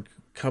shipments were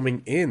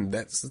coming in?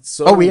 That's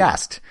so... Oh, we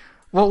asked.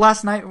 Well,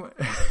 last night,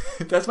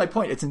 that's my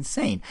point. It's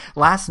insane.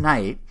 Last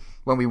night,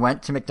 when we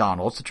went to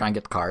McDonald's to try and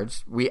get the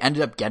cards, we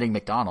ended up getting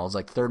McDonald's,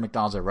 like 3rd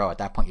McDonald's in a row. At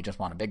that point, you just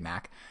want a Big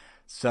Mac.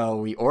 So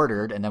we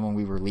ordered, and then when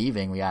we were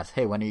leaving, we asked,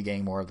 hey, when are you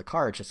getting more of the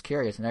cards? Just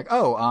curious. And they're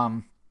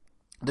like,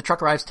 the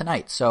truck arrives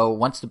tonight. So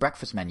once the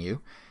breakfast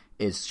menu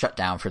is shut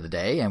down for the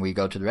day and we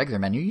go to the regular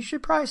menu, you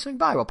should probably swing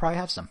by. We'll probably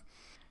have some.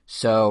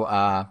 So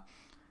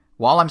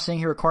while I'm sitting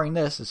here recording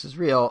this is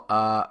real,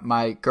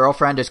 my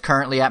girlfriend is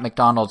currently at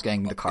McDonald's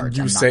getting the cards.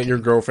 You sent your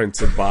girlfriend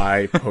to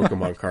buy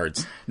Pokemon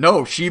cards.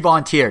 No, she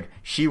volunteered.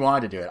 She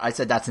wanted to do it. I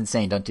said, that's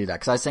insane. Don't do that.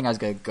 Because I was saying I was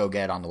going to go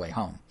get it on the way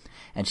home.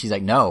 And she's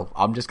like, no,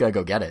 I'm just going to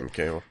go get it.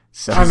 Okay, well.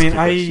 So I mean,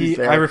 I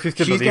refuse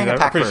to believe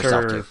that. I'm pretty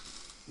sure too.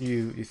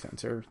 you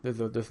sent her.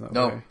 There's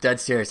no way. Dead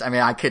serious. I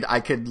mean, I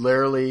could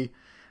literally.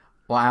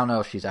 Well, I don't know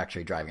if she's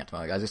actually driving at the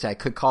moment. I was gonna say I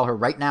could call her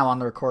right now on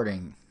the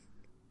recording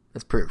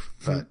as proof,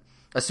 but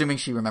assuming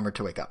she remembered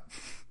to wake up.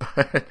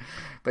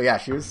 but yeah,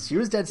 she was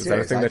dead serious. Is that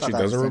a thing that she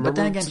doesn't remember? But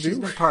then again, to she's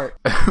do? been part.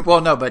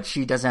 Well, no, but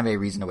she doesn't have a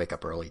reason to wake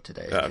up early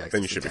today.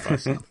 Then you should be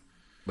fine.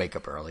 Wake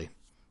up early.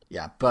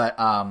 Yeah, but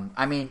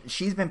I mean,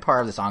 she's been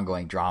part of this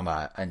ongoing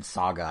drama and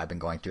saga I've been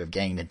going through of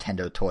getting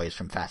Nintendo toys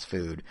from fast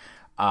food.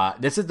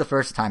 This is the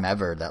first time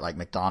ever that like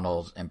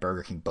McDonald's and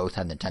Burger King both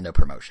have Nintendo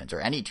promotions,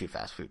 or any 2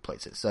 fast food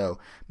places. So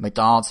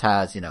McDonald's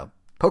has,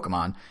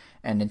 Pokemon,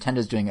 and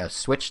Nintendo's doing a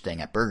Switch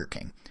thing at Burger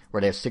King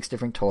where they have 6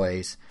 different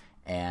toys,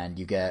 and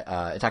you get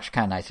it's actually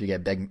kind of nice if you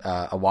get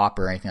a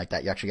Whopper or anything like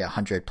that. You actually get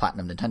 100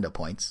 platinum Nintendo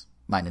points,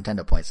 my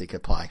Nintendo points that you could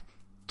apply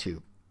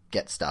to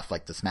get stuff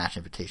like the Smash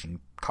invitation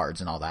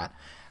cards and all that.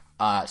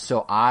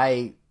 So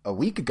a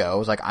week ago,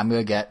 was like, I'm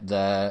going to get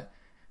the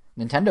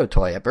Nintendo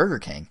toy at Burger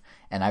King.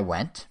 And I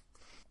went,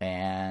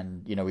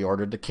 and, we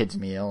ordered the kids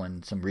meal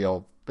and some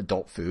real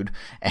adult food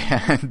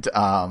and,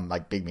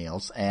 like big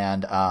meals,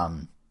 and,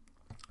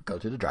 go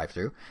through the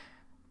drive-thru,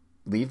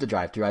 leave the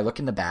drive-thru. I look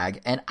in the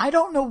bag, and I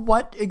don't know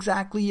what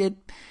exactly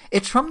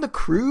it's from the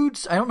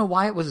Croods. I don't know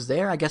why it was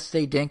there. I guess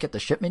they didn't get the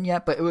shipment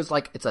yet, but it was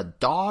like, it's a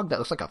dog that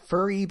looks like a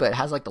furry, but it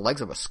has like the legs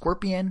of a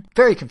scorpion.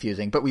 Very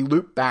confusing, but we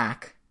loop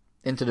back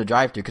into the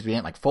drive-thru because we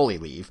didn't like fully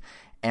leave,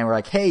 and we're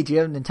like, hey, do you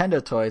have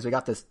Nintendo toys? We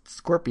got this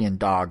scorpion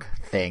dog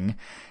thing,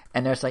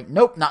 and they're just like,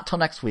 nope, not till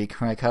next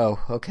week. We're like, oh,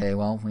 okay,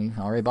 well, we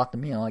already bought the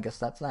meal, I guess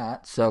that's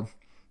that. So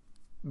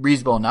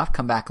reasonable enough.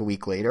 Come back a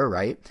week later,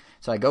 right?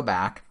 So I go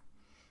back.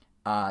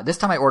 This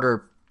time I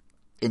order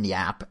in the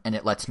app, and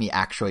it lets me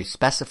actually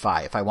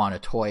specify if I want a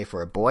toy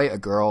for a boy, a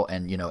girl,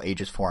 and, you know,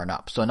 ages 4 and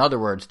up. So in other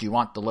words, do you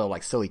want the little,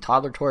 like, silly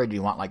toddler toy, or do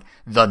you want, like,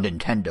 the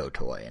Nintendo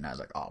toy? And I was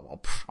like, oh,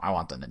 well, I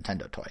want the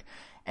Nintendo toy.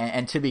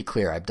 And to be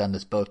clear, I've done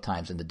this both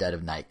times in the dead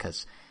of night,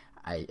 because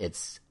I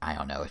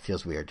don't know, it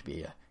feels weird to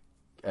be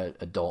a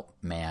adult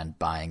man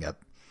buying a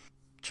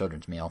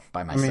children's meal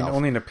by myself. I mean,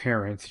 only in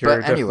appearance.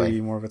 You're definitely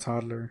more of a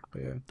toddler.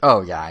 But yeah.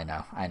 Oh yeah, I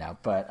know.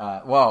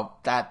 But well,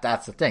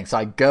 that's the thing. So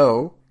I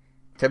go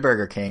to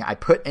Burger King. I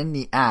put in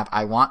the app,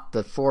 I want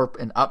the 4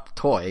 and up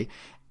toy,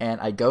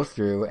 and I go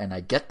through and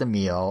I get the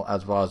meal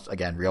as well as,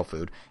 again, real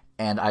food.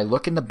 And I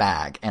look in the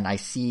bag and I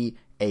see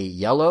a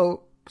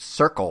yellow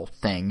circle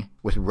thing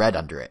with red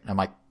under it. And I'm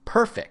like,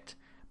 perfect.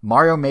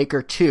 Mario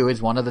Maker 2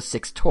 is one of the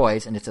 6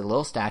 toys, and it's a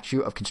little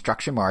statue of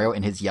Construction Mario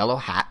in his yellow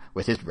hat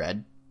with his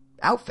red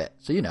outfit.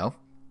 So, you know,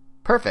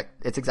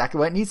 perfect. It's exactly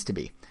what it needs to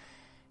be.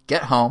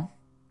 Get home,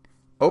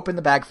 open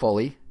the bag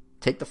fully,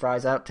 take the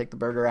fries out, take the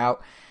burger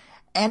out,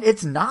 and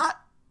it's not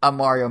a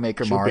Mario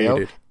Maker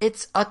Mario.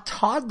 It's a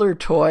toddler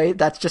toy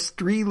that's just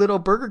 3 little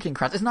Burger King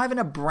crowns. It's not even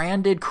a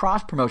branded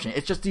cross promotion.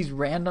 It's just these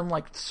random,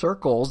 like,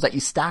 circles that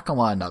you stack on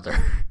one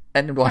another.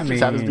 And one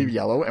just happens to be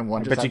yellow, and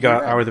one just happens to be red.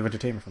 But you got hours of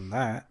entertainment from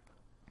that.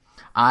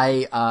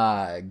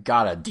 I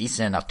got a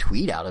decent enough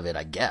tweet out of it,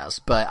 I guess,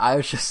 but I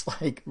was just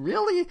like,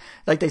 really?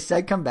 Like, they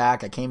said come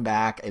back, I came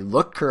back, it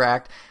looked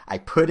correct, I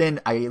put in,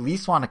 I at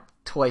least want a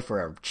toy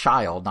for a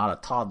child, not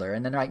a toddler,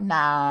 and then they're like,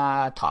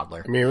 nah,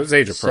 toddler. I mean, it was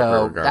age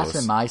appropriate regardless.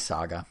 That's been my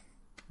saga.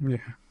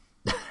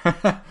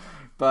 Yeah.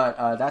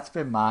 But that's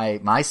been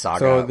my saga.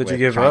 So did you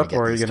give up,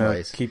 or are you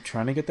going to keep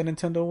trying to get the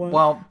Nintendo one?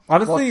 Well,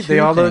 honestly, they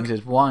all look,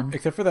 one.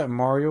 except for that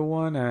Mario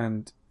one,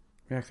 and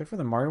yeah, except for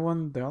the Mario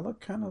one, they all look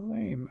kind of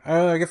lame.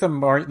 I guess they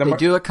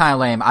do look kind of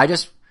lame. I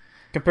was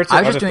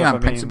just doing it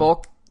on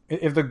principle.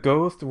 If the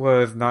Ghost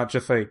was not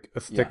just like a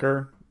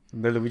sticker,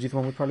 the Luigi's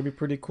one would probably be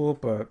pretty cool.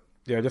 But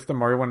yeah, just the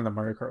Mario one and the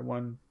Mario Kart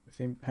one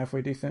seem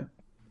halfway decent.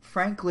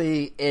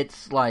 Frankly,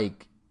 it's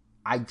like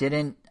I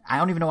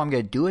don't even know what I'm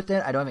going to do with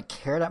it. I don't even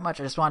care that much.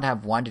 I just wanted to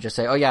have one to just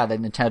say, oh yeah, the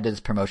Nintendo did this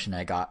promotion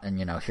I got, and,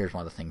 you know, here's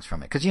one of the things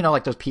from it. Because, you know,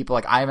 like those people,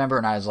 like I remember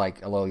when I was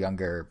like a little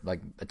younger, like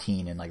a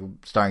teen, and like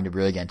starting to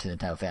really get into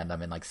Nintendo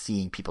fandom, and like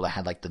seeing people that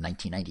had like the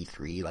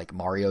 1993 like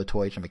Mario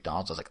toys from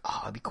McDonald's. I was like, oh,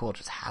 it'd be cool to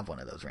just have one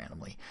of those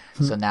randomly.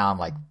 So now I'm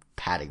like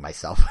patting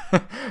myself.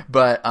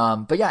 But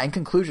yeah, in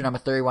conclusion, I'm a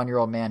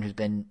 31-year-old man who's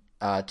been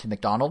to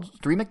McDonald's,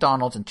 3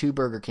 McDonald's and 2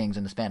 Burger Kings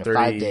in the span of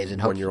 5 days.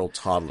 And 31-year-old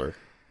toddler.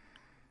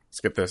 Let's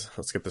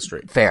get this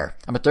straight. Fair.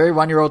 I'm a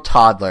 31-year-old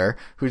toddler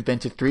who's been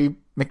to 3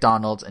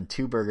 McDonald's and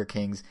 2 Burger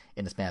Kings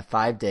in the span of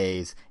 5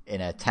 days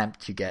in an attempt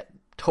to get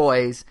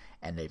toys,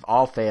 and they've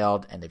all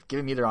failed, and they've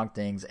given me the wrong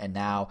things, and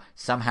now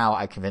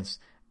somehow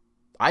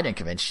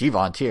she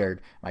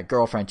volunteered my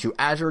girlfriend to,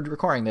 as we're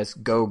recording this,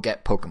 go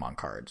get Pokemon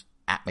cards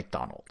at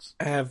McDonald's.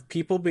 Have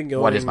people been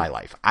going... What is my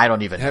life? I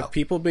don't even know. Have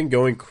people been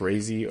going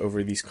crazy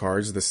over these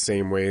cards the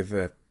same way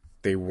that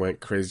they went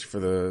crazy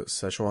for the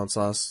Szechuan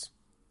sauce?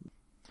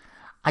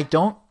 I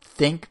don't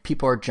think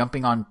people are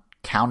jumping on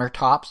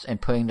countertops and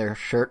putting their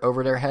shirt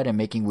over their head and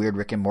making weird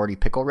Rick and Morty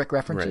Pickle Rick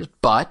references, right.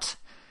 But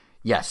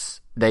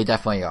yes, they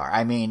definitely are.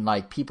 I mean,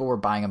 like, people were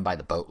buying them by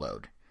the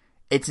boatload.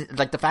 It's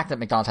like the fact that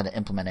McDonald's had to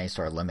implement any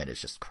sort of limit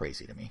is just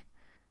crazy to me.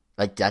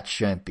 Like, that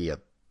shouldn't be a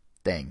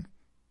thing.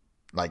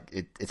 Like,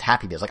 it's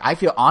Happy Meals. Like, I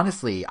feel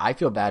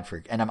bad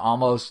for, and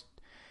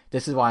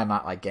this is why I'm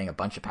not like getting a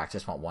bunch of packs. I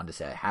just want one to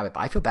say I have it.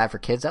 But I feel bad for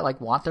kids that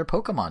like want their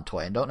Pokemon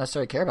toy and don't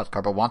necessarily care about the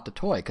card, but want the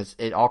toy because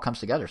it all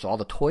comes together. So all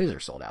the toys are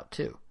sold out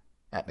too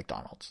at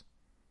McDonald's,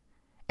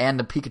 and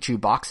the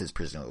Pikachu boxes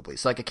presumably.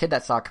 So like a kid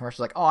that saw a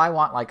commercial like, oh, I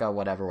want like a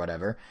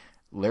whatever,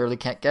 literally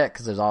can't get it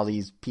because there's all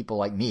these people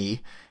like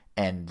me,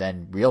 and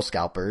then real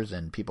scalpers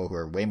and people who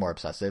are way more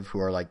obsessive who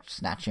are like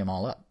snatching them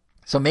all up.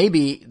 So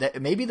maybe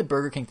the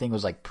Burger King thing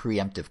was like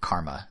preemptive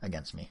karma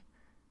against me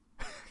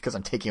because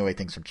I'm taking away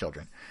things from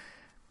children.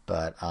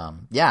 But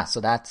yeah,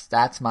 so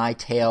that's my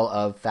tale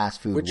of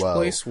fast food. Which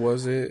place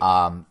was it?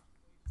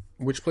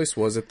 Which place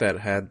was it that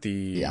had the?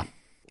 Yeah,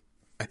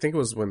 I think it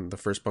was when the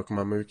first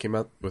Pokemon movie came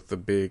out with the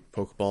big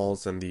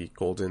Pokeballs and the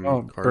golden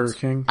cards. Burger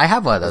King. I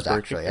have one of those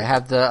actually. I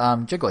have the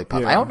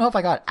Jigglypuff. Yeah. I don't know if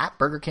I got it at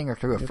Burger King or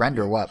through a friend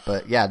or what,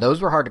 but yeah, those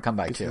were hard to come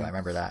by too. I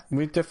remember that.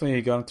 We definitely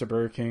got into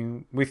Burger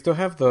King. We still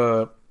have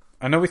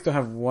I know we still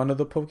have one of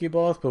the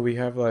Pokeballs, but we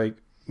have like.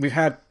 We've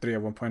had 3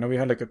 at one point. I know we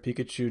had like a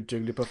Pikachu,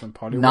 Jigglypuff, and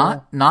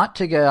Poliwhirl. Not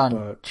to get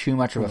on too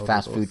much of a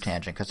fast food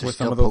tangent because there's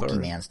still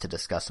Pokemans to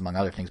discuss among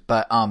other things.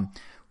 But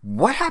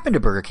what happened to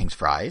Burger King's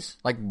fries?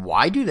 Like,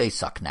 why do they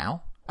suck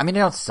now? I mean,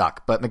 they don't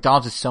suck, but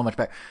McDonald's is so much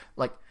better.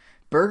 Like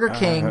Burger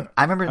King,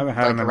 I remember like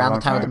around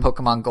the time of the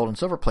Pokemon Gold and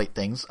Silver Plate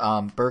things.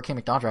 Burger King and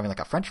McDonald's were having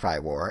like a French fry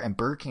war, and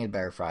Burger King had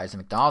better fries, and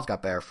McDonald's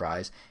got better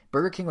fries.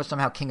 Burger King was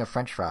somehow king of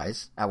French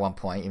fries at one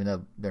point, even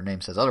though their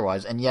name says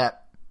otherwise, and yet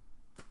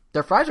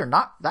their fries are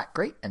not that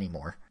great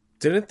anymore.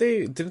 Didn't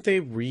they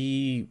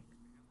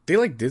they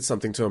like did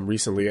something to them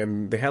recently,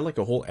 and they had like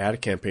a whole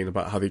ad campaign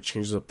about how they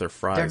changed up their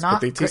fries, They're not.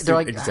 but they tasted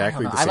like,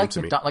 exactly the I same like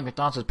to me. Like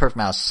McDonald's with perfect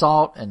amount of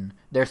salt, and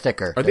they're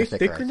thicker. Are They're they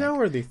thicker I now, think.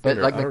 or are they But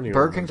thinner? like I don't even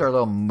Burger King's remember.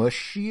 are a little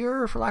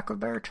mushier, for lack of a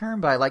better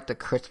term. But I like the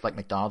crisp like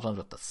McDonald's ones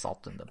with the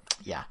salt and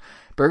the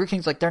Burger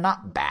King's like they're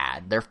not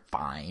bad, they're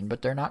fine,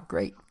 but they're not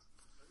great.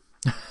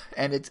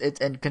 And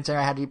and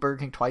considering I had to eat Burger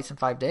King twice in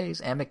 5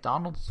 days, and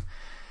McDonald's.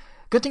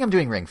 Good thing I'm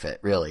doing Ring Fit,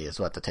 really, is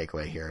what the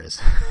takeaway here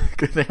is.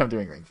 Good thing I'm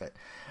doing Ring Fit.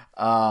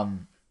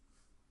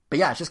 But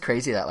yeah, it's just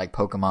crazy that like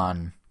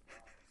Pokemon,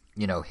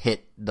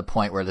 hit the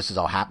point where this is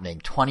all happening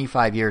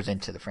 25 years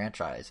into the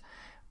franchise.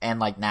 And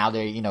like now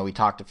we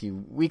talked a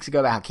few weeks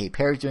ago about how Katy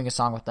Perry's doing a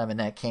song with them, and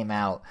then it came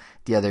out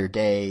the other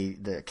day,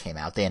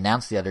 they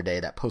announced the other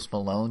day that Post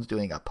Malone's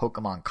doing a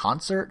Pokemon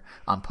concert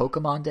on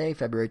Pokemon Day,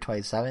 February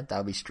 27th.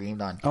 That'll be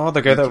streamed on Oh,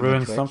 the guy YouTube that and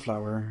ruined Twitch.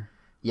 Sunflower.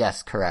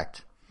 Yes,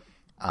 correct.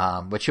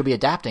 Which he'll be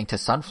adapting to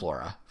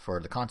Sunflora for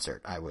the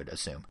concert, I would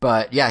assume.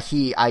 But yeah,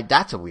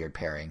 that's a weird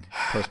pairing.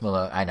 Post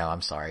Malone, I know,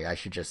 I'm sorry. I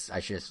should just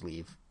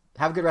leave.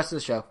 Have a good rest of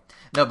the show.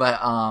 No, but,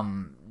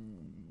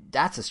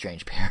 that's a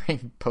strange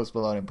pairing, Post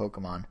Malone and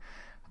Pokemon.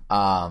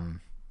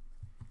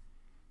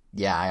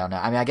 Yeah, I don't know.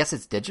 I mean, I guess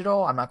it's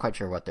digital. I'm not quite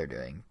sure what they're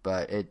doing,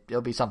 but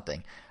it'll be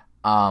something.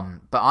 But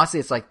honestly,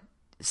 it's like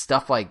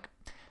stuff like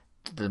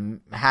the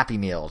Happy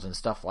Meals and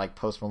stuff like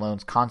Post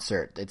Malone's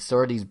concert. It's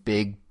sort of these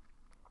big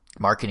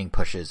marketing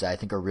pushes that I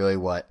think are really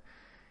what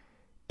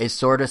is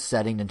sort of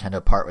setting Nintendo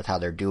apart with how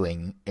they're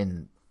doing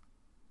in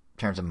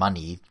terms of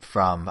money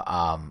from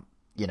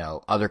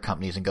other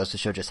companies, and goes to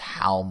show just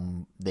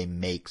how they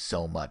make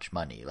so much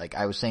money. Like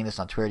I was saying this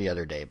on Twitter the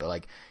other day, but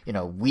like,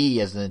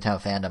 we as the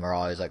Nintendo fandom are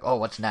always like, oh,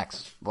 what's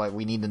next? Well,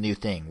 we need the new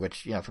thing,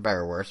 which, for better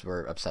or worse,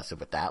 we're obsessive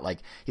with that. Like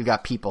you've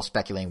got people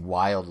speculating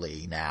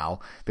wildly now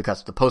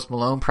because the Post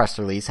Malone press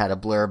release had a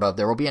blurb of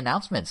there will be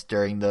announcements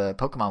during the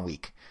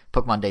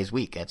Pokemon Days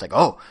week. And it's like,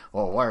 oh,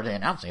 well, what are they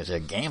announcing? Is it a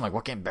game? Like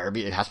what game better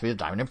be? It has to be the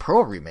Diamond and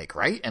Pearl remake,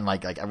 right? And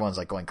like everyone's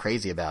like going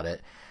crazy about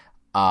it.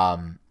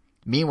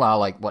 Meanwhile,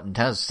 like what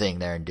Nintendo's sitting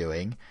there and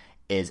doing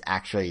is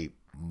actually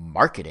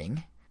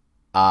marketing.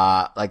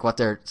 Like what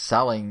they're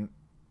selling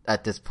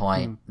at this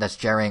point that's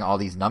generating all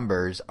these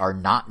numbers are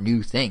not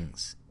new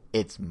things.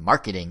 It's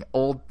marketing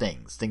old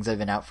things that have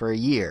been out for a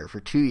year, for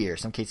 2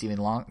 years, some cases even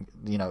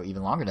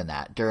longer than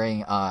that. During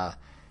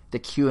the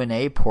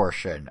Q&A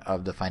portion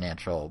of the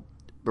financial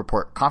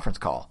report conference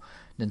call,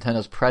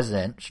 Nintendo's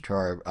president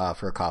Satoru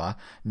Furukawa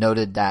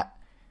noted that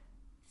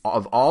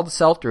of all the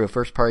sell-through of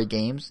first-party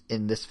games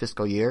in this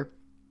fiscal year,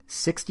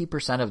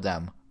 60% of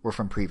them were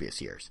from previous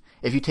years.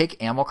 If you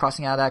take Animal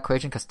Crossing out of that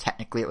equation, because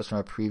technically it was from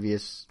a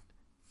previous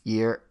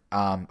year,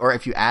 or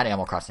if you add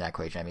Animal Crossing to that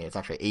equation, I mean, it's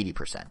actually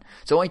 80%.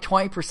 So only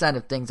 20%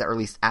 of things that were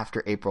released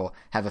after April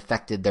have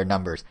affected their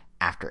numbers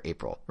after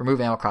April.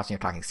 Remove Animal Crossing, you're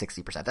talking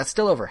 60%. That's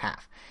still over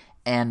half.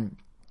 And,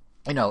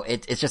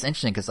 it's just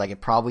interesting because, like, it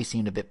probably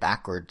seemed a bit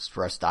backwards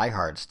for us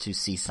diehards to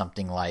see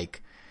something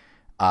like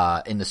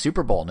in the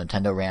Super Bowl,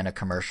 Nintendo ran a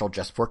commercial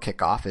just for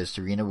kickoff as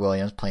Serena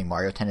Williams playing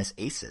Mario Tennis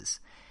Aces.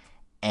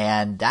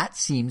 And that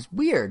seems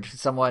weird.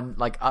 Someone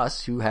like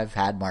us who have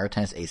had Mario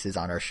Tennis Aces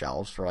on our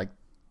shelves for like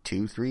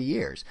 2-3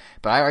 years.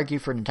 But I argue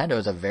for Nintendo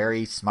is a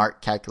very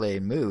smart,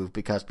 calculated move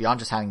because beyond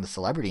just having the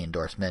celebrity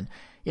endorsement,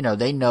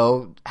 they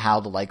know how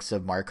the likes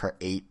of Mario Kart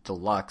 8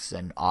 Deluxe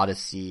and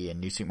Odyssey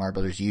and New Super Mario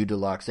Bros. U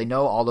Deluxe, they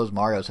know all those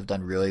Marios have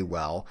done really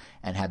well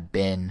and have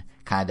been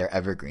kind of their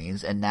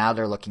evergreens. And now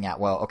they're looking at,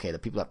 well, okay, the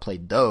people that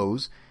played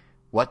those,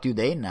 what do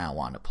they now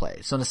want to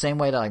play? So in the same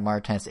way that like Mario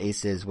Tennis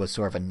Aces was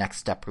sort of a next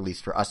step release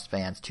for us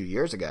fans 2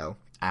 years ago,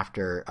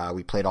 after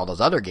we played all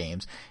those other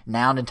games,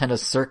 now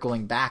Nintendo's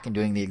circling back and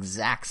doing the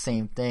exact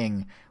same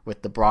thing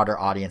with the broader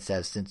audience that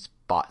has since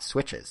bought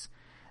Switches.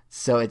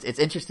 So it's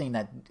interesting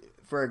that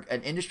for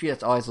an industry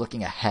that's always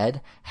looking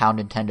ahead, how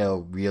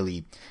Nintendo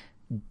really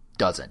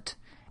doesn't.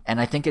 And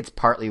I think it's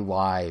partly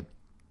why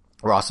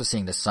we're also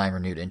seeing this sign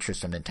renewed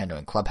interest from Nintendo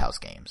in Clubhouse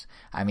games.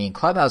 I mean,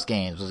 Clubhouse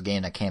games was a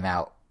game that came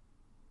out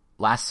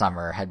last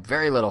summer, had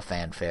very little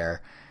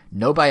fanfare.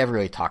 Nobody ever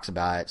really talks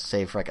about it,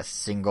 save for like a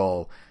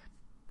single,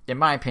 in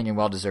my opinion,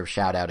 well-deserved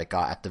shout-out it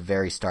got at the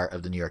very start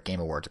of the New York Game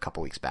Awards a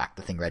couple weeks back,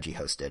 the thing Reggie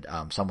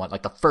hosted. Someone,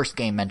 like the first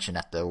game mentioned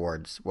at the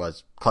awards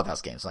was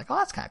Clubhouse games. Like, oh,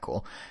 that's kind of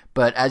cool.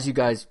 But as you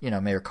guys,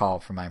 may recall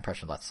from my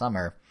impression last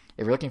summer,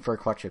 if you're looking for a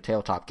collection of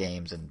tabletop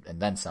games and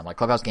then some, like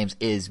Clubhouse games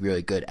is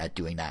really good at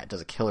doing that. It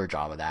does a killer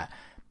job of that.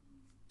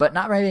 But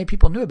not very many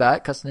people knew about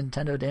it because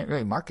Nintendo didn't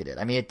really market it.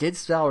 I mean, it did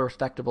sell a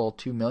respectable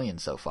 2 million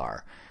so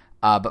far.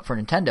 But for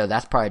Nintendo,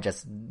 that's probably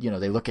just,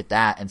 they look at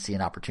that and see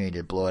an opportunity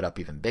to blow it up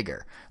even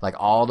bigger. Like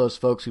all those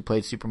folks who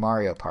played Super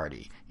Mario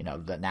Party, now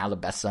the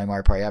best-selling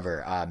Mario Party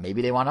ever,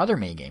 maybe they want other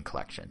mini-game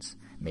collections.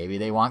 Maybe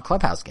they want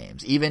Clubhouse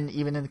games. Even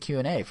in the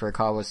Q&A,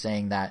 Furukawa was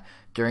saying that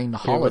during the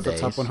holidays... It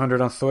was the top 100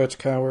 on Switch,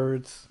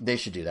 cowards. They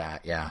should do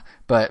that, yeah.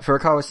 But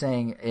Furukawa was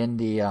saying in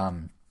the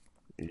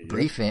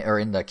briefing, or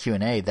in the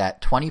Q&A,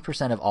 that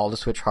 20% of all the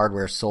Switch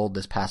hardware sold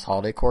this past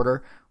holiday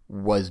quarter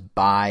was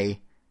by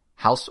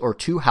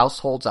two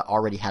households that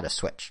already had a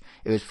Switch.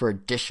 It was for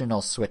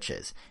additional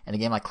Switches. And a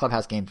game like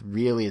Clubhouse Games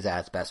really is at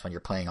its best when you're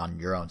playing on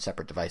your own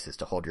separate devices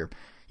to hold your,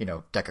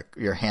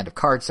 your hand of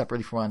cards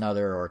separately from one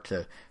another, or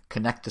to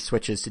connect the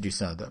Switches to do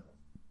some of the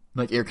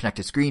like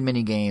ear-connected screen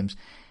mini games.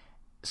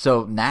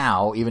 So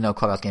now, even though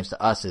Clubhouse Games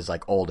to us is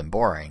like old and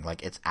boring,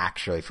 like it's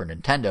actually for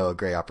Nintendo a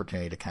great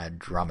opportunity to kind of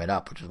drum it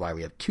up, which is why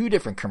we have 2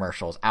 different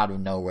commercials out of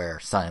nowhere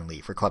suddenly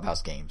for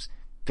Clubhouse Games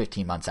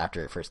 15 months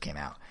after it first came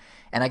out.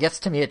 And I guess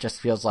to me it just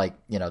feels like,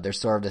 there's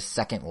sort of this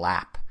second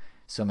lap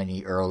so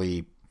many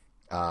early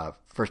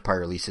first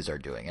party releases are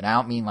doing. And I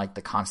don't mean like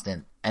the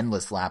constant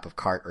endless lap of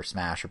Kart or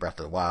Smash or Breath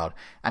of the Wild.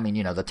 I mean,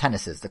 the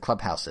tennises, the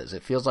Clubhouses.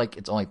 It feels like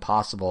it's only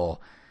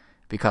possible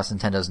because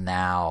Nintendo's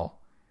now,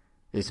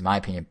 at least in my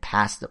opinion,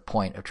 past the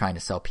point of trying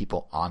to sell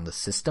people on the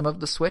system of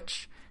the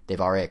Switch.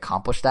 They've already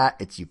accomplished that.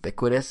 It's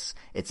ubiquitous.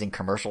 It's in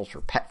commercials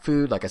for pet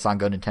food. Like I saw on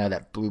Go Nintendo,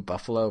 that Blue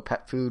Buffalo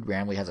pet food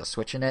randomly has a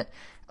Switch in it.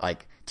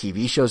 Like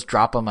TV shows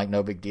drop them like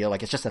no big deal.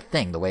 Like it's just a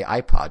thing the way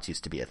iPods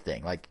used to be a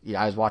thing. Like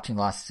I was watching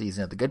the last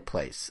season of The Good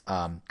Place.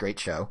 Great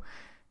show.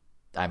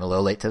 I'm a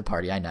little late to the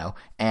party, I know.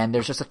 And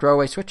there's just a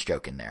throwaway Switch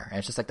joke in there. And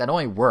it's just like that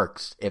only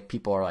works if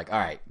people are like, all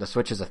right, the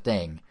Switch is a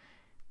thing,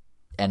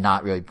 and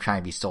not really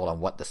trying to be sold on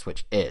what the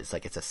Switch is.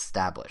 Like it's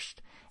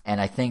established. And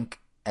I think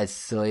as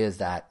silly as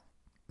that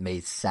may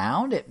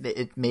sound,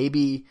 it may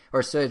be,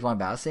 or silly as one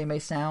about to say may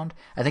sound,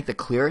 I think the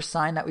clearest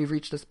sign that we've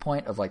reached this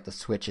point of like the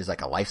Switch is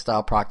like a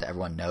lifestyle product that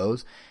everyone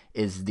knows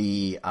is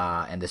the,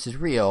 and this is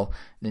real,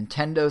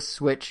 Nintendo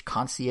Switch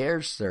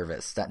concierge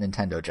service that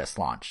Nintendo just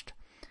launched.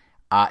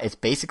 It's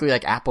basically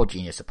like Apple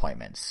Genius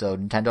appointments. So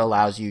Nintendo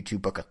allows you to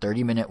book a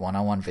 30-minute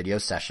one-on-one video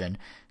session,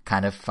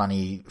 kind of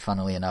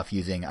funnily enough,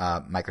 using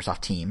Microsoft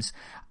Teams.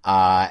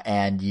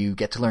 And you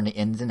get to learn the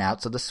ins and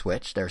outs of the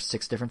Switch. There are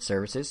 6 different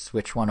services: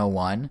 Switch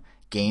 101,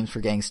 games for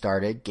getting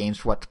started, games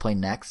for what to play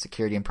next,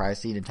 security and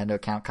privacy, Nintendo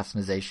account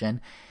customization.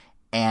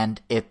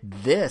 And if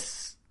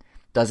this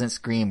doesn't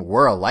scream,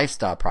 we're a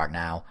lifestyle product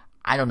now,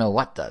 I don't know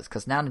what does.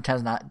 Because now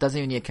Nintendo doesn't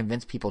even need to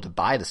convince people to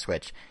buy the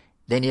Switch.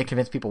 They need to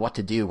convince people what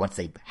to do once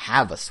they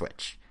have a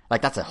Switch.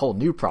 Like that's a whole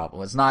new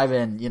problem. It's not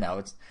even,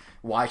 it's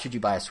why should you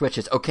buy a Switch?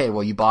 It's okay,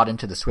 well you bought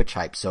into the Switch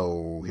hype,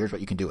 so here's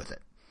what you can do with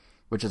it.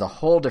 Which is a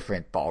whole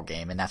different ball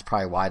game, and that's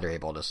probably why they're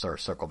able to sort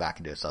of circle back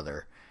into this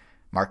other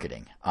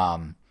marketing.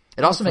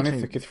 It also makes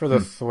me... It's for the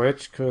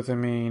Switch, because,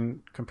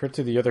 compared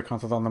to the other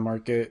consoles on the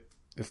market,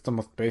 it's the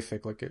most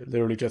basic. Like, it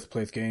literally just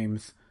plays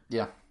games.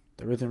 Yeah.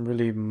 There isn't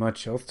really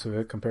much else to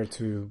it compared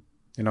to,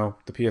 the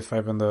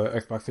PS5 and the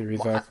Xbox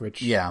Series X,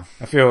 which... Yeah.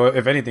 I feel,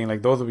 if anything,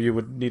 like, those of you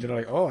would need to,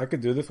 like, oh, I could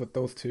do this with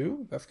those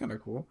two? That's kind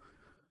of cool.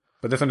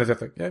 But this one is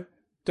just like, yeah,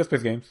 just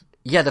plays games.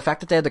 Yeah, the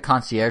fact that they have the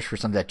concierge for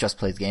something that just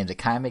plays games, it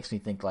kind of makes me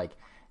think, like,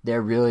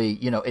 they're really,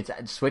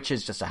 Switch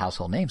is just a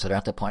household name, so they're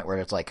at the point where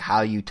it's like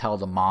how you tell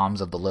the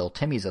moms of the little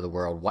Timmys of the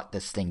world what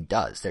this thing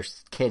does.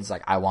 There's kids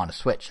like, I want a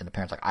Switch, and the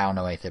parents like, I don't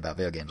know anything about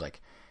video games. Like,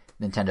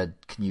 Nintendo,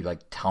 can you like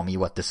tell me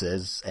what this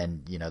is?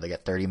 And, they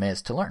get 30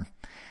 minutes to learn.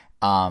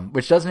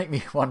 Which does make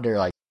me wonder,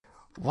 like,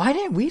 why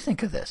didn't we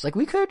think of this? Like,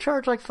 we could have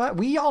charged like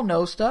we all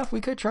know stuff. We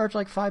could charge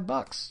like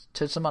 $5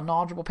 to some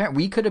knowledgeable parent.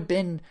 We could have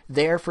been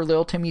there for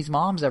little Timmy's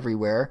moms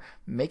everywhere,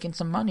 making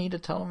some money to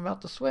tell them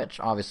about the Switch.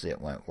 Obviously it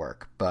won't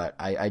work, but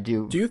I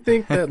do. Do you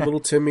think that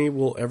little Timmy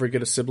will ever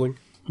get a sibling?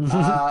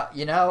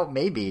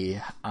 Maybe.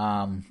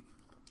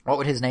 What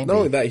would his name be? Not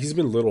only that, he's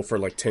been little for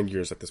like 10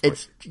 years at this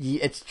point.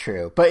 It's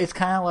true, but it's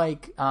kind of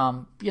like,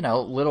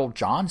 little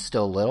John's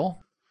still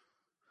little.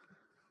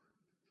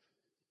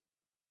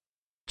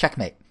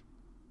 Checkmate.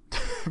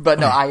 But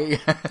no,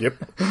 Yep.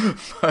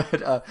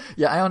 But I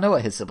don't know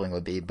what his sibling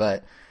would be,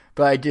 but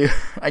I do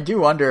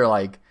wonder,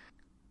 like,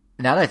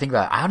 now that I think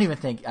about it, I don't even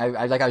think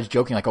I was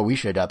joking like, oh, we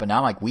should have, but now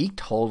I'm like, we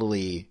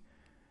totally.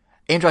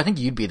 Andrew, I think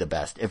you'd be the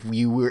best if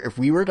we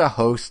were to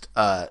host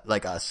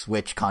like a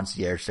Switch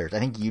concierge service. I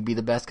think you'd be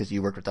the best because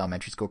you work with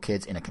elementary school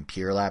kids in a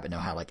computer lab and know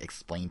how to like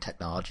explain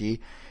technology.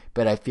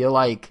 But I feel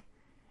like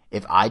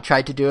if I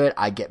tried to do it,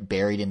 I'd get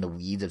buried in the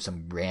weeds of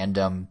some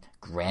random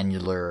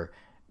granular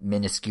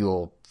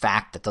minuscule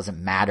fact that doesn't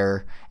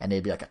matter, and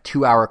it'd be like a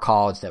 2-hour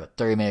call instead of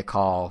a 30-minute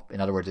call.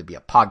 In other words, it'd be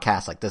a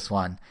podcast like this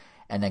one.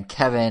 And then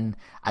Kevin,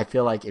 I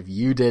feel like if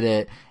you did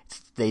it,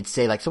 they'd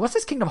say like, so what's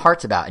this Kingdom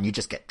Hearts about? And you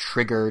just get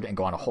triggered and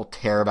go on a whole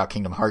tear about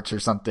Kingdom Hearts or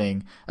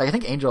something. Like, I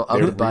think Angel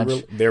of the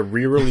bunch. They're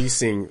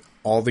re-releasing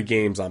all the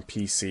games on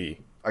PC.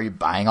 Are you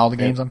buying all the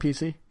games on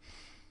PC?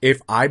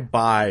 If I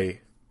buy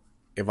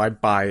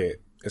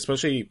it,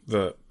 especially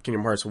the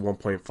Kingdom Hearts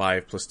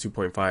 1.5 plus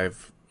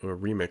 2.5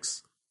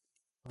 remix,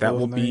 that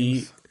will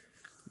be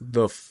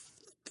the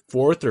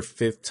 4th or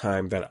 5th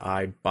time that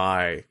I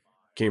buy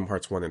Kingdom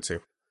Hearts 1 and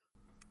 2.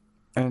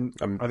 And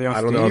are they on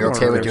I don't Steam know. You're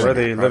okay with where are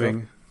they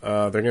living?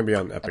 They're going to be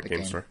on Epic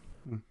Games Store.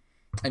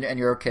 And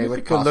you're okay with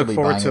You could look possibly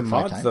forward buying to it 5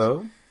 mods, times?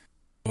 though.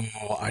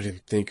 Oh, I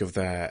didn't think of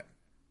that.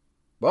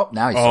 Well,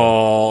 now he's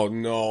Oh,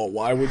 no.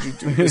 Why would you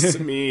do this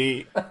to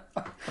me?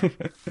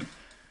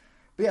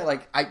 But yeah,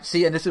 like I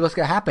see, and this is what's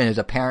gonna happen: is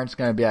a parent's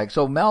gonna be like,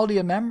 "So Melody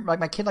of Memory, like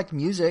my kid likes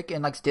music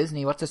and likes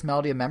Disney. What's this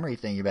Melody of Memory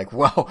thing?" You're like,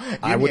 "Well,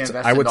 I would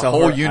tell tell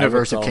whole her,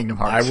 universe of Kingdom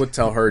Hearts." I would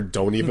tell her,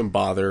 don't even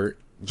bother.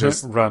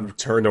 Just Run.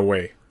 turn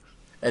away.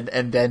 And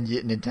then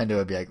Nintendo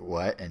would be like,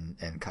 "What?"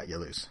 and cut you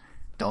loose.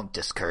 Don't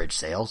discourage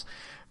sales.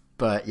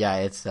 But yeah,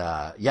 it's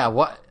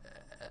what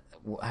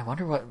I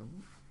wonder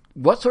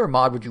what sort of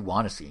mod would you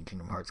want to see in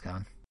Kingdom Hearts,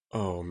 Kevin?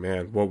 Oh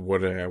man, what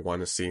would I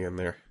want to see in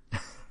there?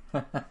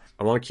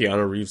 I want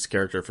Keanu Reeves'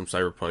 character from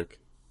Cyberpunk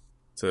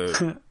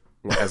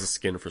as a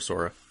skin for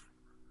Sora.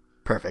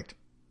 Perfect.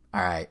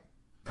 All right.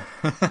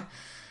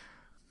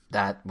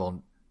 That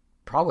will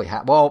probably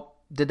have. Well,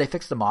 did they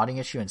fix the modding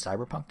issue in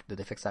Cyberpunk? Did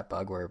they fix that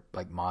bug where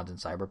like mods in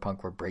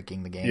Cyberpunk were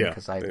breaking the game? Yeah,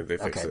 because they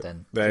fixed it.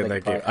 Then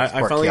That game.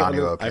 I finally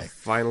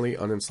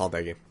uninstalled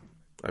that game.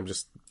 I'm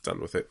just done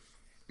with it.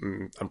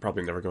 I'm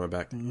probably never going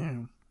back.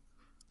 Yeah.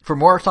 For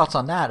more thoughts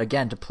on that,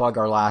 again, to plug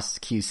our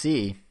last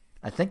QC,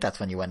 I think that's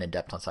when you went in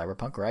depth on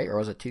Cyberpunk, right? Or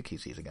was it 2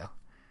 QCs ago?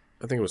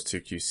 I think it was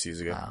 2 QCs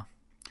ago. Wow.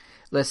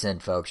 Listen,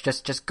 folks,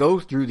 just go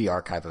through the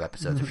archive of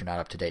episodes if you're not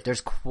up to date.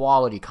 There's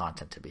quality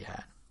content to be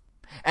had.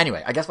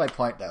 Anyway, I guess my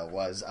point though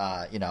was,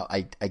 I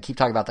keep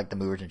talking about like the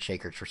movers and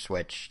shakers for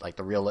Switch, like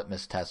the real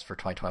litmus test for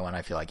 2021.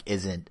 I feel like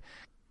isn't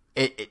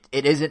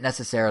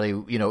necessarily,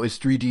 is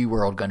 3D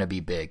World going to be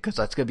big? Because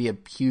that's going to be a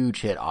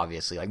huge hit,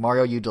 obviously. Like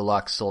Mario U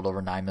Deluxe sold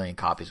over 9 million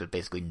copies with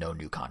basically no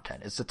new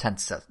content. It's the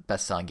 10th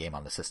best selling game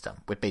on the system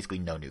with basically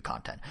no new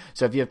content.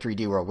 So if you have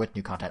 3D World with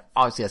new content,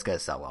 obviously that's going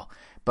to sell well.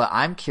 But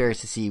I'm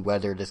curious to see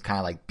whether this kind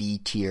of like B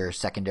tier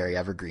secondary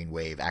evergreen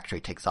wave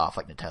actually takes off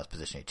like Nintendo's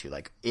positioning to.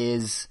 Like,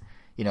 is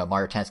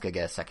Mario Tennis going to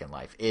get a second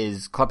life?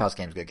 Is Clubhouse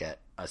Games going to get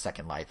a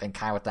second life? And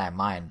kind of with that in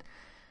mind,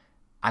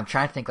 I'm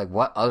trying to think like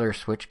what other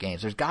Switch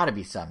games. There's got to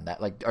be some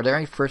that like. Are there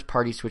any first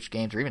party Switch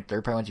games or even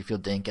third party ones you feel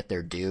didn't get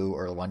their due,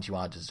 or the ones you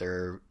want to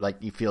deserve, like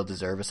you feel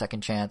deserve a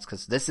second chance?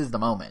 Because this is the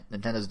moment.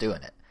 Nintendo's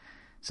doing it.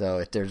 So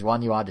if there's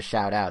one you want to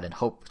shout out and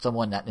hope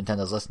someone that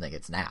Nintendo's listening,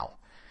 it's now.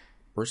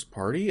 First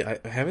party?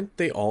 Haven't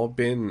they all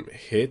been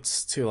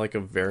hits to like a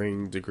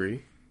varying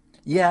degree?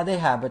 Yeah, they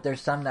have, but there's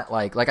some that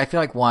like I feel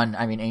like one.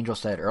 I mean, Angel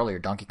said earlier,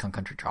 Donkey Kong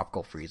Country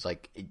Tropical Freeze.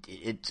 Like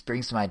it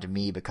springs to mind to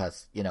me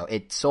because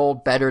it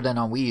sold better than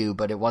on Wii U,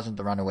 but it wasn't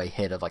the runaway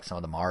hit of like some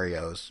of the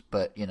Mario's.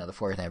 But the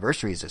 40th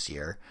anniversary is this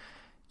year,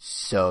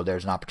 so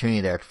there's an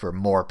opportunity there for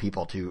more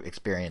people to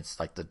experience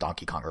like the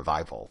Donkey Kong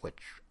revival, which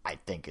I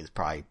think is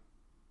probably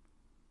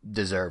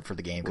deserved for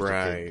the game.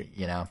 Right.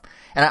 And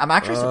I'm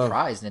actually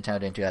surprised Nintendo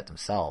didn't do that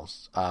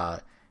themselves.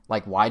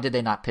 Like, why did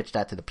they not pitch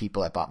that to the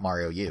people that bought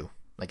Mario U?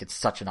 Like, it's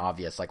such an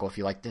obvious, like, well, if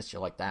you like this,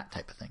 you'll like that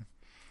type of thing.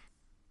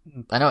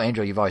 I know,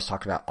 Angel, you've always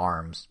talked about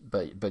ARMS,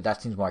 but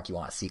that seems more like you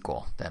want a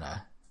sequel than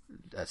a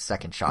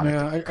second shot.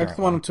 Yeah, I just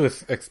want them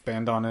to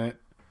expand on it.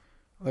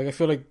 Like, I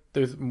feel like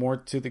there's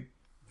more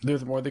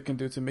they can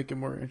do to make it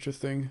more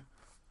interesting.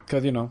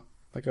 Because,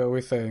 like I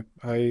always say,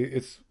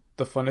 it's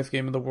the funnest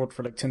game in the world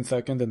for like 10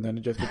 seconds, and then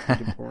it just gets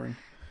really boring.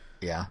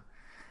 Yeah.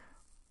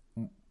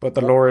 But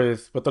the lore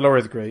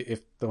is great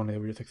if only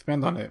we just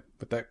expand on it.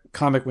 But that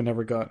comic we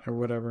never got or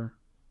whatever.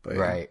 But,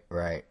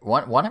 right.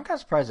 One I'm kind of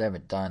surprised I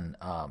haven't done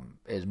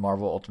is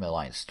Marvel Ultimate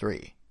Alliance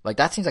 3. Like,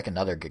 that seems like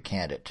another good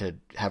candidate to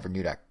have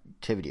renewed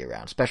activity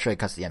around, especially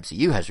because the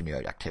MCU has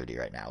renewed activity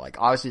right now. Like,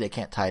 obviously they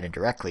can't tie it in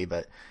directly,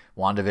 but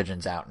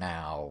WandaVision's out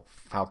now.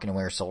 Falcon and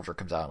Winter Soldier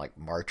comes out in like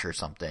March or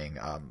something.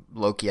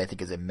 Loki, I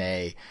think, is in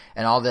May.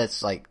 And all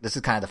this, like, this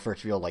is kind of the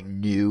first real like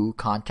new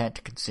content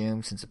to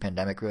consume since the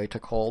pandemic really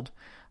took hold.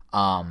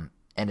 And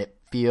it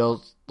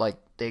feels like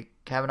they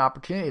have an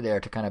opportunity there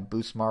to kind of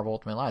boost Marvel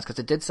Ultimate Alliance because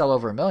it did sell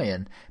over 1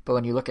 million. But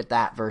when you look at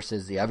that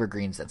versus the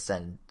evergreens that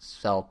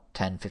sell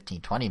 10,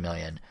 15, 20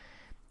 million,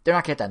 they're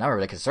not going to get that number.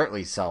 They could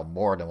certainly sell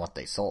more than what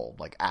they sold.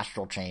 Like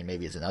Astral Chain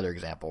maybe is another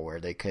example where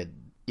they could,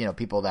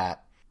 people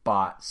that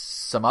bought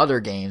some other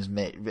games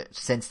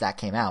since that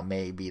came out,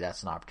 maybe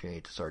that's an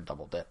opportunity to sort of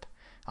double dip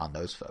on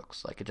those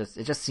folks. Like it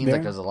just seems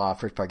like there's a lot of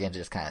first party games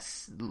that just kind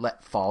of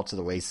let fall to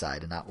the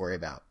wayside and not worry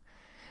about.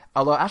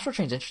 Although Astral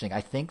Chain's interesting,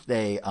 I think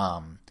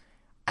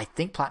I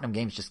think Platinum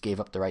Games just gave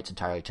up the rights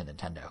entirely to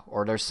Nintendo,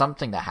 or there's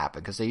something that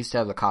happened because they used to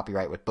have the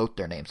copyright with both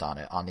their names on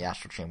it on the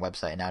Astral Chain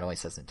website, and now it only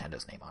says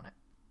Nintendo's name on it,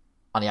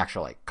 on the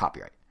actual like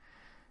copyright.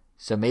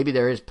 So maybe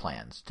there is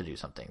plans to do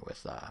something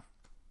with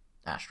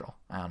Astral.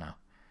 I don't know.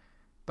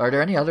 But are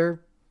there any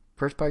other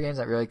first party games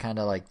that really kind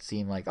of like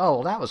seem like, oh,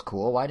 well, that was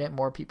cool. Why didn't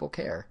more people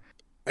care?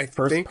 I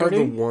think of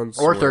the ones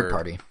or third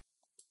party.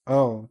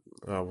 Oh,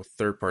 with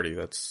third party,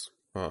 that's.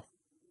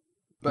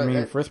 But, I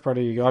mean, first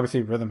party,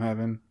 obviously Rhythm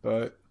Heaven,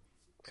 but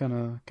kind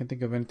of can't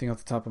think of anything off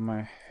the top of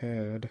my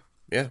head.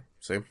 Yeah,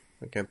 same.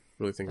 I can't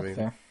really think of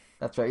anything. Fair.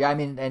 That's right. Yeah, I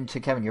mean, and to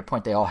Kevin, your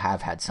point, they all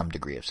have had some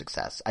degree of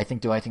success. I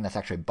think the only thing that's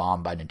actually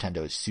bombed by Nintendo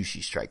is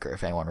Sushi Striker,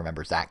 if anyone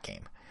remembers that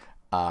game.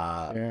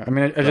 Yeah, I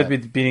mean, I'd just be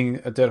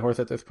beating a dead horse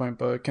at this point,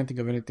 but I can't think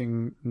of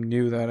anything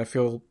new that I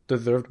feel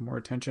deserved more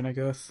attention, I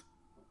guess,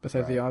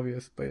 besides the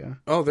obvious, but yeah.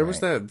 Oh, there was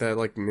that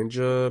like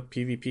ninja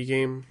PvP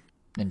game.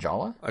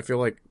 Ninjala? I feel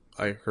like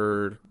I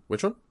heard...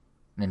 Which one?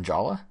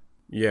 Ninjala?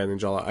 Yeah,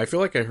 Ninjala. I feel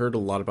like I heard a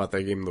lot about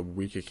that game the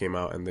week it came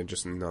out, and then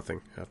just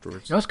nothing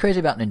afterwards. You know what's crazy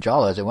about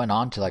Ninjala is it went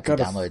on to like be Got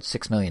a- downloaded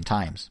 6 million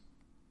times.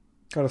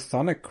 Got a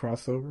Sonic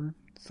crossover.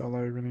 That's all I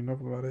really know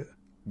about it.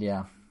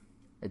 Yeah,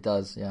 it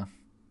does. Yeah,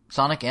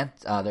 Sonic and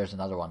there's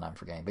another one I'm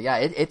forgetting, but yeah,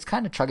 it's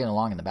kind of chugging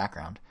along in the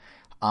background.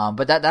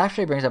 But that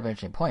actually brings up an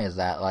interesting point: is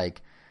that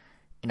like,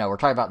 you know, we're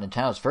talking about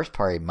Nintendo's first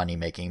party money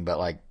making, but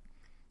like,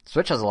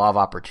 Switch has a lot of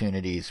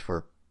opportunities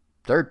for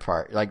third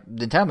party. Like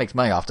Nintendo makes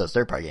money off those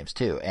third party games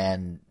too,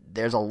 and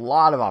there's a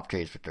lot of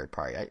opportunities for third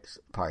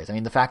parties. I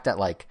mean, the fact that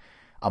like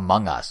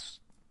Among Us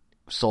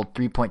sold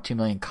 3.2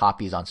 million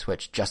copies on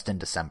Switch just in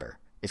December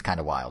is kind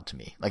of wild to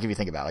me. Like if you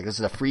think about it, like this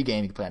is a free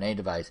game you can play on any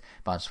device,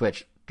 but on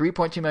Switch,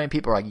 3.2 million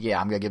people are like, yeah,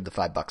 I'm gonna give the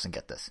 $5 and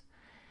get this.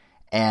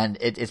 And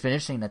it's been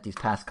interesting that these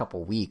past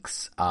couple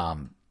weeks,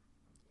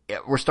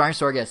 we're starting to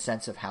sort of get a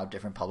sense of how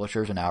different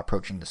publishers are now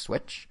approaching the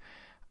Switch.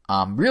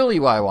 Really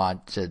what I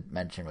want to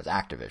mention was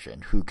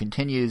Activision, who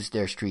continues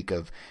their streak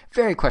of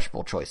very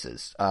questionable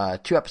choices.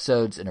 2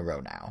 episodes in a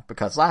row now,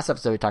 because last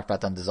episode we talked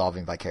about them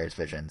dissolving Vicarious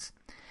Visions.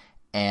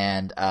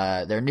 And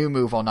their new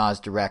move, while not as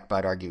direct, but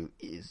I'd argue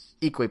is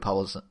equally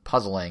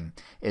puzzling,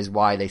 is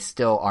why they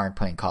still aren't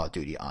putting Call of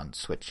Duty on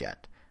Switch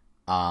yet.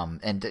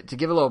 And to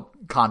give a little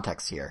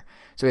context here,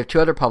 so we have 2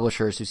 other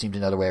publishers who seem to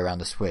know their way around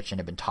the Switch and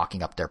have been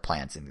talking up their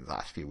plans in these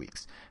last few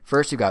weeks.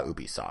 First, you got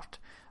Ubisoft.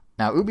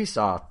 Now,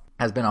 Ubisoft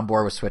has been on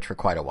board with Switch for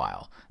quite a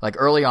while. Like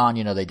early on,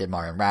 you know, they did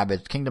Mario &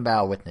 Rabbids Kingdom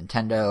Battle with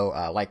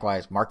Nintendo.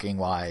 Likewise,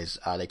 marketing-wise,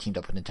 they teamed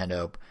up with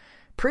Nintendo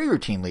pretty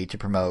routinely to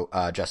promote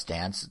Just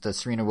Dance. The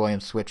Serena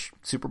Williams Switch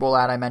Super Bowl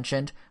ad I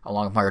mentioned,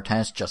 along with Mario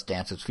Tennis, Just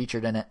Dance was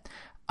featured in it.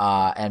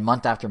 And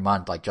month after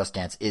month, like Just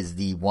Dance is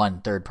the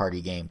one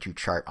third-party game to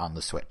chart on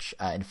the Switch.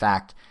 In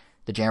fact,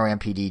 the January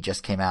MPD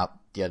just came out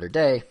the other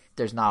day.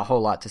 There's not a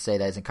whole lot to say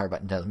that isn't covered by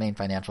Nintendo's main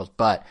financials,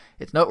 but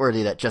it's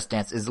noteworthy that Just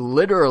Dance is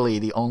literally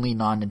the only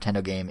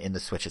non-Nintendo game in the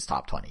Switch's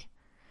top 20.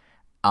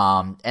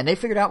 And they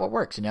figured out what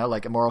works, you know,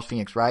 like Immortals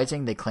Phoenix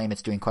Rising, they claim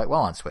it's doing quite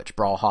well on Switch.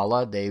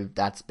 Brawlhalla,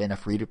 that's been a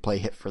free-to-play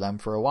hit for them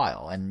for a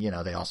while. And, you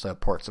know, they also have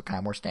ports of kind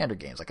of more standard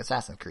games like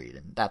Assassin's Creed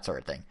and that sort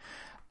of thing.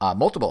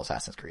 Multiple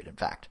Assassin's Creed, in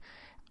fact.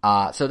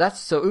 So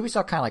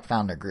Ubisoft kind of like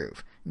found their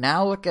groove.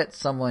 Now look at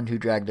someone who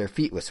dragged their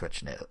feet with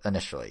Switch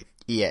initially.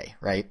 EA,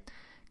 right?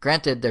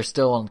 Granted, they're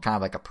still in kind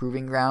of like a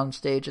proving ground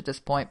stage at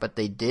this point, but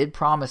they did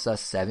promise us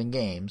 7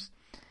 games,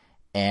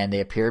 and they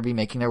appear to be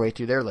making their way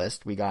through their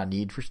list. We got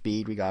Need for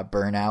Speed, we got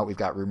Burnout, we've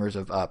got rumors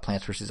of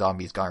Plants vs.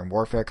 Zombies Garden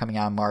Warfare coming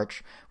out in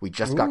March. We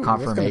just got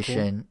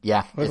confirmation. Cool.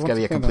 Yeah, it's going to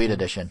be a complete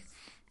edition.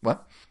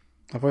 What?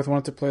 I've always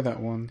wanted to play that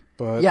one,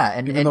 but yeah,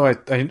 even though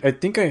I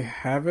think I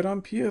have it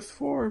on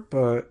PS4,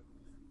 but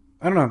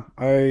I don't know.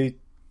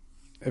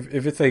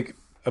 If it's like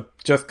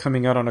just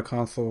coming out on a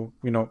console,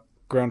 you know,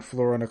 ground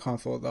floor on a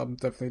console, I'm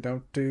definitely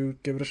down to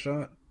give it a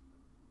shot.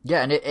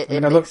 Yeah, and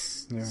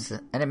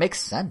it makes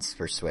sense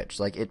for Switch.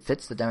 Like, it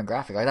fits the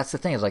demographic. Like, that's the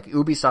thing is, like,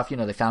 Ubisoft, you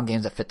know, they found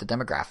games that fit the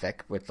demographic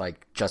with,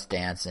 like, Just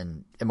Dance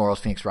and Immortals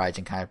Phoenix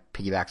Rising kind of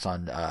piggybacks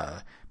on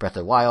Breath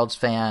of the Wild's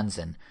fans,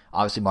 and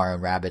obviously Mario &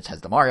 Rabbids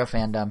has the Mario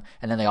fandom,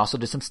 and then they also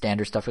did some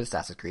standard stuff with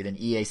Assassin's Creed, and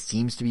EA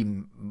seems to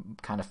be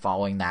kind of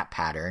following that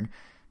pattern,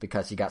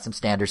 because you got some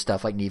standard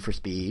stuff like Need for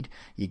Speed,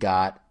 you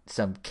got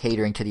some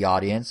catering to the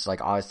audience,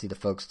 like obviously the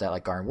folks that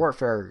like Garden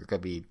Warfare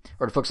could be,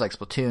 or the folks like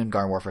Splatoon,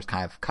 Garden Warfare is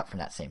kind of cut from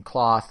that same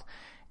cloth,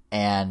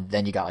 and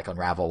then you got like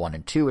Unravel 1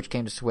 and 2, which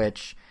came to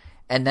Switch,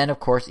 and then of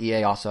course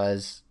EA also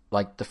has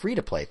like the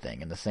free-to-play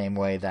thing, in the same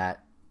way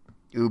that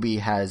Ubi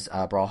has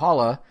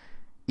Brawlhalla.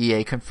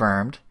 EA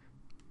confirmed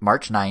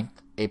March 9th,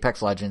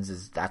 Apex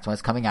Legends that's when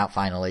it's coming out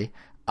finally.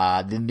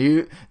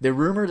 The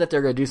rumor that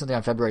they're going to do something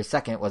on February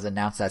 2nd was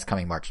announced as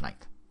coming March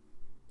 9th.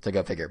 So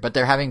go figure. But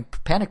they're having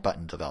Panic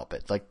Button develop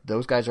it. Like,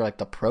 those guys are like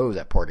the pros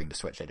at porting to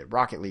Switch. They did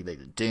Rocket League, they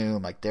did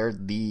Doom. Like, they're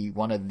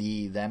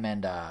them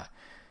and I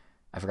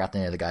forgot the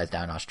name of the guys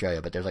down in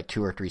Australia, but there's like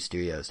 2 or 3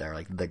 studios that are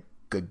like the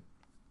good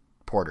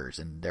porters,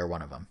 and they're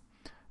one of them.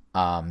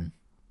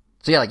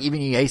 So yeah, like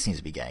even EA seems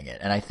to be getting it.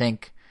 And I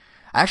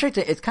actually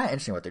think it's kind of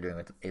interesting what they're doing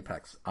with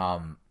Apex.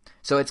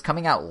 So it's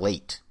coming out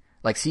late.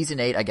 Like, Season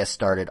 8, I guess,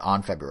 started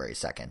on February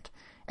 2nd,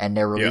 and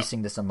they're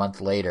releasing this a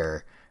month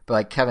later. But,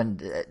 like, Kevin,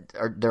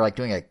 they're, like,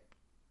 doing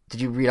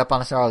did you read up on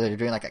this at all? They're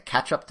doing, like, a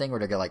catch-up thing where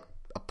they're going to, like,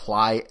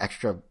 apply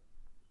extra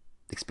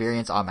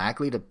experience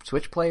automatically to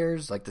Switch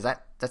players? Like,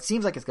 that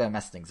seems like it's going to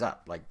mess things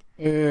up. Like,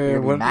 you're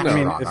going to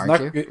be wrong,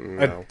 aren't you?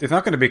 It's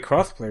not going to be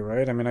crossplay,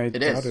 right? I mean,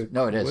 it is.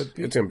 No, it is.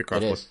 It's going to be crossplay.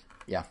 It is.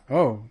 Yeah.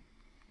 Oh.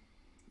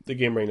 The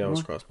game right now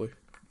is crossplay.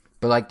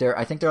 But, like,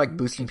 I think they're, like,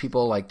 boosting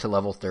people, like, to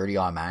level 30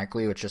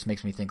 automatically, which just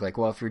makes me think, like,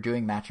 well, if you're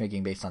doing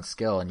matchmaking based on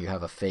skill and you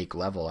have a fake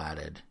level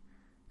added,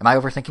 am I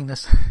overthinking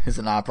this? Is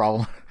it not a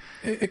problem?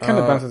 It kind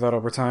of balances out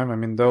over time. I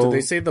mean, did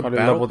they say the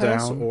battle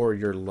pass down, or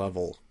your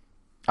level?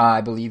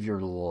 I believe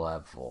your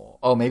level.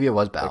 Oh, maybe it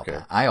was battle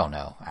pass. I don't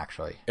know,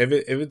 actually. If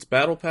it's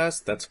battle pass,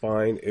 that's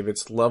fine. If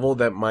it's level,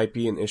 that might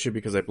be an issue,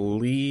 because I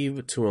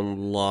believe to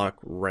unlock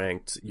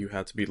ranked, you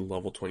have to be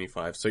level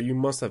 25. So you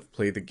must have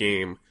played the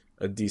game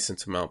a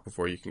decent amount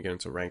before you can get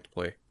into ranked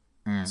play.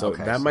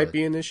 That might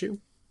be an issue.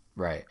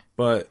 Right.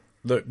 But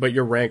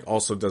your rank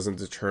also doesn't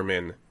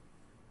determine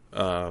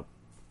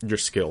your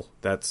skill.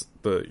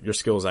 Your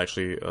skill is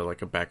actually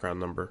like a background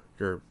number.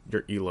 Your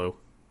elo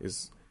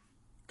is,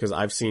 because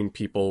I've seen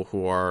people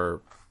who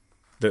are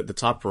the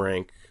top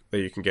rank that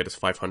you can get is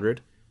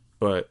 500,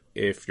 but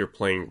if you're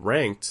playing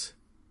ranked,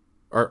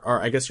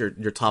 or I guess your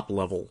top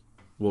level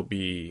will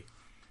be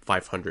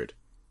 500.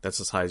 That's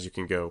as high as you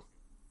can go.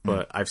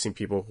 But I've seen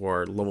people who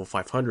are level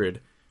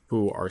 500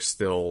 who are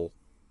still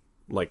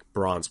like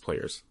bronze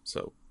players.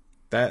 So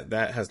that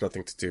has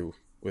nothing to do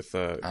with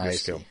your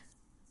skill.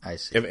 I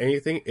see. If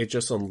anything, it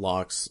just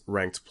unlocks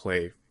ranked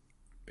play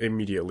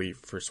immediately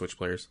for Switch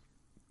players.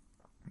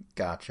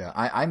 Gotcha.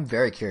 I'm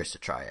very curious to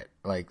try it.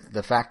 Like,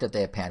 the fact that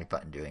they have Panic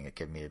Button doing it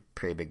gave me a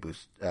pretty big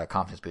boost,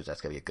 confidence boost.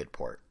 That's going to be a good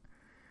port.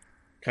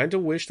 Kind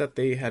of wish that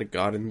they had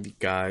gotten the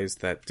guys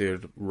that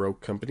did Rogue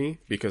Company,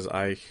 because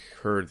I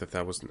heard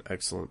that was an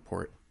excellent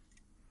port.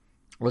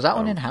 Was that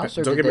one in-house,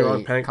 or don't did get me they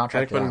wrong, Panic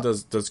contract it Button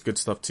out? does good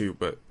stuff too,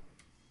 but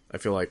I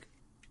feel like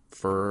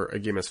for a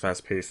game as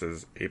fast-paced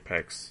as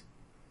Apex...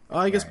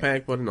 I guess Right.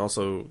 Panic Button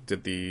also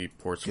did the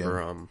ports Doom.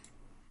 for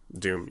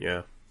Doom,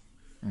 yeah.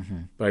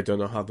 Mm-hmm. But I don't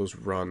know how those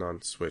run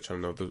on Switch. I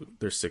don't know if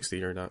they're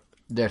 60 or not.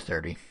 They're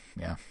 30,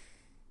 yeah.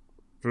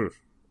 Okay,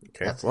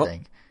 That's the well,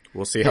 thing.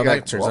 we'll see how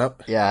that turns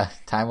out. Yeah,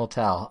 time will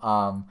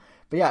tell.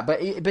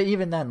 But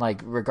even then,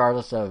 like,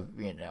 regardless of,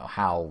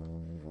 how,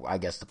 I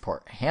guess, the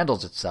port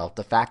handles itself,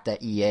 the fact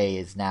that EA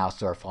is now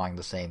sort of following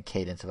the same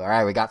cadence of, all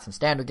right, we got some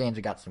standard games,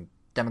 we got some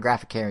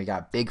demographic care, we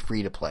got big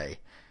free-to-play.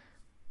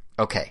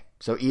 Okay,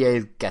 so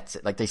EA gets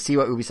it. Like, they see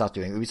what Ubisoft's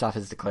doing. Ubisoft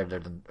has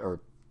declared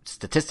or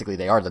statistically,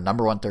 they are the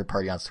number one third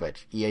party on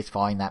Switch. EA's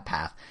following that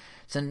path.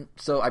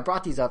 So I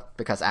brought these up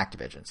because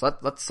Activision. So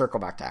let's circle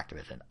back to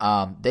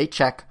Activision. They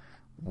check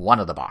one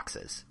of the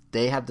boxes.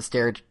 They have the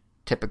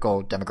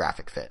stereotypical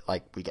demographic fit.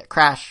 Like, we get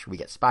Crash, we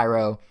get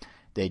Spyro.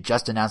 They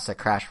just announced that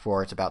Crash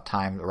 4, It's About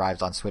Time,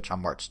 arrives on Switch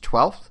on March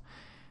 12th.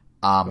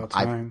 About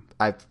time.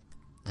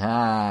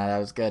 That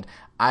was good.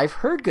 I've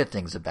heard good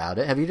things about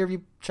it. Have either of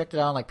you checked it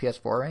out on like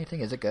PS4 or anything?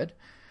 Is it good?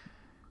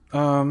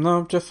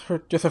 No, have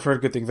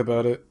heard good things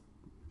about it.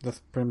 That's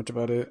pretty much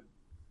about it.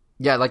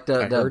 Yeah, like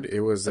I heard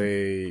it was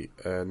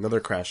another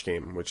Crash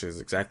game, which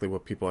is exactly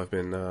what people have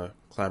been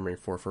clamoring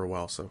for a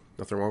while. So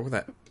nothing wrong with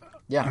that.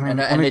 Yeah, I mean,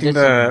 and only they thing did.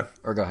 that-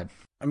 Or go ahead.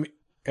 I mean,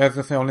 as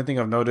I say, the only thing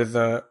I've noticed is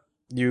that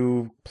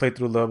you play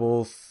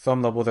through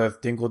some levels as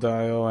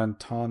Dingodile and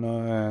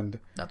Tana, and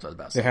That's what I was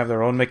about to they say. have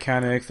their own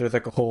mechanics. There's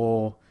like a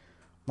whole,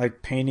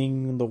 like,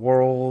 painting the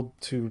world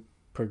to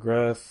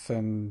progress,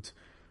 and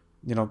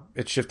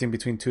it's shifting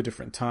between two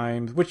different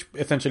times, which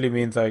essentially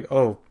means like,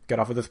 oh, get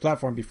off of this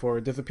platform before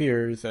it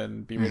disappears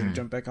and be ready to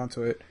jump back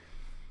onto it.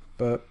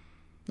 But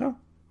no,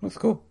 that's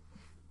cool.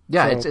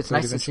 Yeah, So, it's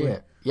nice to see eventually.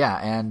 it. Yeah,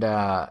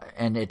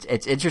 and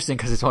it's interesting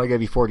because it's only going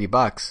to be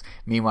 $40.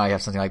 Meanwhile, you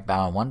have something like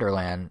Balan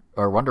Wonderland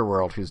or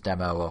Wonderworld, whose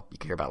demo you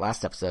could hear about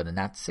last episode, and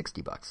that's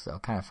 $60. So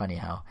kind of funny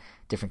how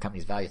different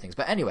companies value things.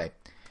 But anyway,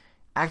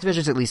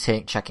 Activision's at least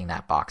checking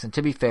that box. And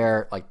to be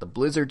fair, like, the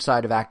Blizzard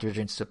side of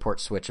Activision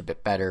supports Switch a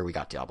bit better. We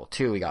got Diablo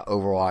 2, we got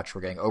Overwatch.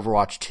 We're getting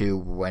Overwatch 2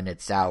 when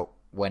it's out,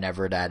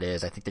 whenever that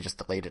is. I think they just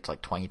delayed it to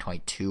like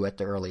 2022 at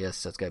the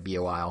earliest, so it's going to be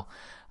a while.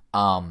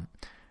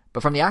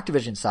 But from the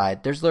Activision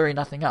side, there's literally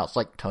nothing else.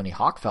 Like, Tony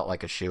Hawk felt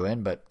like a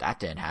shoo-in, but that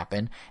didn't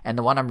happen. And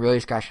the one I'm really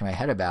scratching my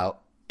head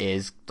about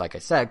is, like I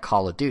said,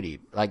 Call of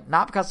Duty. Like,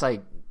 not because I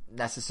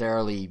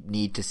necessarily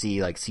need to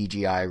see like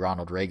CGI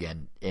Ronald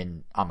Reagan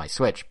on my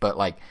Switch, but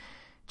like,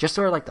 just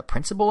sort of like the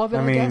principle of it,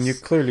 I mean, guess. you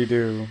clearly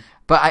do.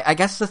 But I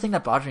guess the thing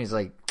that bothers me is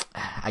like,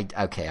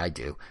 I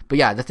do. But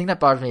yeah, the thing that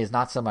bothers me is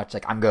not so much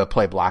like I'm going to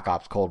play Black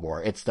Ops Cold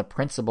War. It's the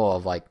principle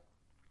of like,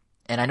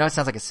 and I know it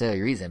sounds like a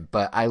silly reason,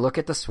 but I look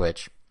at the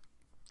Switch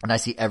and I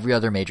see every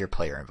other major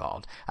player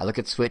involved. I look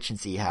at Switch and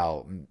see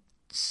how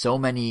so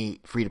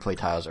many free-to-play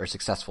titles are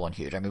successful and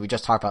huge. I mean, we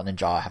just talked about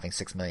Ninja having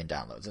 6 million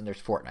downloads, and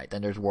there's Fortnite,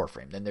 then there's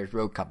Warframe, then there's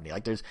Rogue Company.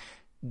 Like, there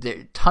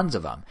tons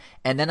of them.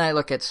 And then I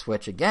look at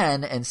Switch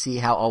again and see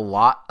how a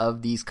lot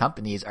of these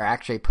companies are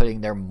actually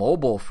putting their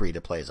mobile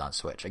free-to-plays on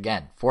Switch.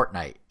 Again,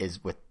 Fortnite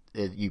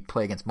you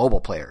play against mobile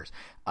players.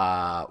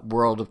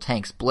 World of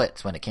Tanks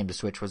Blitz, when it came to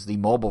Switch, was the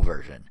mobile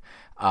version.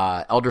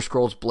 Elder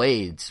Scrolls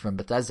Blades from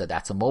Bethesda,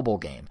 that's a mobile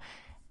game.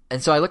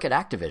 And so I look at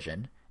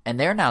Activision, and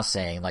they're now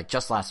saying, like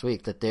just last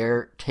week, that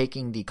they're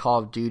taking the Call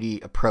of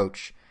Duty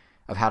approach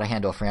of how to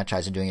handle a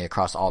franchise and doing it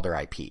across all their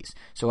IPs.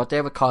 So what they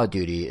have with Call of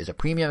Duty is a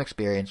premium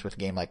experience with a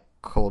game like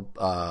Cold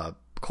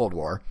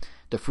War,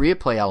 the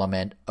free-to-play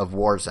element of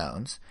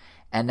Warzones,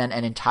 and then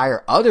an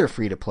entire other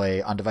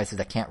free-to-play on devices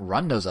that can't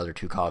run those other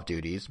two Call of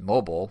Duties,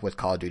 mobile, with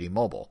Call of Duty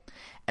Mobile.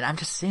 And I'm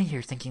just sitting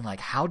here thinking, like,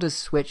 how does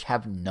Switch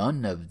have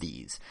none of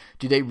these?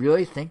 Do they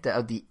really think that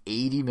of the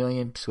 80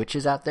 million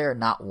Switches out there,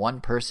 not one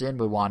person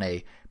would want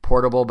a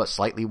portable but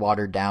slightly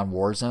watered down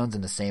Warzones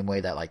in the same way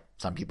that, like,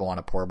 some people want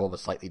a portable but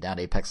slightly down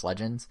Apex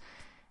Legends?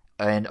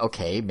 And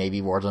okay,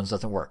 maybe Warzones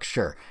doesn't work,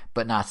 sure.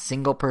 But not a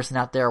single person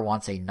out there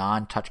wants a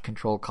non-touch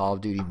control Call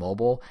of Duty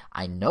Mobile.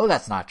 I know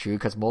that's not true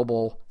because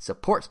mobile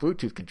supports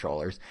Bluetooth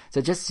controllers. So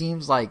it just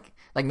seems like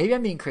like maybe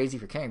I'm being crazy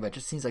for caring, but it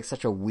just seems like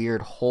such a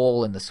weird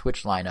hole in the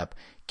Switch lineup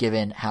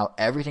given how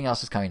everything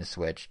else is coming to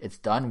Switch. It's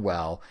done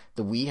well.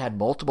 The Wii had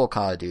multiple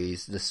Call of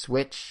Duties. The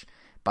Switch,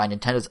 by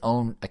Nintendo's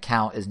own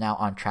account, is now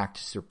on track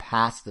to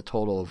surpass the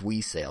total of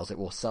Wii sales. It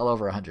will sell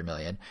over 100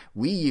 million.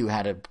 Wii U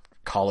had a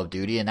Call of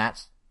Duty, and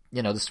that's,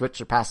 the Switch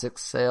surpassed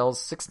sales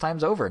 6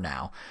 times over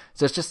now.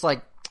 So it's just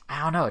like,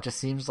 I don't know, it just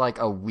seems like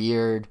a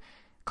weird...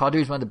 Call of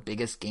Duty is one of the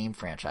biggest game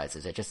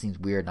franchises. It just seems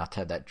weird not to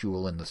have that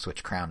jewel in the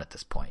Switch crown at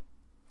this point.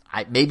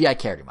 Maybe I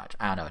care too much.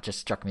 I don't know. It just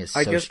struck me as so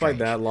I guess strange.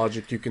 by that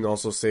logic, you can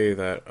also say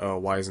that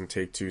why isn't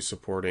Take-Two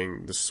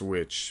supporting the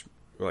Switch?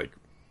 Like,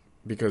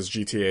 because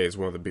GTA is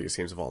one of the biggest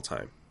games of all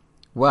time.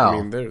 Well, I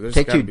mean, there's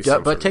Take-Two, gotta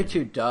be but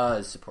Take-Two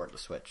does support the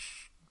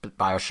Switch.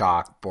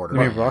 BioShock,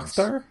 Borderlands. You mean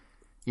Rockstar?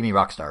 You mean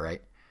Rockstar,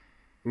 right?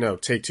 No,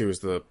 Take-Two is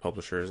the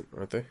publisher,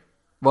 aren't they?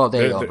 Well,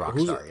 they own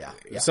Rockstar,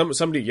 yeah.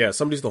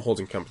 Somebody's the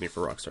holding company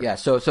for Rockstar. Yeah,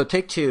 so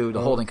Take-Two,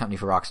 the holding company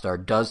for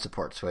Rockstar, does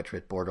support Switch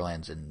with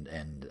Borderlands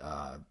and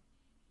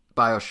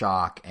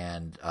BioShock,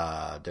 and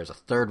there's a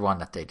third one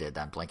that they did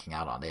that I'm blanking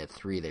out on. They had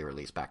 3 they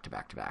released back to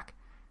back to back.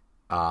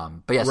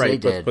 But yes, right, they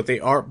did. But they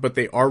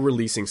are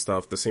releasing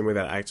stuff the same way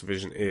that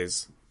Activision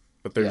is,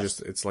 but they're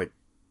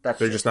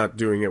just not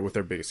doing it with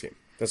their biggest game.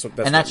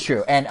 That's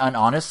true. And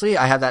honestly,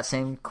 I have that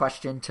same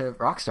question to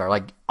Rockstar.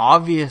 Like,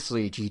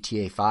 obviously,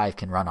 GTA 5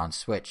 can run on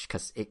Switch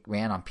because it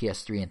ran on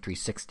PS3 and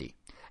 360.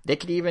 They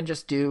could even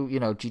just do,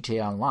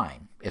 GTA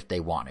Online if they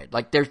wanted.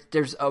 Like,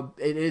 it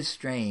is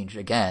strange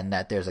again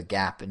that there's a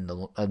gap in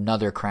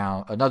another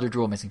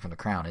jewel missing from the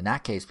crown. In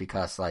that case,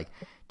 because like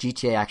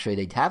GTA actually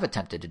they have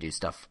attempted to do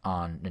stuff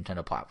on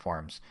Nintendo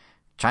platforms.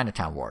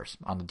 Chinatown Wars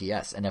on the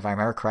DS, and if I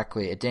remember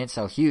correctly, it didn't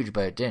sell huge,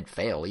 but it didn't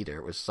fail either.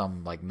 It was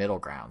some like middle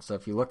ground. So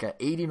if you look at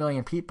 80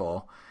 million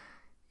people,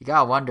 you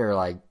gotta wonder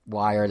like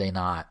why are they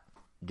not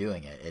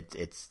doing it?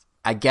 It's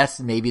I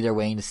guess maybe they're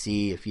waiting to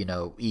see if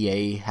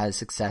EA has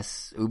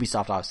success.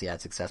 Ubisoft obviously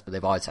had success, but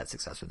they've always had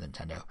success with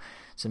Nintendo.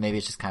 So maybe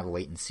it's just kind of a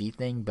wait and see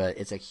thing. But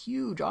it's a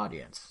huge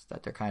audience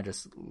that they're kind of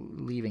just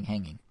leaving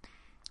hanging.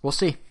 We'll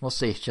see.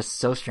 It's just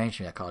so strange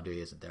to me that Call of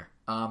Duty isn't there.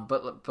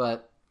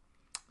 But.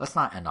 Let's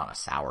not end on a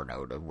sour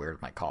note of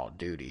where's my Call of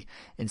Duty.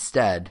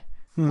 Instead,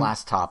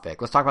 last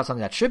topic. Let's talk about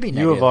something that should be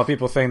negative. You of all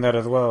people saying that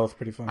as well. It's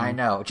pretty funny. I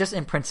know. Just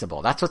in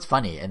principle. That's what's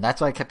funny. And that's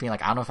why I kept being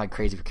like, I don't know if I'm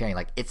crazy for caring.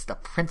 Like, it's the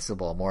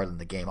principle more than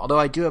the game. Although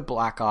I do have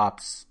Black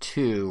Ops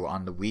 2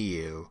 on the Wii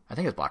U. I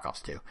think it was Black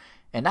Ops 2.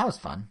 And that was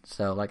fun.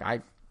 So, like,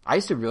 I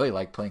used to really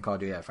like playing Call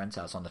of Duty at a friend's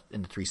house in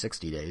the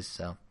 360 days.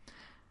 So,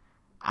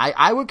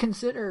 I would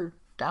consider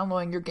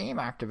downloading your game,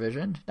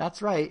 Activision.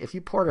 That's right. If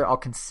you port it, I'll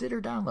consider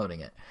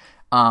downloading it.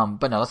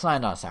 But no, let's not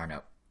end on a sour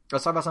note.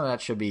 Let's talk about something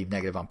that should be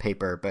negative on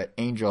paper. But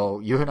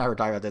Angel, you and I were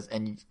talking about this,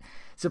 and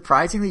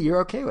surprisingly, you're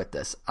okay with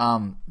this.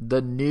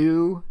 The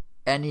new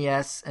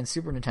NES and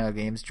Super Nintendo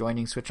games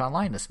joining Switch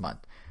Online this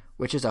month,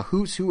 which is a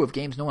who's who of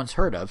games no one's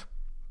heard of.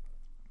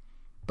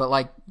 But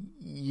like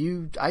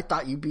I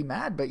thought you'd be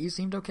mad, but you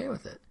seemed okay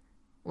with it.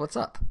 What's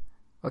up?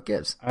 What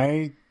gives?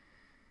 I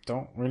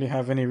don't really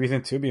have any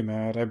reason to be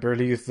mad. I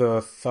barely use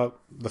the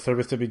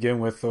service to begin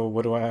with, so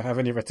what do I have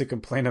any right to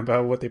complain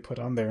about what they put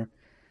on there?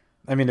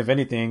 I mean, if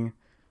anything,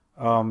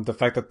 the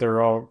fact that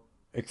they're all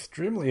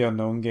extremely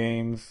unknown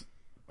games,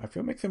 I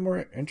feel makes it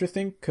more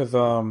interesting because,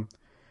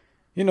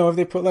 if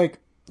they put like,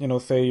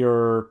 say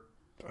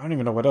I don't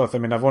even know what else. I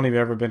mean, I've only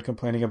ever been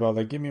complaining about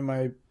like, give me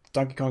my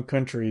Donkey Kong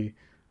Country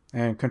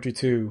and Country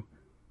 2,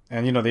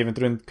 and they even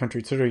threw in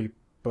Country 3,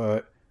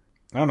 but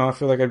I don't know, I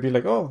feel like I'd be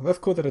like, oh, that's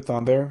cool that it's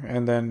on there,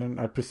 and then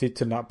I proceed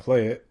to not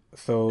play it.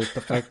 So the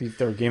fact that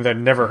they're games I've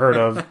never heard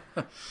of,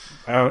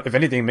 if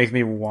anything, makes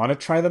me want to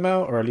try them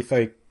out, or at least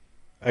like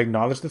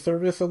acknowledge the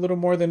service a little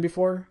more than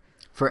before.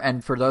 For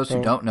those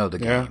who don't know the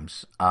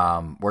games,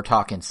 we're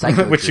talking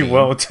Psycho Which Dream. You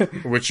won't.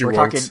 Which you we're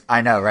won't. Talking,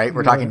 I know, right?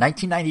 We're talking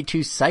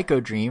 1992 Psycho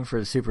Dream for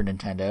the Super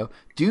Nintendo,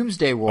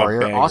 Doomsday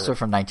Warrior, also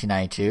from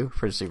 1992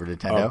 for the Super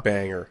Nintendo. A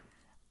banger.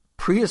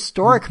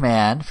 Prehistoric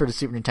Man for the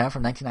Super Nintendo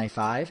from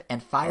 1995,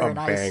 and Fire and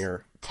Ice,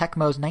 banger.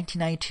 Tecmo's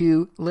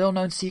 1992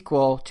 little-known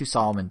sequel to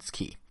Solomon's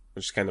Key.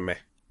 Which is kind of meh.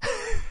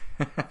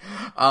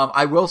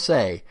 I will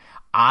say,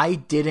 I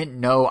didn't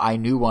know I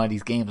knew one of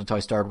these games until I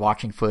started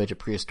watching footage of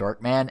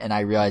Prehistoric Man, and I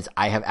realized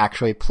I have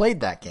actually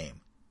played that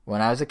game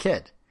when I was a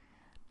kid.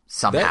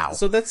 Somehow.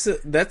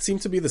 That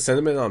seemed to be the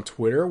sentiment on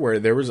Twitter, where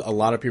there was a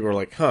lot of people who were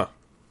like, huh,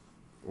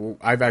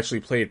 I've actually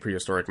played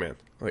Prehistoric Man.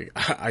 Like,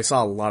 I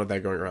saw a lot of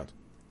that going around.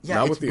 Yeah,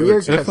 not it's with the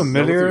weird. other, It's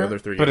familiar, the other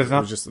three but games. it's not.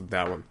 It was just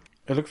that one.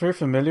 It looks very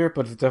familiar,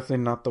 but it's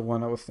definitely not the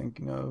one I was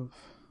thinking of.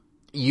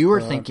 You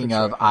were thinking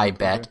of, I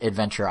bet,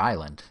 Adventure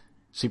Island.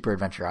 Super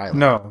Adventure Island.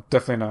 No,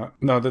 definitely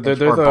not. No, there's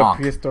a Bonk.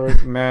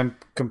 Prehistoric Man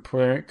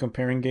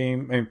comparing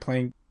game and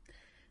playing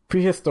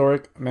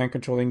Prehistoric Man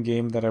controlling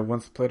game that I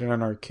once played in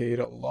an arcade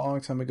a long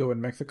time ago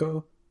in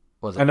Mexico.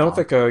 Was it I know Bonk? it's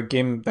like a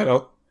game that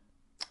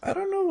I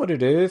don't know what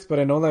it is, but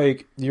I know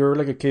like you're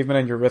like a caveman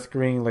and you're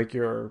rescuing like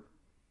your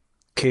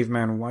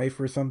caveman wife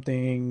or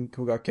something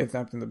who got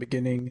kidnapped in the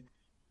beginning.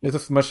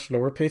 It's a much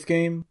slower paced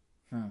game,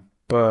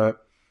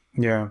 but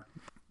yeah,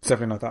 it's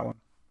definitely not that one.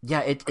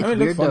 Yeah, it's I mean, it weird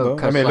looks fun, though. though.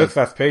 I 'Cause, mean, it like, looks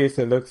fast paced.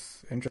 It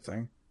looks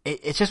interesting.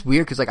 it's just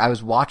weird because like I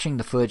was watching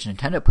the footage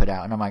Nintendo put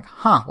out and I'm like,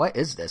 huh, what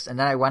is this? And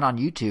then I went on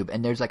YouTube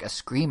and there's like a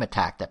scream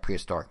attack that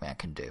Prehistoric Man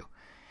can do.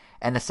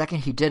 And the second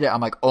he did it,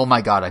 I'm like, oh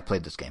my god, I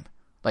played this game.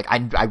 Like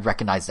I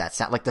recognize that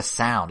sound, like the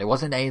sound. It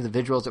wasn't any of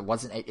the visuals. It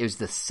was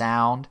the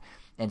sound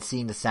and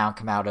seeing the sound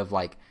come out of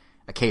like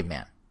a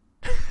caveman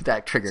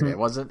that triggered it. It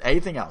wasn't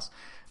anything else.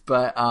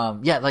 But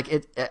yeah,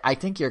 like I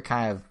think you're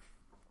kind of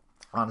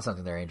onto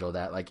something there, Angel.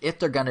 That like if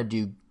they're gonna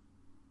do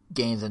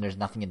games and there's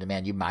nothing in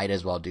demand, you might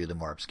as well do the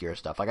more obscure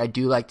stuff. Like I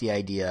do like the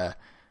idea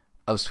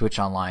of Switch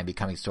Online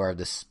becoming sort of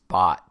the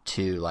spot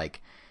to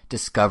like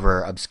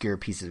discover obscure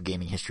pieces of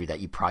gaming history that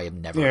you probably have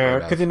never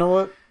heard of. Because you know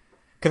what?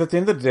 Because at the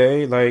end of the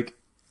day, like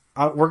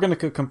we're gonna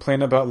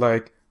complain about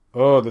like,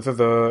 oh, this is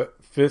the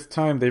 5th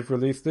time they've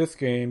released this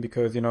game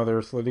because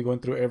they're slowly going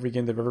through every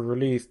game they've ever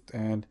released,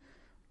 and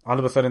all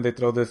of a sudden they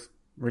throw this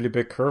really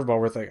big curveball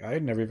where it's like,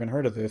 I'd never even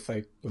heard of this.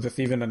 Like, was this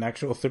even an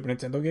actual Super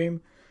Nintendo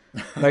game?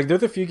 Like,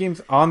 there's a few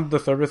games on the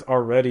service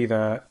already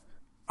that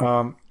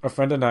a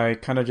friend and I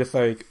kind of just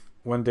like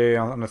one day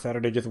on a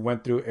Saturday just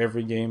went through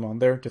every game on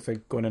there, just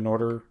like going in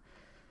order.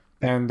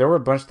 And there were a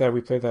bunch that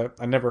we played that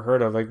I never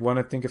heard of. Like one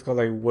I think is called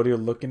like What Are You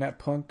Looking At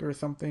Punk or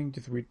something.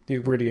 Just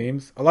these weird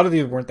games. A lot of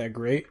these weren't that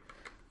great.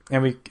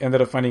 And we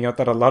ended up finding out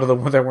that a lot of the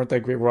ones that weren't that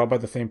great were all by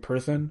the same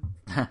person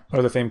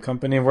or the same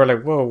company. And we're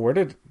like, whoa, where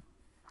did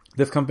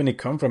this company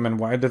come from? And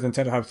why does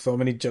Nintendo have so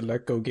many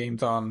Jaleco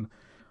games on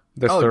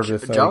the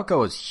service? Jaleco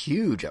was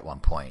huge at one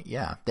point.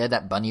 Yeah. They had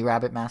that bunny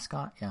rabbit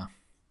mascot. Yeah.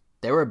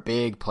 They were a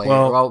big player.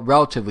 Well,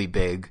 relatively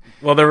big.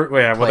 Well, they're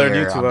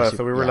new to us.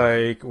 So we were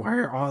like, why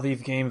are all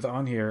these games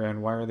on here?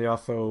 And why are they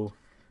also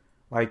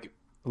like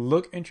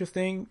look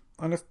interesting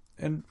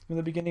in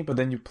the beginning, but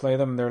then you play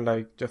them and they're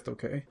like just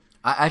okay.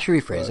 I should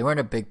rephrase. They weren't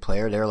a big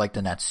player. They were like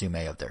the Natsume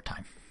of their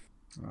time.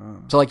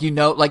 So like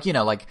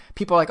like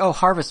people are like, oh,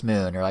 Harvest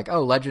Moon, or like,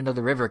 oh, Legend of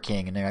the River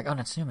King, and they're like, oh,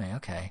 Natsume,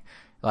 okay.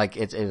 Like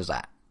it was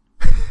that.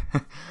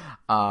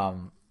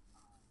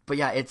 But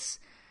yeah,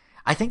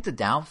 I think the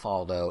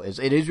downfall though is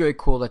it is really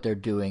cool that they're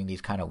doing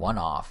these kind of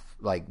one-off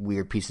like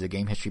weird pieces of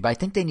game history, but I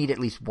think they need at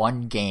least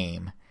one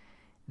game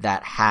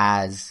that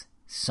has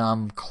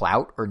some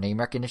clout or name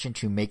recognition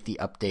to make the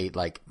update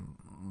like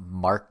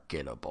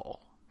marketable.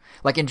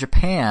 Like in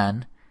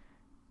Japan,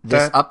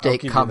 this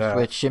update comes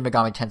with Shin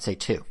Megami Tensei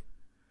 2.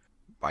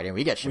 Why didn't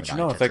we get Shin Megami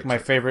Tensei 2? It's like my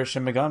favorite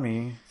Shin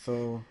Megami.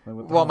 So,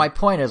 well, my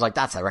point is like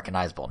that's a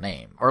recognizable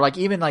name. Or like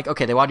even like,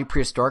 okay, they want to do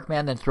Prehistoric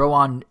Man, then throw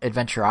on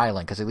Adventure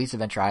Island, because at least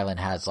Adventure Island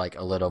has like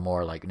a little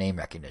more like name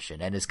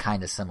recognition and is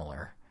kind of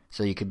similar.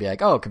 So you could be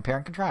like, oh, compare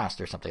and contrast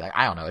or something. Like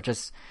I don't know. It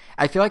just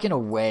I feel like in a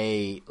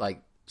way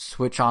like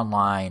Switch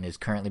Online is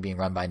currently being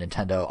run by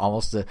Nintendo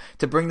almost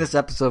to bring this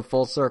episode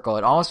full circle.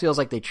 It almost feels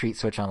like they treat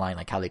Switch Online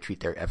like how they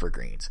treat their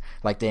evergreens.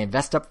 Like they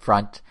invest up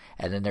front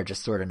and then they're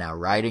just sort of now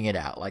riding it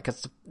out. Like,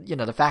 cause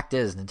the fact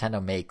is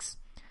Nintendo makes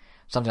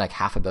something like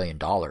 $500 million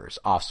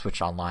off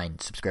Switch Online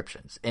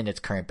subscriptions in its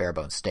current bare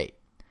bones state.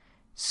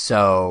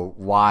 So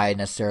why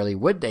necessarily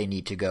would they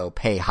need to go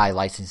pay high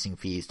licensing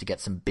fees to get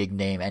some big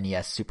name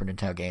NES Super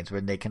Nintendo games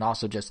when they can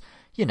also just,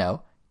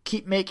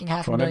 keep making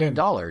 $500 million.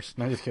 No,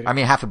 just kidding. I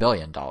mean, $500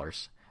 million.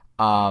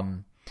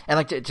 And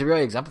like to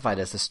really exemplify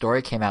this, the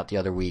story came out the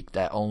other week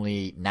that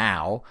only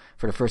now,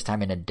 for the first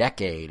time in a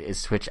decade, is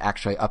Switch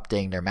actually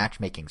updating their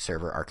matchmaking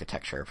server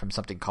architecture from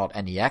something called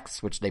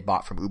NEX, which they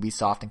bought from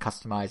Ubisoft and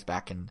customized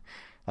back in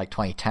like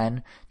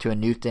 2010, to a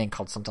new thing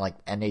called something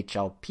like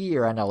NHLP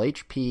or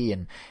NLHP.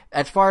 And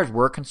as far as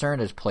we're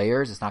concerned as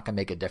players, it's not going to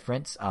make a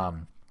difference.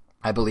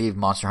 I believe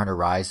Monster Hunter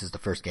Rise is the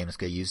first game that's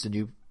going to use the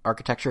new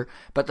architecture,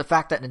 but the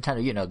fact that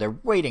Nintendo, they're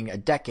waiting a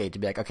decade to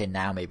be like, okay,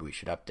 now maybe we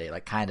should update,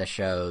 like kind of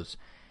shows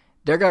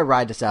they're going to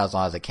ride this out as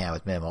long as they can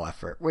with minimal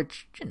effort,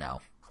 which,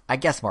 I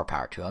guess more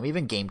power to them.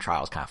 Even game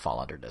trials kind of fall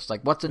under this.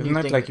 Like, what's a new thing?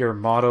 Isn't that like your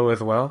motto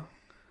as well?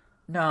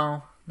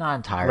 No, not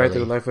entirely. Right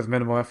through life with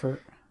minimal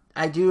effort?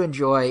 I do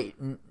enjoy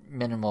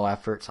minimal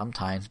effort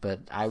sometimes,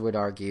 but I would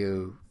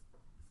argue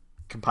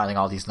compiling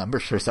all these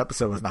numbers for this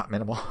episode was not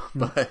minimal.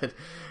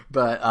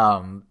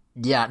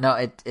 Yeah, no,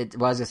 what I was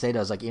going to say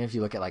though is like, even if you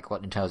look at like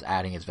what Nintendo's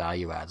adding as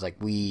value adds, like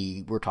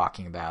we were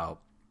talking about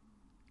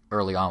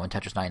early on when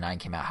Tetris 99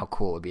 came out, how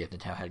cool it would be if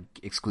Nintendo had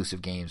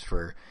exclusive games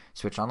for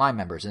Switch Online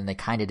members, and they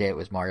kind of did it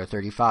with Mario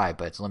 35,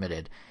 but it's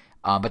limited.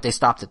 But they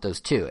stopped at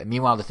those two. And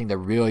meanwhile, the thing they're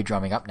really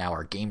drumming up now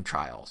are game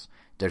trials.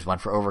 There's one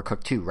for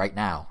Overcooked 2 right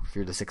now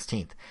through the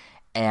 16th.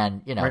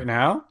 And, Right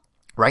now?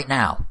 Right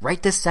now.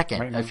 Right this second,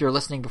 right if you're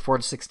listening before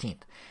the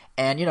 16th.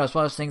 And, it's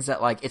one of those things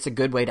that, like, it's a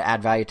good way to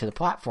add value to the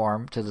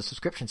platform, to the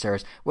subscription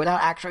service,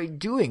 without actually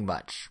doing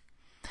much.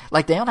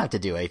 Like, they don't have to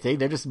do anything.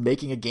 They're just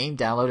making a game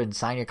download and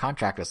signing a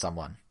contract with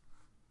someone.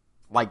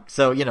 Like,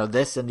 so,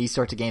 this and these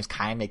sorts of games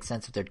kind of make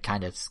sense if they're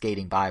kind of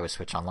skating by with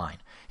Switch Online.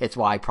 It's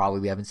why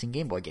probably we haven't seen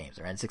Game Boy games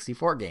or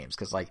N64 games,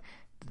 because, like,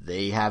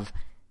 they have,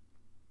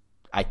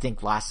 I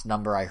think last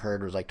number I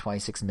heard was like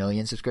 26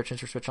 million subscriptions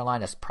for Switch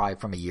Online. That's probably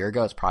from a year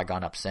ago. It's probably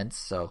gone up since.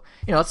 So,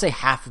 let's say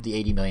half of the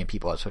 80 million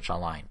people have Switch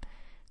Online.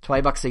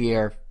 $20 a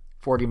year,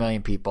 40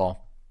 million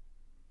people.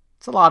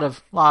 it's a lot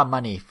of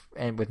money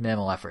and with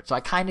minimal effort. So I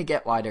kind of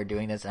get why they're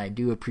doing this, and I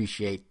do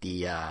appreciate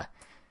the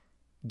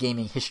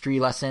gaming history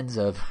lessons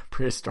of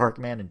Prehistoric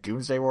Man and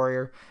Doomsday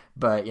Warrior.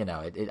 But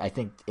I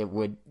think it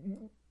would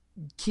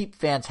keep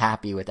fans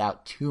happy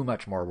without too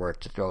much more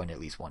work to throw in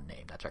at least one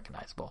name that's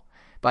recognizable.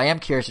 But I am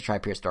curious to try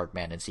Prehistoric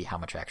Man and see how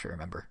much I actually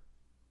remember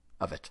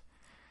of it.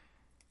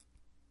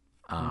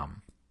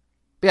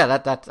 Yeah,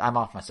 that's I'm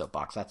off my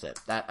soapbox. That's it.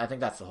 I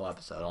think that's the whole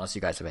episode. Unless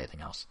you guys have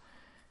anything else.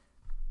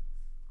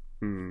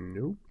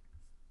 Nope.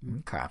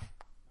 Okay.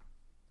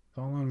 It's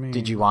all on me.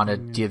 Did you want to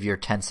give your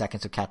 10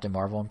 seconds of Captain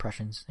Marvel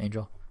impressions,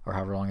 Angel, or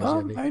however long it was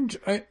going to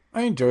be?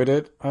 I enjoyed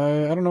it.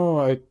 I don't know.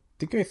 I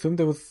think I assumed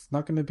it was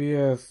not going to be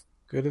as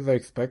good as I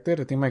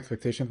expected. I think my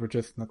expectations were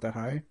just not that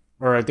high,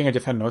 or I think I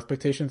just had no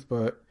expectations.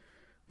 But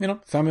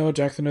Samuel L.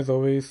 Jackson is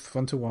always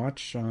fun to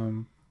watch.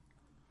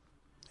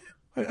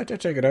 I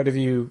check it out if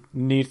you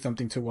need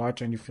something to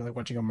watch and you feel like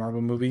watching a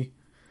Marvel movie.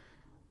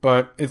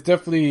 But it's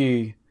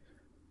definitely,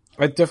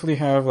 I definitely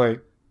have I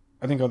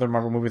think other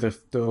Marvel movies are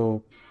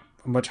still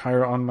much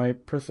higher on my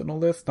personal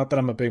list. Not that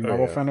I'm a big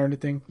Marvel fan or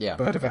anything. Yeah.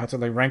 But if I had to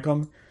rank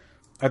them,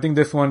 I think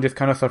this one just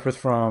kind of suffers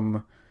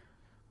from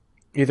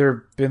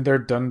either been there,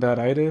 done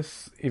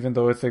that-itis, even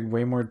though it's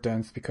way more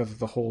dense because of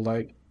the whole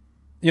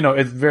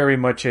it's very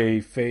much a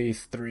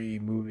Phase 3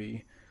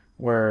 movie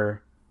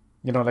where.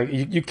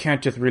 You can't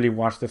just really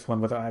watch this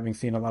one without having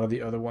seen a lot of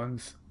the other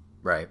ones.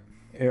 Right.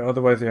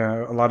 Otherwise,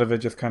 a lot of it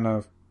just kind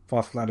of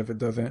falls flat if it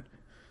doesn't.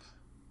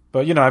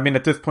 But,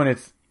 at this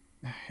point,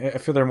 I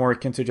feel they're more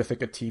akin to just a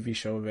TV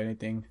show, if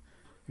anything.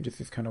 It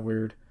just is kind of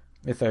weird.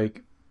 It's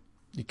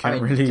you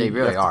can't really... They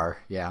really are,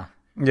 yeah.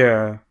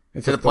 Yeah.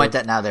 To the point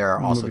that now there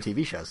are also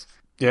TV shows.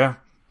 Yeah.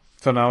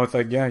 So now it's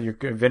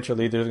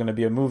eventually there's going to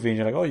be a movie, and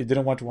you're like, oh, you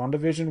didn't watch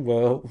WandaVision?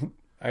 Well,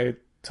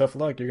 tough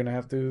luck. You're going to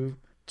have to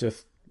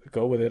just...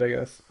 go with it, I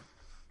guess.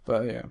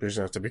 But yeah, you just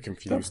have to be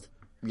confused.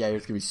 Yeah, you're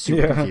just gonna be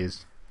super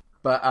confused.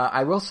 But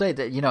I will say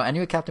that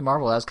anyway, Captain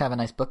Marvel, that was kind of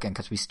a nice bookend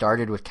because we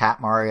started with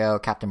Cat Mario.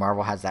 Captain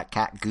Marvel has that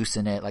cat Goose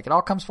in it. It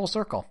all comes full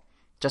circle,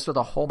 just with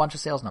a whole bunch of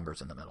sales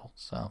numbers in the middle.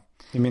 So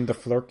you mean the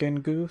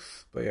Flurkin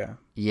Goose? But yeah.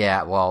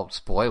 Yeah. Well,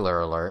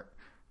 spoiler alert.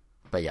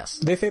 But yes,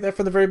 they say that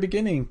from the very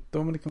beginning. The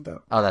moment it comes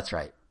out. Oh, that's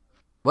right.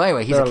 Well,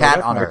 anyway, he's a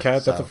cat on Earth.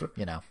 Cat, so,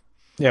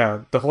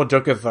 Yeah, the whole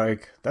joke is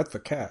that's a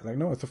cat.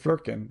 No, it's a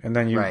Flurkin. And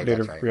then you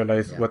later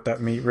realize what that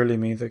really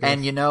means, I guess.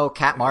 And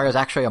Cat Mario is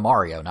actually a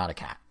Mario, not a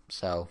cat.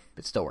 So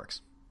it still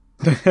works.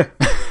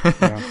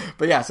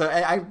 But yeah, so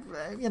I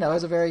it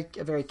was a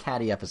very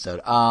catty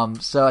episode.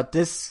 So at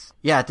this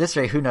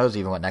rate, who knows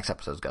even what next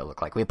episode is going to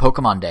look like. We have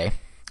Pokemon Day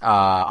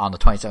on the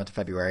 27th of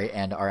February,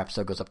 and our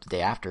episode goes up the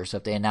day after. So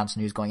if they announce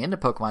news going into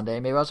Pokemon Day,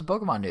 maybe we'll have some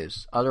Pokemon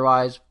news.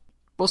 Otherwise,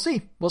 we'll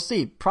see.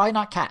 Probably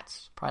not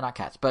cats.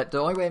 But the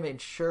only way to make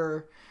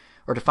sure,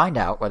 or to find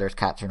out whether it's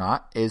cats or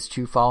not, is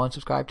to follow and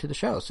subscribe to the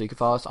show. So you can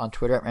follow us on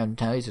Twitter at Random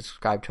Nintendo. You can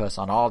subscribe to us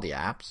on all the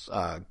apps,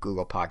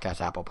 Google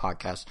Podcasts, Apple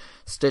Podcasts,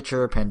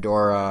 Stitcher,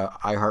 Pandora,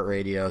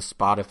 iHeartRadio,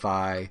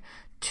 Spotify,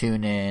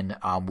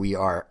 TuneIn. We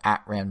are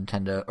at Random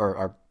Nintendo, or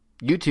our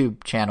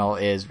YouTube channel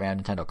is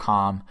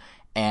RandomNintendo.com.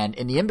 And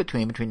in the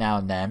in-between, between now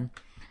and then,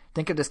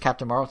 think of this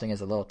Captain Marvel thing as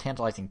a little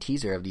tantalizing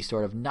teaser of the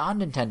sort of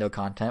non-Nintendo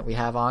content we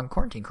have on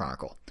Quarantine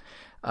Chronicle,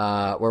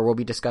 where we'll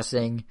be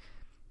discussing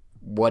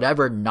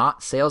whatever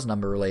not sales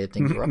number related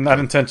things we're up not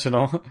to.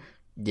 Intentional.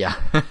 Yeah,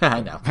 I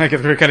know. I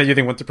guess we're kind of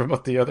using one to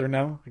promote the other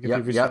now.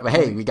 Yep.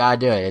 Hey, we gotta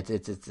do it.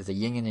 It's a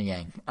yin and a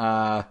yang.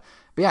 But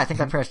yeah, I think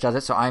that pretty much does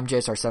it. So I'm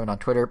JSR7 on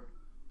Twitter.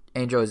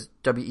 Angel is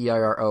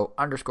WEIRO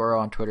 _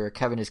 on Twitter.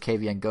 Kevin is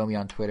KVN Gomi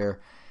on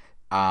Twitter.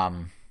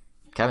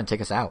 Kevin,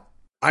 take us out.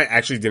 I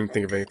actually didn't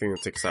think of anything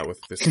to take us out with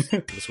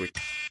this week.